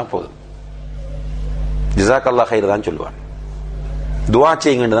சிம்பிளா சொன்னா போதும், ஜஸாக்கல்லாஹ் கைர் தான் சொல்லுவான், துஆ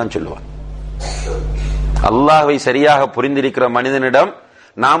செய்யுங்கன்னு தான் சொல்லுவான். அல்லாஹ்வை சரியாக புரிந்திருக்கிற மனிதனிடம்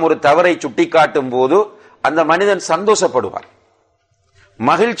நாம் ஒரு தவறை சுட்டிக்காட்டும் போது அந்த மனிதன் சந்தோஷப்படுவான்,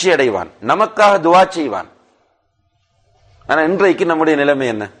 மகிழ்ச்சி அடைவான், நமக்காக துஆ செய்வான். ஆனா இன்றைக்கு நம்முடைய நிலைமை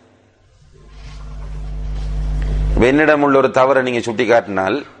என்ன? என்னிடம் உள்ள ஒரு தவறை நீங்க சுட்டி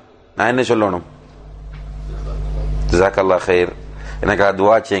காட்டினால் நான் என்ன சொல்லணும்? ஜஸாக்கல்லாஹ் கைர், எனக்கு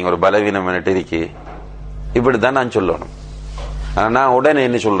துஆ செய்யுங்க, ஒரு பலவீனம் என்னட்டு இருக்கு, இப்படித்தான் நான் சொல்லணும். ஆனா நான் உடனே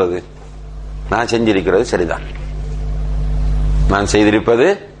என்ன சொல்றது? நான் செஞ்சிருக்கிறது சரிதான், நான் செய்திருப்பது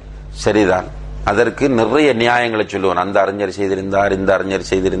சரிதான். அதற்கு நிறைய நியாயங்களை சொல்லுவான். அந்த அறிஞர் செய்திருந்தார், இந்த அறிஞர்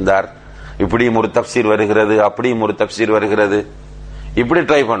செய்திருந்தார், இப்படியும் ஒரு தப்சீர் வருகிறது, அப்படியும் ஒரு தப்சீர் வருகிறது, இப்படி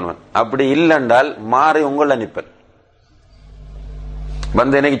ட்ரை பண்ணுவேன். அப்படி இல்லைன்றால் மாறி உங்களை நிற்பேன்.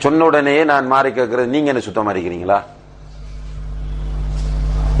 எனக்கு சொன்ன உடனேயே நான் மாறி கேட்கறது, நீங்க என்ன சுத்தமா இருக்கிறீங்களா?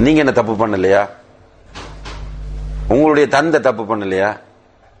 நீங்க என்ன தப்பு பண்ணலையா? உங்களுடைய தந்தை தப்பு பண்ணலையா?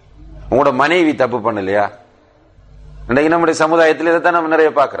 உங்களோட மனைவி தப்பு பண்ணலையா? இன்றைக்கு நம்முடைய சமுதாயத்தில் இதைத்தான் நம்ம நிறைய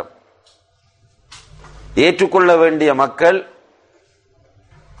பார்க்கிறோம். ஏற்றுக்கொள்ள வேண்டிய மக்கள்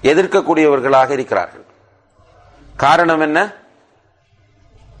எதிர்க்கக்கூடியவர்களாக இருக்கிறார்கள். காரணம் என்ன?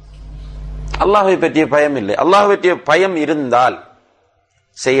 அல்லாஹ்வை பற்றிய பயம் இல்லை. அல்லாஹ் பற்றிய பயம் இருந்தால்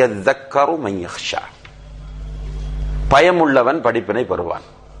சயதக்கரு மன் யக்ஷா, பயமுள்ளவன் படிப்பினை பெறுவான்.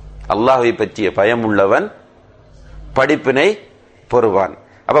 அல்லாஹ்வை பற்றிய பயமுள்ளவன் படிப்பினை பெறுவான்.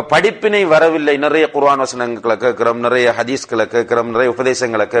 அப்ப படிப்பினை வரவில்லை, நிறைய குர்ஆன் வசனங்களை கேட்கிறோம், நிறைய ஹதீஸ்களை கேட்கிறோம், நிறைய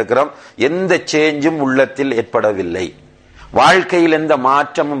உபதேசங்களை கேட்கிறோம், எந்த சேஞ்சும் உள்ளத்தில் ஏற்படவில்லை, வாழ்க்கையில் எந்த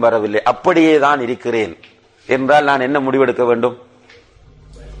மாற்றமும் வரவில்லை, அப்படியே தான் இருக்கிறேன் என்றால் நான் என்ன முடிவெடுக்க வேண்டும்?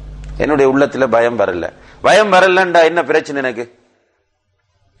 என்னுடைய உள்ளத்துல பயம் வரல. பயம் வரலண்டா என்ன பிரச்சனை? எனக்கு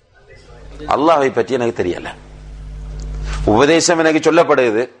அல்லாஹ்வை பற்றி எனக்கு தெரியல, உபதேசம் எனக்கு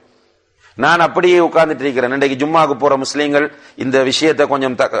சொல்லப்படுது, நான் அப்படியே உட்கார்ந்துட்டு இருக்கிறேன். இன்றைக்கு ஜும்மாவுக்கு போற முஸ்லீம்கள் இந்த விஷயத்தை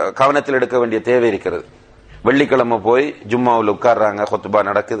கொஞ்சம் கவனத்தில் எடுக்க வேண்டிய தேவை இருக்கிறது. வெள்ளிக்கிழமை போய் ஜும்மாவில் உட்கார்றாங்க, கொத்துபா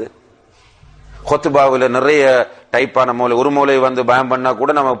நடக்குது. கொத்துபாவில் நிறைய டைப்பான மூலை, ஒரு மூலை வந்து பயம் பண்ணா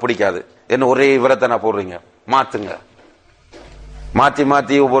கூட நமக்கு பிடிக்காது. என்ன ஒரே விவரத்தை நான் போடுறீங்க, மாத்துங்க. மாத்தி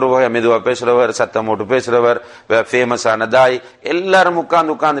மாத்தி ஒவ்வொரு வகை மெதுவா பேசுறவர், சத்தம் போட்டு பேசுறவர், ஃபேமஸான தாய், எல்லாரும்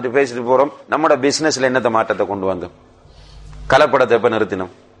உட்கார்ந்துட்டு பேசிட்டு போறோம். நம்மட பிசினஸ்ல என்னத்த மாற்றத்தை கொண்டு வந்தோம்? கலப்படத்தை எப்ப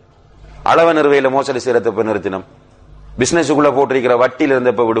நிறுத்தினோம்? அளவ நிறுவையில மோசடி செய்யறத எப்ப நிறுத்தினோம்? பிசினஸுக்குள்ள போட்டிருக்கிற வட்டியில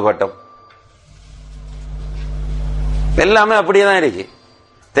இருந்த எப்ப விடுபட்டோம்? எல்லாமே அப்படியேதான் இருக்கு.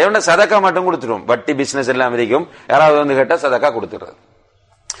 தேவையான சதக்கா மட்டும் கொடுத்துரும். வட்டி பிசினஸ் எல்லாம் இருக்கும். யாராவது வந்து கேட்டா சதக்கா கொடுத்துறது.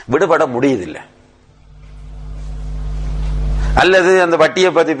 விடுபட முடியுதில்லை. அல்லது அந்த வட்டியை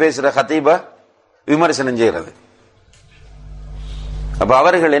பத்தி பேசுற ஹத்தீபா விமர்சனம் செய்கிறது. அப்ப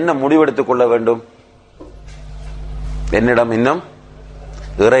அவர்கள் என்ன முடிவெடுத்துக் கொள்ள வேண்டும்? என்னிடம் இன்னும்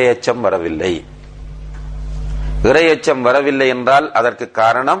இறையச்சம் வரவில்லை. இறையச்சம் வரவில்லை என்றால் அதற்கு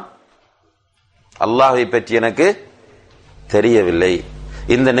காரணம் அல்லாஹ்வை பற்றி எனக்கு தெரியவில்லை.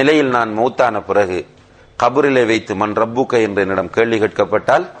 இந்த நிலையில் நான் மௌத்தான பிறகு கபரிலே வைத்து மன் ரப்புக்க என்று என்னிடம் கேள்வி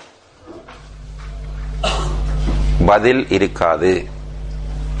கேட்கப்பட்டால் பதில் இருக்காது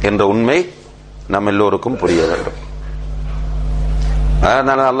என்ற உண்மை நம் எல்லோருக்கும் புரிய வேண்டும்.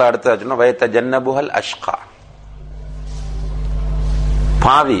 அதனால அல்லாஹ் அடுத்த வயத்த ஜன்னபுஹல் அஷ்கா,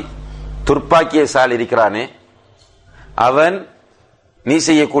 பாவி துர்ப்பாக்கியசாலி இருக்கிறானே அவன் நீ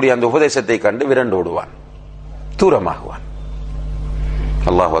செய்யக்கூடிய அந்த உபதேசத்தை கண்டு விரண்டு ஓடுவான், தூரமாகுவான்.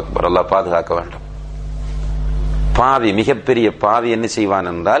 அல்லாஹ் அக்பர், அல்லாஹ் பாதுகாக்க வேண்டும். பாவி, மிகப்பெரிய பாவி என்ன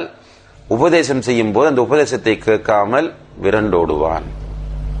செய்வான் என்றால் உபதேசம் செய்யும் போது அந்த உபதேசத்தை கேட்காமல் விரண்டோடுவான்,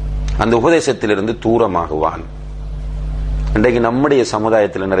 அந்த உபதேசத்திலிருந்து தூரமாகுவான். இன்றைக்கு நம்முடைய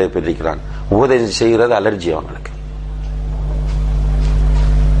சமுதாயத்தில் நிறைய பேர் இருக்கிறான், உபதேசம் செய்கிறது அலர்ஜி அவங்களுக்கு.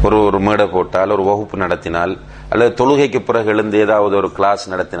 ஒரு மேடை போட்டால், ஒரு வகுப்பு நடத்தினால், அல்லது தொழுகைக்கு பிறகு எழுந்து ஏதாவது ஒரு கிளாஸ்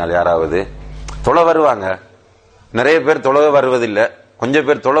நடத்தினால் யாராவது தொலை வருவாங்க. நிறைய பேர் தொலை வருவதில்லை, கொஞ்சம்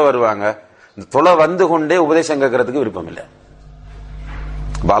பேர் தொலை வருவாங்க. தொலை வந்து கொண்டே உபதேசம் கேட்கறதுக்கு விருப்பம் இல்லை.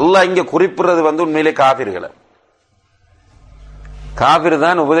 அல்லாஹ் இங்க குறிப்பிடுறது உண்மையிலே காபிர்களை. காபிர்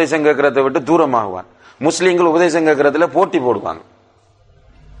தான் உபதேசம் கேட்கறதை விட்டு தூரமாகுவான். முஸ்லீம்கள் உபதேசம் கேட்கறதுல போட்டி போடுவாங்க.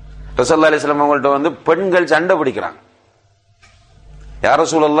 ரசூலுல்லாஹி அலைஹி வஸல்லம் அவங்கள்ட்ட பெண்கள் சண்டை பிடிக்கிறாங்க. யா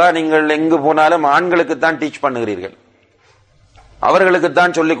ரசூலல்லாஹ், நீங்கள் எங்கு போனாலும் ஆண்களுக்கு தான் டீச் பண்ணுகிறீர்கள், அவர்களுக்கு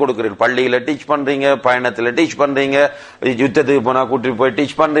தான் சொல்லிக் கொடுக்கிறீர்கள். பள்ளியில டீச் பண்றீங்க, பயணத்துல டீச் பண்றீங்க, யுத்தத்துக்கு போனா கூட்டிட்டு போய்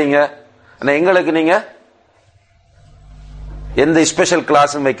டீச் பண்றீங்க. எங்களுக்கு நீங்க எந்த ஸ்பெஷல்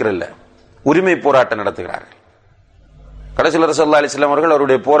கிளாஸும் வைக்கிறல்ல. உரிமை போராட்டம் நடத்துகிறார்கள். கடைசியில் ரசூலுல்லாஹி அலைஹி வஸல்லம் அவர்கள்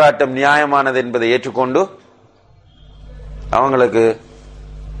அவருடைய போராட்டம் நியாயமானது என்பதை ஏற்றுக்கொண்டு அவங்களுக்கு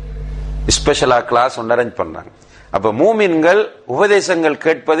ஸ்பெஷலா கிளாஸ் ஒன்று அரேஞ்ச் பண்றாங்க. அப்ப மூமின்கள் உபதேசங்கள்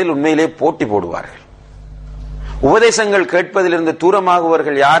கேட்பதில் உண்மையிலே போட்டி போடுவார்கள். உபதேசங்கள் கேட்பதிலிருந்து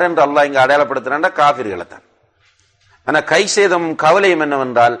தூரமாகுவர்கள் யார் என்று அல்லாஹ் இங்கு அடையாளப்படுத்தினா காபிர்களை தான். ஆனா கை சேதம் கவலையும்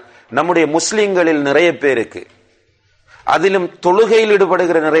என்னவென்றால் நம்முடைய முஸ்லிம்களில் நிறைய பேருக்கு, அதிலும் தொழுகையில்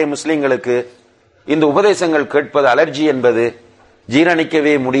ஈடுபடுகிற நிறைய முஸ்லிம்களுக்கு இந்த உபதேசங்கள் கேட்பது அலர்ஜி என்பது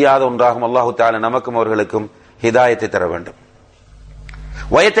ஜீரணிக்கவே முடியாத ஒன்றாகும். அல்லாஹு தஆலா நமக்கும் அவர்களுக்கும் ஹிதாயத்தை தர வேண்டும்.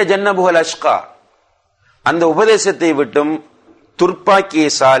 வயத்த ஜன்னபுஹல் அஷ்கா, அந்த உபதேசத்தை விட்டும்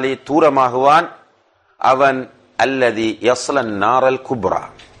துர்ப்பாக்கியசாலி தூரமாகுவான். அவன் அல்லதி யஸ்லன் நாரல் குப்ரா,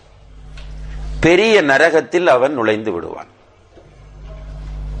 பெரிய நரகத்தில் அவன் நுழைந்து விடுவான்.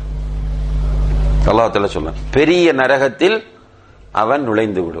 அல்லாஹ் தஆலா சொல்றான், பெரிய நரகத்தில் அவன்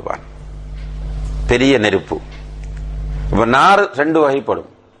நுழைந்து விடுவான். பெரிய நெருப்பு. இப்ப நார் ரெண்டு வகைப்படும்,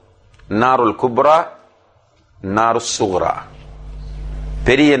 நாருல் குப்ரா, நாரு சுக்ரா.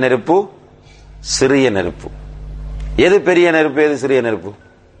 பெரிய நெருப்பு, சிறிய நெருப்பு. எது பெரிய நெருப்பு, எது சிறிய நெருப்பு?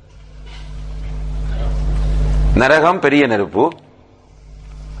 நரகம் பெரிய நெருப்பு,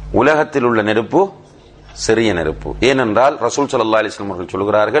 உலகத்தில் உள்ள நெருப்பு சிறிய நெருப்பு. ஏனென்றால் ரசூல் ஸல்லல்லாஹு அலைஹி வஸல்லம் அவர்கள்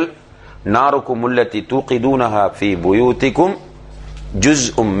சொல்கிறார்கள், நாருக்கும் உள்ளத்தி தூகிதூனஹா ஃபீ புயூதிக்கும்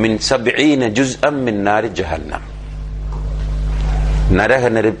ஜுஸ்உம் மின் 70 ஜுஸ்அம் மின் நாரி ஜஹன்னம். நரக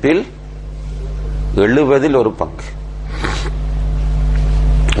நெருப்பில் 70 ஒரு பங்கு.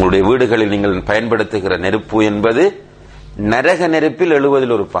 உங்களுடைய வீடுகளில் நீங்கள் பயன்படுத்துகிற நெருப்பு என்பது நரக நெருப்பில்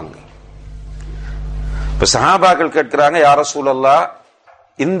 70 ஒரு பங்கு. இப்ப சஹாபாக்கள் கேட்கிறாங்க, யா ரசூலல்லாஹ்,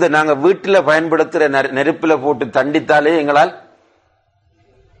 இந்த நாங்க வீட்டில் பயன்படுத்துற நெருப்பில போட்டு தண்டித்தாலே எங்களால்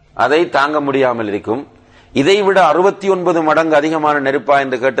அதை தாங்க முடியாமல் இருக்கும், இதை விட 69 மடங்கு அதிகமான நெருப்பா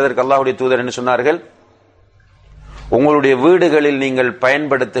என்று கேட்டதற்கு அல்லாஹ்வுடைய தூதர் என்ன சொன்னார்கள்? உங்களுடைய வீடுகளில் நீங்கள்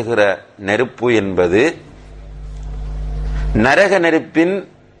பயன்படுத்துகிற நெருப்பு என்பது நரக நெருப்பின்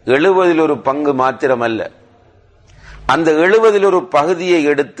 70 ஒரு பங்கு மாத்திரமல்ல, அந்த 70 ஒரு பகுதியை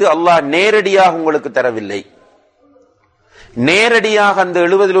எடுத்து அல்லாஹ் நேரடியாக உங்களுக்கு தரவில்லை. நேரடியாக அந்த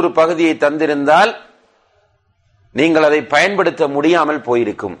 70 ஒரு பகுதியை தந்திருந்தால் நீங்கள் அதை பயன்படுத்த முடியாமல்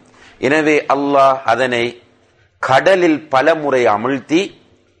போயிருக்கும். எனவே அல்லாஹ் அதனை கடலில் பல முறை அமிழ்த்தி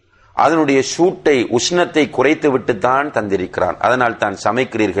அதனுடைய சூட்டை உஷ்ணத்தை குறைத்து விட்டுத்தான் தந்திருக்கிறான். அதனால் தான்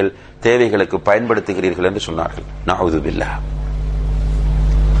சமைக்கிறீர்கள், தேவைகளுக்கு பயன்படுத்துகிறீர்கள் என்று சொன்னார்கள். நஅூது பில்லாஹ்.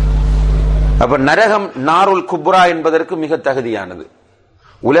 அப்ப நரகம் நாருல் குப்ரா என்பதற்கு மிக தகுதியானது.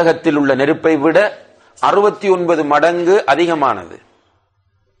 உலகத்தில் உள்ள நெருப்பை விட 69 மடங்கு அதிகமானது.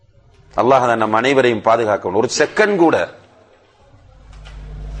 அல்லாஹ் நம் அனைவரையும் பாதுகாக்கணும். ஒரு செகண்ட் கூட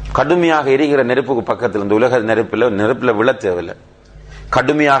கடுமையாக எரிகிற நெருப்புக்கு பக்கத்தில், இந்த உலக நெருப்புல விழ தேவையில்லை,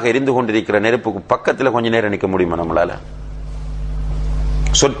 கடுமையாக எரிந்து கொண்டிருக்கிற நெருப்புக்கு பக்கத்தில் கொஞ்ச நேரம் நிற்க முடியுமா? நம்மளால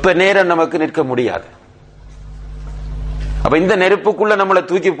சொற்ப நேரம் நமக்கு நிற்க முடியாது. அப்ப இந்த நெருப்புக்குள்ள நம்மளை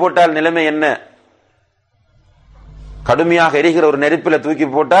தூக்கி போட்டால் நிலைமை என்ன? கடுமையாக எரிகிற ஒரு நெருப்பில தூக்கி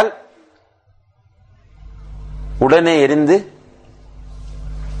போட்டால் உடனே எரிந்து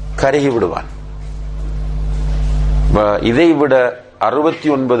கருகி விடுவான். இதை விட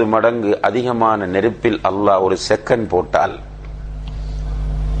 69 மடங்கு அதிகமான நெருப்பில் அல்லாஹ் ஒரு செகண்ட் போட்டால்,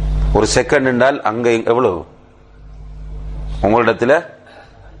 ஒரு செகண்ட் என்றால் அங்க எவ்வளவு? உங்களிடத்துல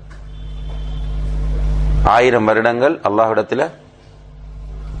 1000 வருடங்கள், அல்லாஹ்விடத்துல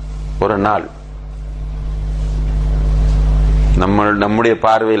ஒரு நாள். நம்முடைய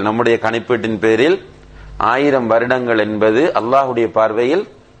பார்வையில், நம்முடைய கணிப்பீட்டின் பேரில் 1000 வருடங்கள் என்பது அல்லாஹ்வுடைய பார்வையில்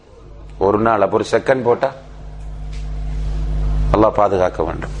ஒரு நாள். அப்ப ஒரு செகண்ட் போட்டா அல்லாஹ் பாதுகாக்க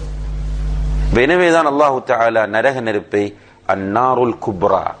வேண்டும். எனவேதான் அல்லாஹு தஆலா நரக நெருப்பை அன்னாருல்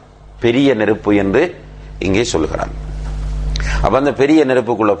குப்ரா, பெரிய நெருப்பு என்று இங்கே சொல்கிறான். அப்ப அந்த பெரிய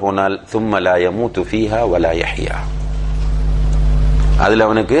நெருப்புக்குள்ள போனால் ثم لا يموت فيها ولا يحيا, அதுல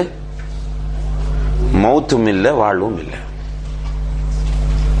அவனுக்கு மௌத்தும் இல்ல, வாழ்வும் இல்ல.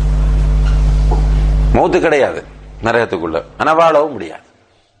 மௌத்து கிடையாது நரகத்துக்குள்ள, ஆனா வாழவும் முடியாது.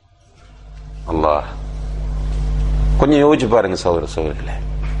 அல்லாஹ் கொஞ்சம் யோசிச்சு பாருங்க சகோதரர்களே,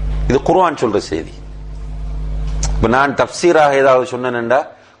 இது குர்ஆன் சொல்ற செய்தி. இப்ப நான் தப்சீராக ஏதாவது சொன்னேன்டா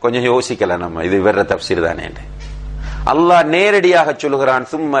கொஞ்சம் யோசிக்கலாம் நம்ம, இது வேற தப்சீர் தானே. அல்லாஹ் நேரடியாக சொல்கிறான்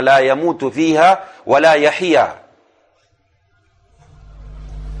ثم لا يموت فيها ولا يحيا,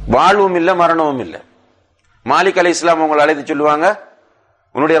 வாழ்வும் இல்ல மரணமும் இல்ல. மாலிக் அலைஹிஸ்ஸலாம் உங்களை அழைத்து சொல்லுவாங்க,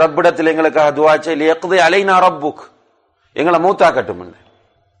 உன்னுடைய ரப்பிடத்தில் எங்களுக்காக துஆ செய், லியக்தி அலைனா ரப்புக், எங்களை மௌத்தாக்கட்டும்.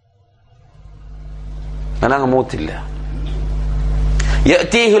 நாங்க மௌத் இல்ல.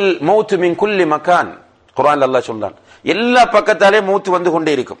 யஅதீஹில் மௌத் மின் குல்லி மகான், குர்ஆன்ல அல்லாஹ் சொல்றான் எல்லா பக்கத்தாலே மௌத் வந்து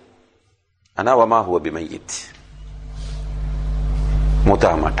கொண்டே இருக்கும். ஆனா வமா ஹுவ பிமையித்,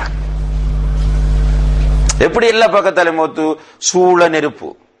 மௌத்தாக மாட்டான். எப்படி எல்லா பக்கத்தாலே மௌத்து? சூழ நெருப்பு,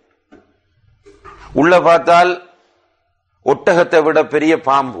 உள்ள பார்த்தால் ஒட்டகத்தை விட பெரிய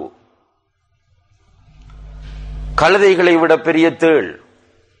பாம்பு, கழுதைகளை விட பெரிய தேள்,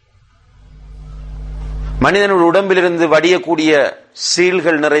 மனிதனுடைய உடம்பிலிருந்து வடியக்கூடிய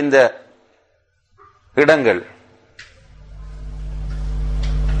சீல்கள் நிறைந்த இடங்கள்,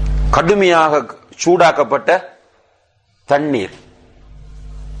 கடுமையாக சூடாக்கப்பட்ட தண்ணீர்.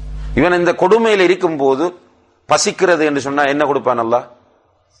 இவன் இந்த கொடுமையில் இருக்கும் போது பசிக்கிறது என்று சொன்னா என்ன கொடுப்பான் அல்லாஹ்?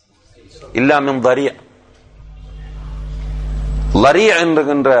 இல்லாமின் தரிய, லரிய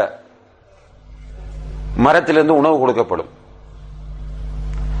என்கின்ற மரத்திலிருந்து உணவு கொடுக்கப்படும்,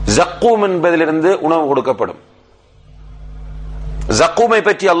 ஜக்கூம் என்பதிலிருந்து உணவு கொடுக்கப்படும். ஜக்கூமை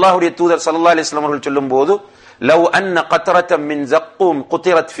பற்றி அல்லாஹ்வுடைய தூதர் ஸல்லல்லாஹு அலைஹி வஸல்லம் அவர்கள் சொல்லும் போது, லவ் அன்ன கத்ரத்தம் மின் ஜக்கூம்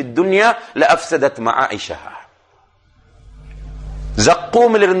குத்திரத் ஃபித் துன்யா லஅஃப்ஸதத் மஆயிஷஹா,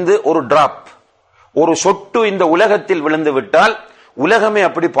 ஜக்கூமிலிருந்து ஒரு டிராப், ஒரு சொட்டு இந்த உலகத்தில் விழுந்து விட்டால் உலகமே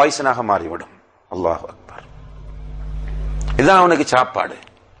அப்படி பாய்சனாக மாறிவிடும். அல்லாஹ் அக்பர். இதுதான் அவனுக்கு சாப்பாடு.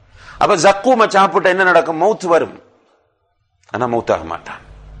 அப்ப ஜக்கூமை சாப்பிட்ட என்ன நடக்கும்? மௌத் வரும், ஆனா மௌத்தாக மாட்டான்.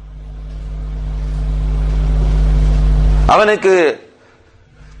 அவனுக்கு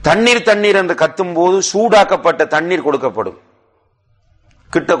தண்ணீர் தண்ணீர் என்று கத்தும் போது சூடாக்கப்பட்ட தண்ணீர் கொடுக்கப்படும்,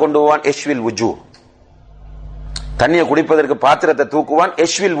 கிட்ட கொண்டு போவான். எஷ்வில் வுஜூ, தண்ணியை குடிப்பதற்கு பாத்திரத்தை தூக்குவான்.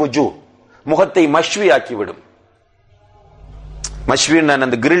 எஷ்வில் வுஜூ, முகத்தை மஷ்வி ஆக்கிவிடும். மஷ்வி நான்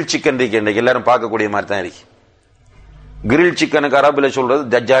அந்த கிரில் சிக்கன் இருக்கு, எல்லாரும் பார்க்கக்கூடிய மாதிரி தான் இருக்கு. கிரில் சிக்கனுக்கு அரபுல சொல்றது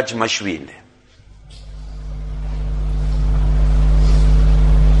தஜாஜ் மஷ்வி.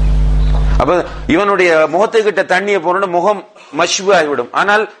 அப்ப இவனுடைய முகத்தை கிட்ட தண்ணியை போன முகம் மஷ்வி ஆகிவிடும்.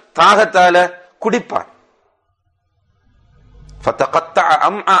 ஆனால் தாகத்தால குடிப்பான்.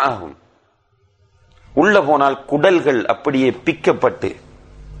 உள்ள போனால் குடல்கள் அப்படியே பிக்கப்பட்டு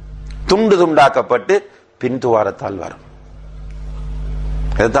துண்டு துண்டாக்கப்பட்டு பின்துவாரத்தால் வரும்.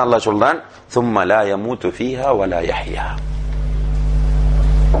 அதுதான் அல்லாஹ் சொல்றான், ثم لا يموت فيها ولا يحيا.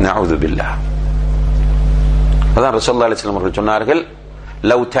 نعوذ بالله. அதான் ரசூலுல்லாஹி ஸல்லல்லாஹு அலைஹி வஸல்லம் அவர்கள் சொன்னார்கள்,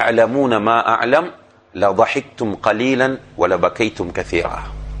 لو تعلمون ما أعلم لضحكتم قليلا ولبكيتم كثيرا.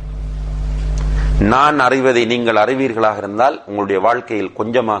 நான் அறிவதை நீங்கள் அறிவீர்களாக இருந்தால் உங்களுடைய வாழ்க்கையில்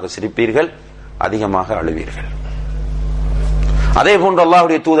கொஞ்சமாக சிரிப்பீர்கள், அதிகமாக அழுவீர்கள். அதே போன்று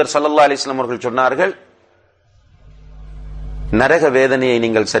அல்லாஹ்வுடைய தூதர் ஸல்லல்லாஹு அலைஹி வஸல்லம் அவர்கள் சொன்னார்கள், நரக வேதனையை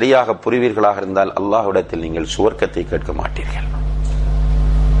நீங்கள் சரியாக புரிவீர்களாக இருந்தால் அல்லாஹ்விடத்தில் நீங்கள் சுவர்க்கத்தை கேட்க மாட்டீர்கள்.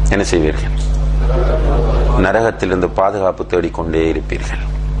 என்ன செய்வீர்கள்? நரகத்திலிருந்து பாதுகாப்பு தேடிக்கொண்டே இருப்பீர்கள்.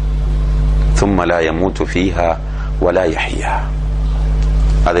 ثم لا يموت فيها ولا يحيا.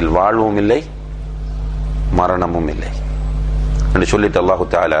 அதில் வாழ்வும் இல்லை, மரணமும் இல்லை என்று சொல்லிட்டு அல்லாஹு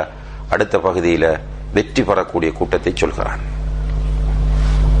தஆலா அடுத்த பகுதியில வெற்றி பெறக்கூடிய கூட்டத்தை சொல்கிறான்.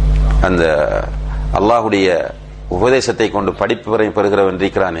 அந்த அல்லாஹுடைய உபதேசத்தை கொண்டு படிப்பு பெறுகிறவன்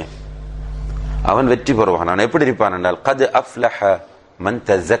இருக்கிறானே, அவன் வெற்றி பெறுவான். அவன் எப்படி இருப்பான் என்றால், قد أفلح من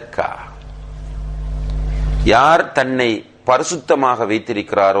تزكى. யார் தன்னை பரிசுத்தமாக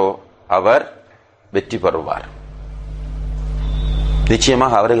வைத்திருக்கிறாரோ அவர் வெற்றி பெறுவார்.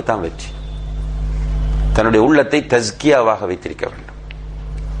 நிச்சயமாக அவருக்கு தான் வெற்றி. தன்னுடைய உள்ளத்தை தஸ்கியாவாக வைத்திருக்க வேண்டும்.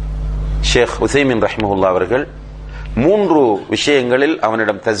 ஷேக் உசைமின் ரஹ்மத்துல்லாஹி அவர்கள் 3 விஷயங்களில்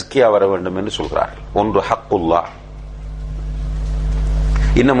அவனிடம் தஸ்கியா வர வேண்டும் என்று சொல்கிறார்கள். ஒன்று ஹக்குல்லாஹ்,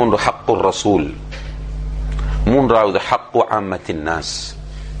 இன்னும் ஒன்று ஹக்குர் ரசூல், மூன்றாவது ஹக்கு அம்மத்தின் நாஸ்.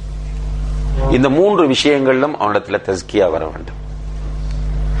 இந்த 3 விஷயங்களிலும் அவனிடத்தில் தஸ்கியா வர வேண்டும்.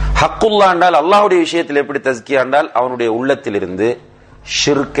 ஹக்குல்லா என்றால் அல்லாஹ்வுடைய விஷயத்தில் எப்படி தஸ்கியா என்றால், அவனுடைய உள்ளத்தில் இருந்து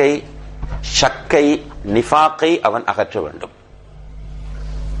ஷிர்கை, ஷக்கை, நிஃபாக்கை அவன் அகற்ற வேண்டும்.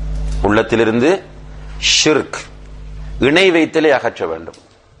 உள்ளத்திலிருந்து ஷிர்க், இணை வைத்தலை அகற்ற வேண்டும்.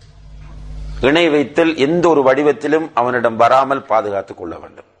 இணை வைத்தல் எந்த ஒரு வடிவத்திலும் அவனிடம் வராமல் பாதுகாத்துக் கொள்ள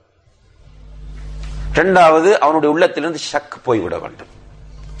வேண்டும். இரண்டாவது, அவனுடைய உள்ளத்திலிருந்து ஷக் போய்விட வேண்டும்.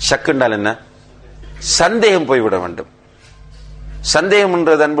 ஷக் என்றால் என்ன? சந்தேகம் போய்விட வேண்டும். சந்தேகம்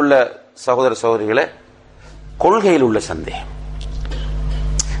என்றது அன்புள்ள சகோதர சகோதரிகளே, கொள்கையில் உள்ள சந்தேகம்.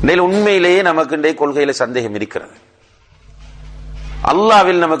 உண்மையிலேயே நமக்கு இன்றைய கொள்கையில சந்தேகம் இருக்கிறது.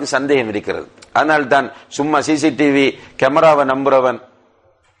 அல்லாஹ்வில் நமக்கு சந்தேகம் இருக்கிறது. அதனால் தான் சும்மா சிசிடிவி கேமராவை நம்புறவன்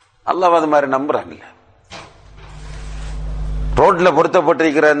அல்லாஹ் அது மாதிரி நம்புறான் இல்ல. ரோட்ல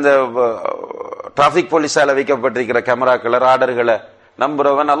பொருத்தப்பட்டிருக்கிற இந்த டிராபிக் போலீஸால வைக்கப்பட்டிருக்கிற கேமராக்களை, ராடர்களை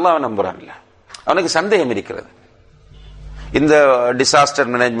நம்புறவன் அல்லாஹ் நம்புறான் இல்ல. அவனுக்கு சந்தேகம் இருக்கிறது. இந்த டிசாஸ்டர்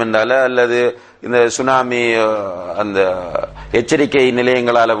மேனேஜ்மெண்டால அல்லது இந்த சுனாமி அந்த எச்சரிக்கை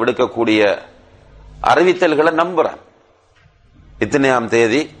நிலையங்களால விடுக்கக்கூடிய அறிவித்தல்களை நம்புறான். இத்தனையாம்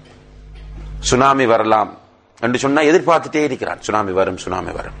தேதி சுனாமி வரலாம் என்று சொன்னா எதிர்பார்த்துட்டே இருக்கிறான். சுனாமி வரும்,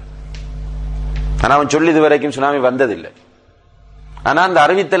 சுனாமி வரும். ஆனா அவன் சொல்லி இது வரைக்கும் சுனாமி வந்ததில்லை. ஆனா அந்த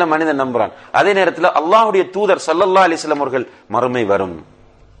அறிவித்தலை மனிதன் நம்புறான். அதே நேரத்தில் அல்லாஹ்வுடைய தூதர் ஸல்லல்லாஹு அலைஹி வஸல்லம் அவர்கள் மறுமை வரும்,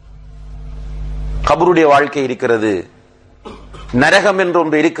 கபருடைய வாழ்க்கை இருக்கிறது, நரகம் என்று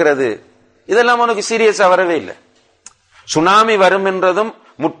ஒன்று இருக்கிறது, இதெல்லாம் அவனுக்கு சீரியஸா வரவே இல்லை. சுனாமி வரும் என்றதும்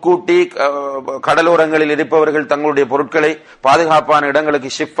முட்கூட்டி கடலோரங்களில் இருப்பவர்கள் தங்களுடைய பொருட்களை பாதுகாப்பான இடங்களுக்கு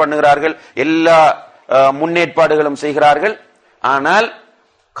ஷிஃப்ட் பண்ணுகிறார்கள், எல்லா முன்னேற்பாடுகளும் செய்கிறார்கள். ஆனால்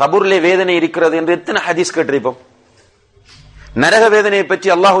கபூர்லே வேதனை இருக்கிறது என்று எத்தனை ஹதீஸ் கேட்டிருப்போம்? நரக வேதனையை பற்றி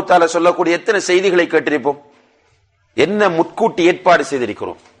அல்லாஹு தஆலா சொல்லக்கூடிய எத்தனை செய்திகளை கேட்டிருப்போம்? என்ன முட்கூட்டி ஏற்பாடு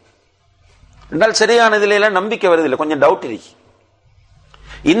செய்திருக்கிறோம் என்றால் சரியான இதில நம்பிக்கை வருதில்லை, கொஞ்சம் டவுட் இருக்கு.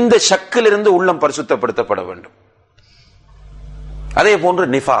 இந்த ஷக்கிலிருந்து உள்ளம் பரிசுத்தப்படுத்தப்பட வேண்டும். அதே போன்று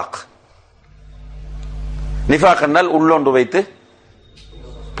நிஃபாக். நிஃபாக் என்றால் உள்ளொன்று வைத்து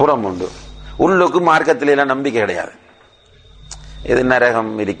புறம் உண்டு. உள்ளுக்கு மார்க்கத்தில எல்லாம் நம்பிக்கை கிடையாது. இது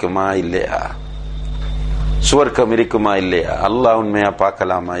நரகம் இருக்குமா இல்லையா, சுவர்க்கம் இருக்குமா இல்லையா, அல்லாஹ் உண்மையா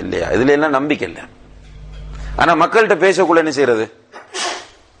பார்க்கலாமா இல்லையா, இதுல எல்லாம் நம்பிக்கை இல்லை. ஆனா மக்கள்கிட்ட பேசக்குள்ள என்ன செய்யறது?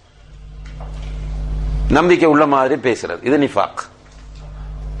 நம்பிக்கை உள்ள மாதிரி பேசுறது. இது நிஃபாக்.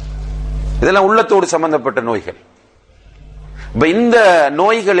 இதெல்லாம் உள்ளத்தோடு சம்பந்தப்பட்ட நோய்கள். இந்த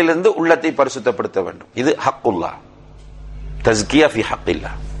நோய்களிலிருந்து உள்ளத்தை பரிசுத்தப்படுத்த வேண்டும். இது ஹக்குல்லா, தஸ்கியா ஃபி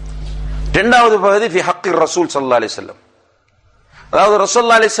ஹக்கில்லா. இரண்டாவது பகுதி ஃபி ஹக்கி ரசூல் ஸல்லல்லாஹு அலைஹி வஸல்லம். அதாவது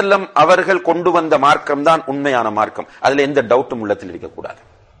ரசூலுல்லாஹி அலைஹி வஸல்லம் அவர்கள் கொண்டு வந்த மார்க்கம் தான் உண்மையான மார்க்கம். அதுல எந்த டவுட்டும் உள்ளத்தில் இருக்கக்கூடாது.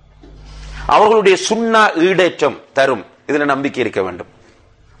 அவர்களுடைய சுன்னா ஈடேற்றம் தரும், இதுல நம்பிக்கை இருக்க வேண்டும்.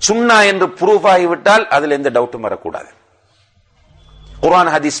 சுன்னா என்று ப்ரூஃப் ஆகிவிட்டால் அதுல எந்த டவுட்டும் வரக்கூடாது.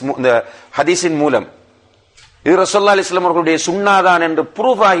 குர்ஆன் ஹதீஸின் மூலம் இது ரசூலுல்லாஹி அலைஹி வஸல்லம் அவர்களுடைய சுன்னா தான் என்று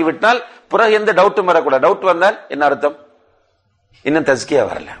ப்ரூஃப் ஆகிவிட்டால் பிறகு எந்த டவுட்டும் வரக்கூடாது. டவுட் வந்தால் என்ன அர்த்தம்? இன்னும் தஸ்கியா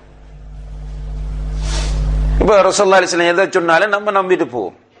வரல. இப்ப ரசூலுல்லாஹி அலைஹி வஸல்லம் எதை சொன்னாலும் நம்ம நம்பிட்டு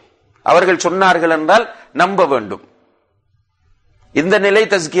போவோம். அவர்கள் சொன்னார்கள் என்றால் நம்ப வேண்டும். இந்த நிலை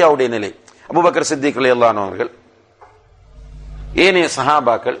தஸ்கியாவுடைய நிலை. அபூபக்கர் சித்திக் ரலியல்லாஹு அன்ஹு அவர்கள், ஏனைய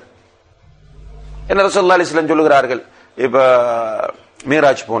சஹாபாக்கள் என்ன ரசூலுல்லாஹி அலைஹி வஸல்லம் சொல்லுகிறார்கள், இப்ப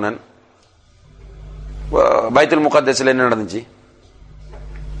மீராஜ் போனன், பைத்துல் முகத்தஸ்ல என்ன நடந்துச்சு?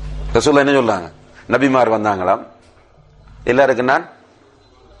 ரசூலுல்லாஹ் என்ன சொன்னாங்க? நபிமார் வந்தாங்களாம், எல்லாருக்கும் நான்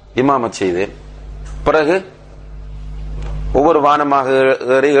இமாமத் செய்தேன், பிறகு ஒவ்வொரு வானமாக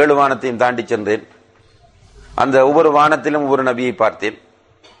ஏறி 7 வானத்தையும் தாண்டி சென்றேன், அந்த ஒவ்வொரு வானத்திலும் ஒவ்வொரு நபியை பார்த்தேன்,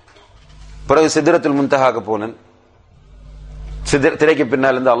 பிறகு சித்ரத்துல் முன்தஹாக்கு போனேன், திரைக்கு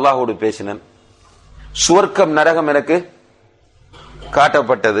பின்னால் இருந்து அல்லாஹோடு பேசினேன், சுவர்க்கம் நரகம் எனக்கு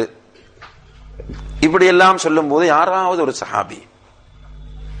காட்டப்பட்டது. இப்படி எல்லாம் சொல்லும் போது யாராவது ஒரு சஹாபி,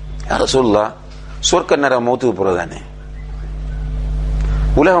 யார சொல்லா, சுவர்க்க நரகம் மௌத்துக்கு பிறகுதானே,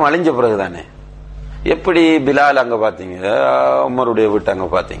 உலகம் அழிஞ்ச பிறகுதானே, எப்படி பிலால் அங்க பாத்தீங்க, உமருடைய வீட்டு அங்க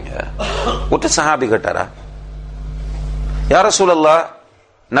பாத்தீங்க, ஒற்ற சஹாபி கேட்டாரா? யார சூழல்லா,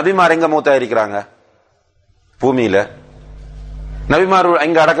 நபிமார் எங்க மௌத்தா இருக்கிறாங்க? பூமியில. நபிமார்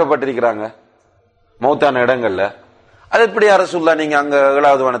எங்க அடக்கப்பட்டிருக்கிறாங்க? மௌத்தான இடங்கள்ல. அது எப்படி யார சூழலா நீங்க அங்க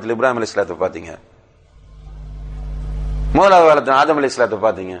 7வது வானத்தில் இப்ராஹிம் அலைஹிஸ்ஸலாத்தை பாத்தீங்க, 1வது வானத்தில் ஆதம் அலைஹிஸ்ஸலாத்தை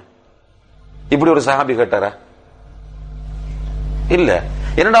பாத்தீங்க? இப்படி ஒரு சஹாபி கேட்டாரா? இல்ல.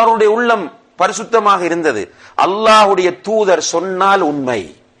 என்னடா, அவருடைய உள்ளம் பரிசுத்தமாக இருந்தது. அல்லாஹ்வுடைய தூதர் சொன்னால் உண்மை,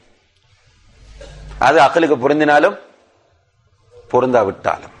 அது அக்லுக்கு பொருந்தினாலும்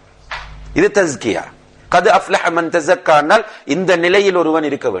பொருந்தாவிட்டாலும். இது தஸ்கியா. கத் அஃப்லஹ மன் தஸக்கானால் இந்த நிலையில் ஒருவன்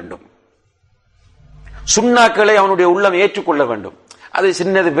இருக்க வேண்டும். சுன்னாக்களை அவனுடைய உள்ளம் ஏற்றுக்கொள்ள வேண்டும். அது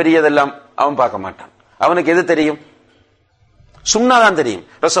சின்னது பெரியதெல்லாம் அவன் பார்க்க மாட்டான். அவனுக்கு எது தெரியும்? சுன்னா தான் தெரியும்.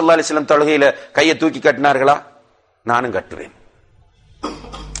 ரசூலுல்லாஹி அலைஹி வஸல்லம் தொழுகையில கையை தூக்கி கட்டினார்களா? நானும் கட்டுவேன்.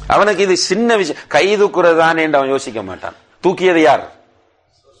 அவனுக்கு இது சின்ன விஷயம், கை தூக்குறதானே என்று அவன் யோசிக்க மாட்டான். தூக்கியது யார்?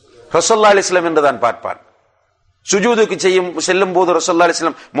 ரசூலுல்லாஹி அலைஹி வஸல்லம் என்று தான் பார்ப்பான். சுஜூதுக்கு செல்லும் போது ரசூலுல்லாஹி அலைஹி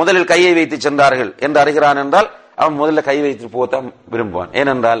வஸல்லம் முதலில் கையை வைத்து சென்றார்கள் என்று அறிகிறான் என்றால் அவன் முதல்ல கை வைத்து போதான் விரும்புவான்.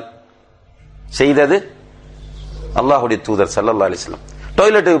 ஏனென்றால் செய்தது அல்லாஹ்வுடைய தூதர் ஸல்லல்லாஹு அலைஹி வஸல்லம்.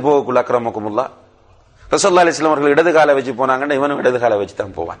 டாய்லெட்டுக்கு போகக்குள்ள அக்ரமக்குமுல்லாஹ் ரசூலுல்லாஹி அலைஹி வஸல்லம் அவர்கள் இடது காலை வச்சு போனாங்கன்னா இவனும் இடது காலை வச்சு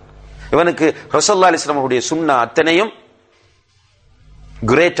தான் போவான். இவனுக்கு ரசூலுல்லாஹி அலைஹி வஸல்லம் அவருடைய சுன்னா அத்தனையும்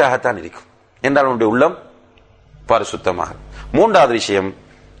கிரேட்டாகத்தான் இருக்கும் என்றால் அவனுடைய உள்ளம் பரிசுத்தமாக. 3வது விஷயம்,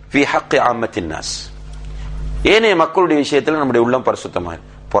 ஃபீ ஹக்கி ஆம்மத்தின் நாஸ், ஏனைய மக்களுடைய விஷயத்தில் நம்முடைய உள்ளம் பரிசுத்தமாக.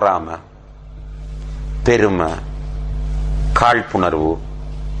 பொறாம, பெருமை, காழ்ப்புணர்வு,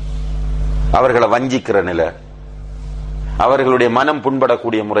 அவர்களை வஞ்சிக்கிற நிலை, அவர்களுடைய மனம்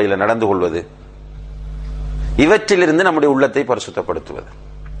புண்படக்கூடிய முறையில் நடந்து கொள்வது, இவற்றிலிருந்து நம்முடைய உள்ளத்தை பரிசுத்தப்படுத்துவது.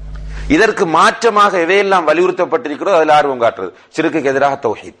 இதற்கு மாற்றமாக எவையெல்லாம் வலியுறுத்தப்பட்டிருக்கிறோ அதில் ஆர்வம் காட்டுறது. ஷிர்க்குக்கு எதிராக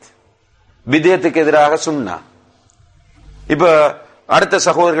தௌஹீத், பித்அத்துக்கு எதிராக சுன்னா, இப்ப அடுத்த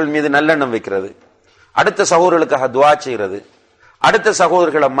சகோதரர்கள் மீது நல்லெண்ணம் வைக்கிறது, அடுத்த சகோதரர்களுக்காக துஆ செய்கிறது, அடுத்த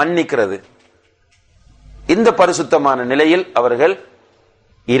சகோதரர்களை மன்னிக்கிறது. இந்த பரிசுத்தமான நிலையில் அவர்கள்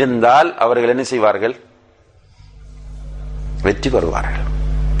இருந்தால் அவர்கள் என்ன செய்வார்கள்? வெற்றி பெறுவார்கள்.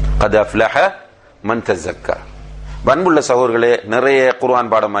 கத் அஃப்லஹ மன் தஸக்கா. பண்புள்ள சகோதரர்களே, நிறைய குர்ஆன்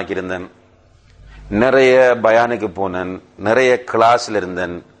பாடமாக்கி இருந்தேன், நிறைய பயானுக்கு போனேன், நிறைய கிளாஸ்ல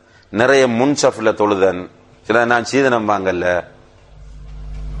இருந்தேன், நிறைய முன்சஃப்ல தொழுதன், சில நான் சீதனம் வாங்கல,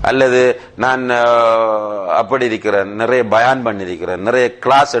 அல்லது நான் அப்படி இருக்கிறேன், நிறைய பயான் பண்ணிருக்கிறேன், நிறைய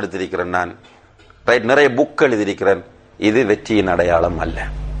கிளாஸ் எடுத்திருக்கிறேன், நான் ரைட் நிறைய புக் எழுதியிருக்கிறேன். இது வெற்றியின் அடையாளம் அல்ல.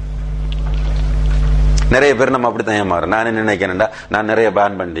 நிறைய பேர் நம்ம அப்படித்தான் ஏமாறுறோம். நான் என்ன நினைக்கிறேன்டா, நான் நிறைய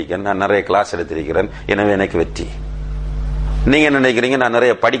பயான் பண்ணிருக்கேன், நான் நிறைய கிளாஸ் எடுத்திருக்கிறேன், எனவே எனக்கு வெற்றி. நீங்க நினைக்கிறீங்க நான்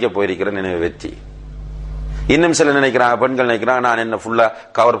நிறைய படிக்க போயிருக்கிறேன், எனவே வெற்றி. இன்னும் சில நினைக்கிறாங்க, பெண்கள் நினைக்கிறாங்க நான் என்ன ஃபுல்லா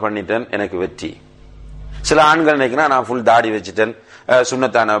கவர் பண்ணிட்டேன், எனக்கு வெற்றி. சில ஆண்கள் நினைக்கிறான் நான் ஃபுல் தாடி வச்சுட்டேன்,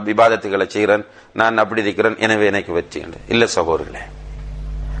 சுன்னத்தான விவாதத்துகளை செய்கிறேன், நான் அப்படி இருக்கிறேன், எனவே எனக்கு வெற்றி. இல்ல சகோதரர்களே,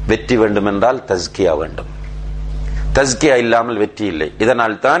 வெற்றி வேண்டும் என்றால் தஸ்கியா வேண்டும். தஸ்கியா இல்லாமல் வெற்றி இல்லை.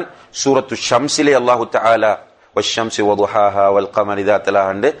 இதனால் தான் சூரத்து ஷம்ஸிலே அல்லாஹு தஆலா வஷ்ஷம்ஸி வதுஹாஹா வல் கமரி இதா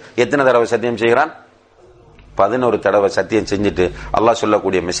தலாஹா எத்தனை தடவை சத்தியம் செய்கிறான்? 11 தடவை சத்தியம் செஞ்சுட்டு அல்லாஹ்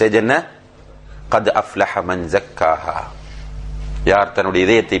சொல்லக்கூடிய மெசேஜ் என்ன? கத் அஃப்லஹ மன் ஸக்காஹா. யார் தன்னுடைய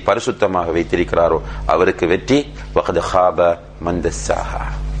இதயத்தை பரிசுத்தமாக வைத்திருக்கிறாரோ அவருக்கு வெற்றி. வகத் ஹாப மன் தஸ்ஸாஹா.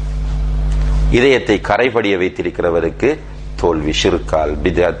 இதயத்தை கரைபடிய வைத்திருக்கிறவருக்கு தோல்வி. ஷிர்கால்,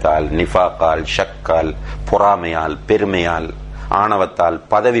 பிதத்தால், நிஃபாக்கால், ஷக்கால், பொறாமையால், பெருமையால், ஆணவத்தால்,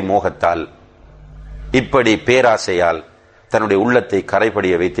 பதவி மோகத்தால், இப்படி பேராசையால் தன்னுடைய உள்ளத்தை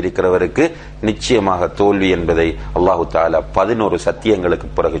கரைபடிய வைத்திருக்கிறவருக்கு நிச்சயமாக தோல்வி என்பதை அல்லாஹு தஆலா 11 சத்தியங்களுக்கு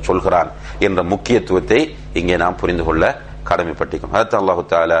பிறகு சொல்கிறான் என்ற முக்கியத்துவத்தை இங்கே நாம் புரிந்து கொள்ள கடமைப்பட்டிருக்கிறோம். அடுத்து அல்லாஹு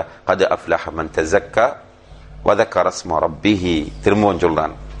தஆலா கத் அஃப்லஹ மன் தஸக்கா வ ذكر اسم ربه திரும்பவும்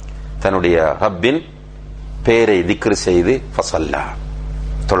சொல்றான். தன்னுடைய ரப்பின் பேரை திக்ர் செய்து ஃபஸல்லா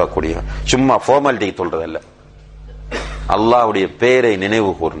தொழக்கூடிய, சும்மா ஃபார்மாலிட்டிக்கு சொல்றதல்ல, அல்லாஹ்வுடைய பேரை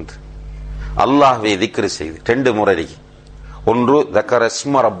நினைவு கூர்ந்து அல்லாஹ்வை திக்ர் செய்து 2 முறை. ஒன்று ذكر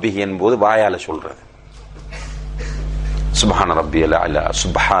اسم ربه என்பது வாயால சொல்றது, சுப்ஹான ரப்பியல் அலா,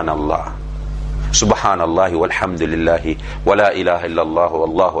 சுப்ஹானல்லாஹ், சுப்ஹானல்லாஹி வல்ஹம்துலில்லாஹி வலா இலாஹ இல்லல்லாஹு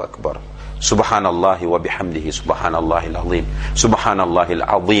வல்லாஹு அக்பர், சுப்ஹானல்லாஹி வ பிஹம்திஹி சுப்ஹானல்லாஹில் அஸீம், சுப்ஹானல்லாஹில்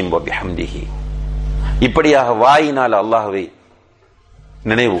அஸீம் வ பிஹம்திஹி. இப்படியாக வாயினால் அல்லாஹ்வை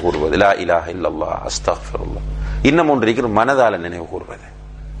நினைவு கூறுவது, லா இலாஹ இல்லல்லாஹ், அஸ்தக்ஃபிருல்லாஹ். இன்னும் ஒன்று இருக்கிறது, மனதால நினைவு கூறுவது.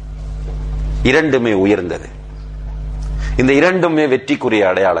 இரண்டுமே உயர்ந்தது. இந்த இரண்டுமே வெற்றிக்குரிய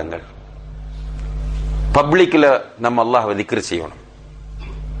அடையாளங்கள். பப்ளிக்ல நம்ம அல்லாஹ்வை திக்ர் செய்யணும்.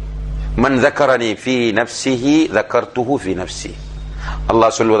 மன் ذكرني في نفسه ذكرته في نفسي.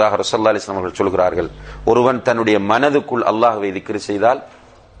 அல்லாஹ் சொல்வதாக ரசூலுல்லாஹி அலைஹி வஸல்லம் அவர்கள் சொல்கிறார்கள், ஒருவன் தன்னுடைய மனதுக்குள் அல்லாஹ்வை திக்ர் செய்தால்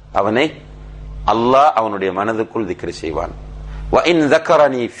அவனை அல்லாஹ் அவனுடைய மனதுக்குள் திக்ர் செய்வான். وَإِنْ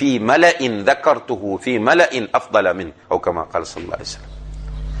ذَكَرَنِي فِي مَلَئٍ ذَكَرْتُهُ فِي مَلَئٍ أَفْضَلَ مِنْهُ أو كما قال صلى الله عليه وسلم.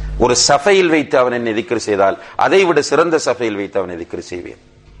 ஒரு சஃபையில் வைத்து அவன் என்னை திக்ர் செய்தால் அதை விட சிறந்த சஃபையில் வைத்து அவனை திக்ர் செய்வேன்.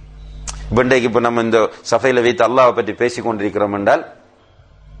 இன்றைக்கு இப்ப நம்ம இந்த சஃபையில வைத்து அல்லாஹ்வை பற்றி பேசிக் கொண்டிருக்கிறோம் என்றால்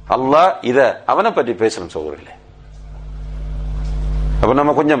அல்லாஹ் இத அவனை பற்றி பேசணும் சொல்றதில்லை. அப்ப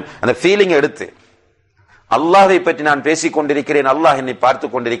நம்ம கொஞ்சம் அந்த ஃபீலிங் எடுத்து அல்லாஹ்வை பற்றி நான் பேசிக் கொண்டிருக்கிறேன், அல்லாஹ் என்னை பார்த்து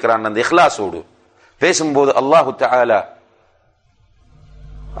கொண்டிருக்கிறான், அந்த இஹ்லாஸோடு பேசும்போது அல்லாஹு தஆலா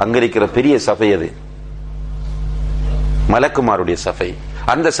அங்கிருக்கிற பெரிய சஃபை அது மலக்குமாருடைய சஃபை.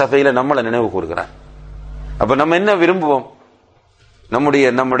 அந்த சஃபையில நம்மளை நினைவு கூறுகிறான். அப்ப நம்ம என்ன விரும்புவோம்?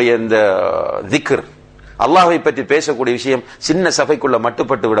 நம்முடைய இந்த திக்ர், அல்லாஹ்வை பற்றி பேசக்கூடிய விஷயம் சின்ன சபைக்குள்ள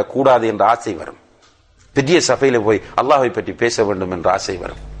மட்டுப்பட்டு விடக் கூடாது என்ற ஆசை வரும். பெரிய சபையில போய் அல்லாஹ்வை பற்றி பேச வேண்டும் என்ற ஆசை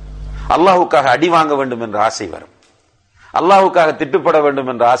வரும். அல்லாஹ்வுக்காக அடி வாங்க வேண்டும் என்ற ஆசை வரும். அல்லாஹ்வுக்காக திட்டுப்பட வேண்டும்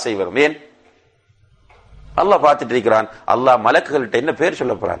என்ற ஆசை வரும். ஏன்? அல்லாஹ் பார்த்துட்டு இருக்கிறான். அல்லாஹ் மலக்குகள்கிட்ட என்ன பேர்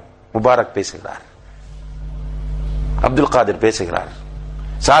சொல்ல போறான்? முபாரக் பேசுகிறார், அப்துல் காதிர் பேசுகிறார்,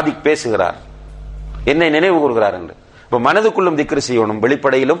 சாதிக் பேசுகிறார், என்னை நினைவு கூறுகிறார் என்று. இப்ப மனதுக்குள்ளும் திக்ர் செய்யணும்,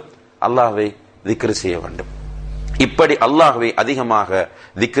 வெளிப்படையிலும் அல்லாஹ்வை திக்ர் செய்ய வேண்டும். இப்படி அல்லாஹ்வை அதிகமாக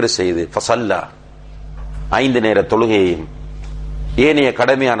திக்ர் செய்து ஃபஸல்லா 5 நேர தொழுகையையும் ஏனைய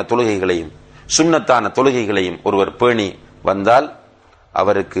கடமையான தொழுகைகளையும் சுன்னத்தான தொழுகைகளையும் ஒருவர் பேணி வந்தால்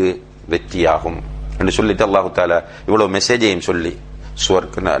அவருக்கு வெற்றியாகும் என்று சொல்லிட்டு அல்லாஹு தஆலா இவ்வளவு மெசேஜையும் சொல்லி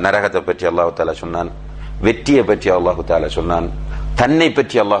நரகத்தை பற்றி அல்லாஹு தஆலா சொன்னான், வெற்றியை பற்றி அல்லாஹு தஆலா சொன்னான், தன்னை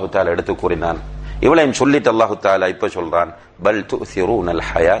பற்றி அல்லாஹு தஆலா எடுத்து கூறினான். இவ்வளவு சொல்லிட்டு அல்லாஹு தஆலா இப்ப சொல்றான், பல் துஸிரூனல்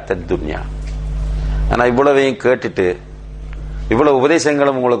ஹயாத்தத் துன்யா. ஆனா இவ்வளவையும் கேட்டுட்டு இவ்வளவு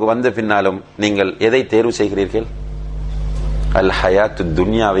உபதேசங்களும் உங்களுக்கு வந்த பின்னாலும் நீங்கள் எதை தேர்வு செய்கிறீர்கள்? அல் ஹயாத்து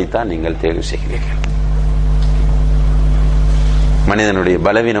துன்யாவை தான் நீங்கள் தேர்வு செய்கிறீர்கள். மனிதனுடைய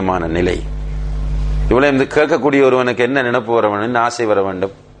பலவீனமான நிலை. இவ்வளவு கேட்கக்கூடிய ஒருவனுக்கு என்ன நினைப்பு வர வேண்டும், என்ன ஆசை வர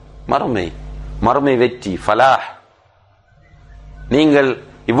வேண்டும்? மறுமை, மறுமை வெற்றி, ஃபலாஹ். நீங்கள்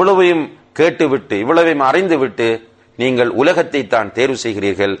இவ்வளவையும் கேட்டுவிட்டு இவ்வளவையும் அறிந்து விட்டு நீங்கள் உலகத்தை தான் தேர்வு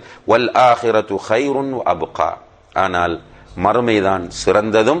செய்கிறீர்கள். வல் ஆகிரத்து கைருன் அபுகா. ஆனால் மறுமைதான்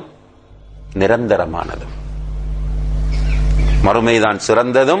சிறந்ததும் நிரந்தரமானதும். மறுமைதான்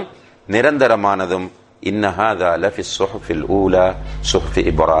சிறந்ததும் நிரந்தரமானதும். இன்ன ஹாதா லஃபி ஸுஹுஃபில் ஊலா ஸுஹுஃபி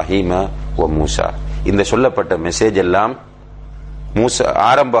இப்ராஹீம வ மூஸா. இந்த சொல்லப்பட்ட மெசேஜ் எல்லாம் மூசா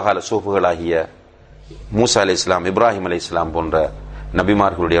ஆரம்பகால சூஃபுகளாகிய மூசா அலைஹிஸ்ஸலாம், இப்ராஹிம் அலைஹிஸ்ஸலாம் போன்ற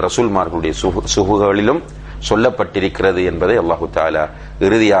நபிமார்களுடைய ரசூல்மார்களுடைய சுஹுகளிலும் சொல்லப்பட்டிருக்கிறது என்பதை அல்லாஹு தஆலா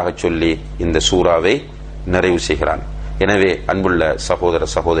இறுதியாக சொல்லி இந்த சூராவை நிறைவு செய்கிறான். எனவே அன்புள்ள சகோதர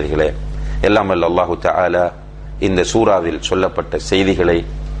சகோதரிகளே, எல்லாம் வல்ல அல்லாஹு தஆலா இந்த சூராவில் சொல்லப்பட்ட செய்திகளை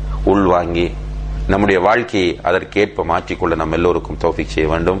உள்வாங்கி நம்முடைய வாழ்க்கையை அதற்கேற்ப மாற்றிக்கொள்ள நாம் எல்லோருக்கும் தௌஃபீக் செய்ய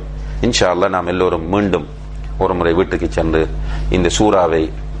வேண்டும். இன்ஷா அல்லாஹ் நாம் எல்லோரும் மீண்டும் ஒரு முறை வீட்டுக்கு சென்று இந்த சூராவை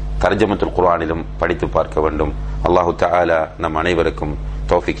தர்ஜமத்துல் குர்ஆனிலும் படித்து பார்க்க வேண்டும். அல்லாஹு தஆலா நம் அனைவருக்கும்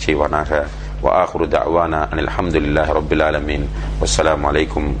தௌஃபீக் செய்வானாக. وآخر دعوانا أن الحمد لله رب العالمين والسلام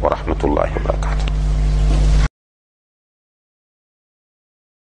عليكم ورحمة الله وبركاته.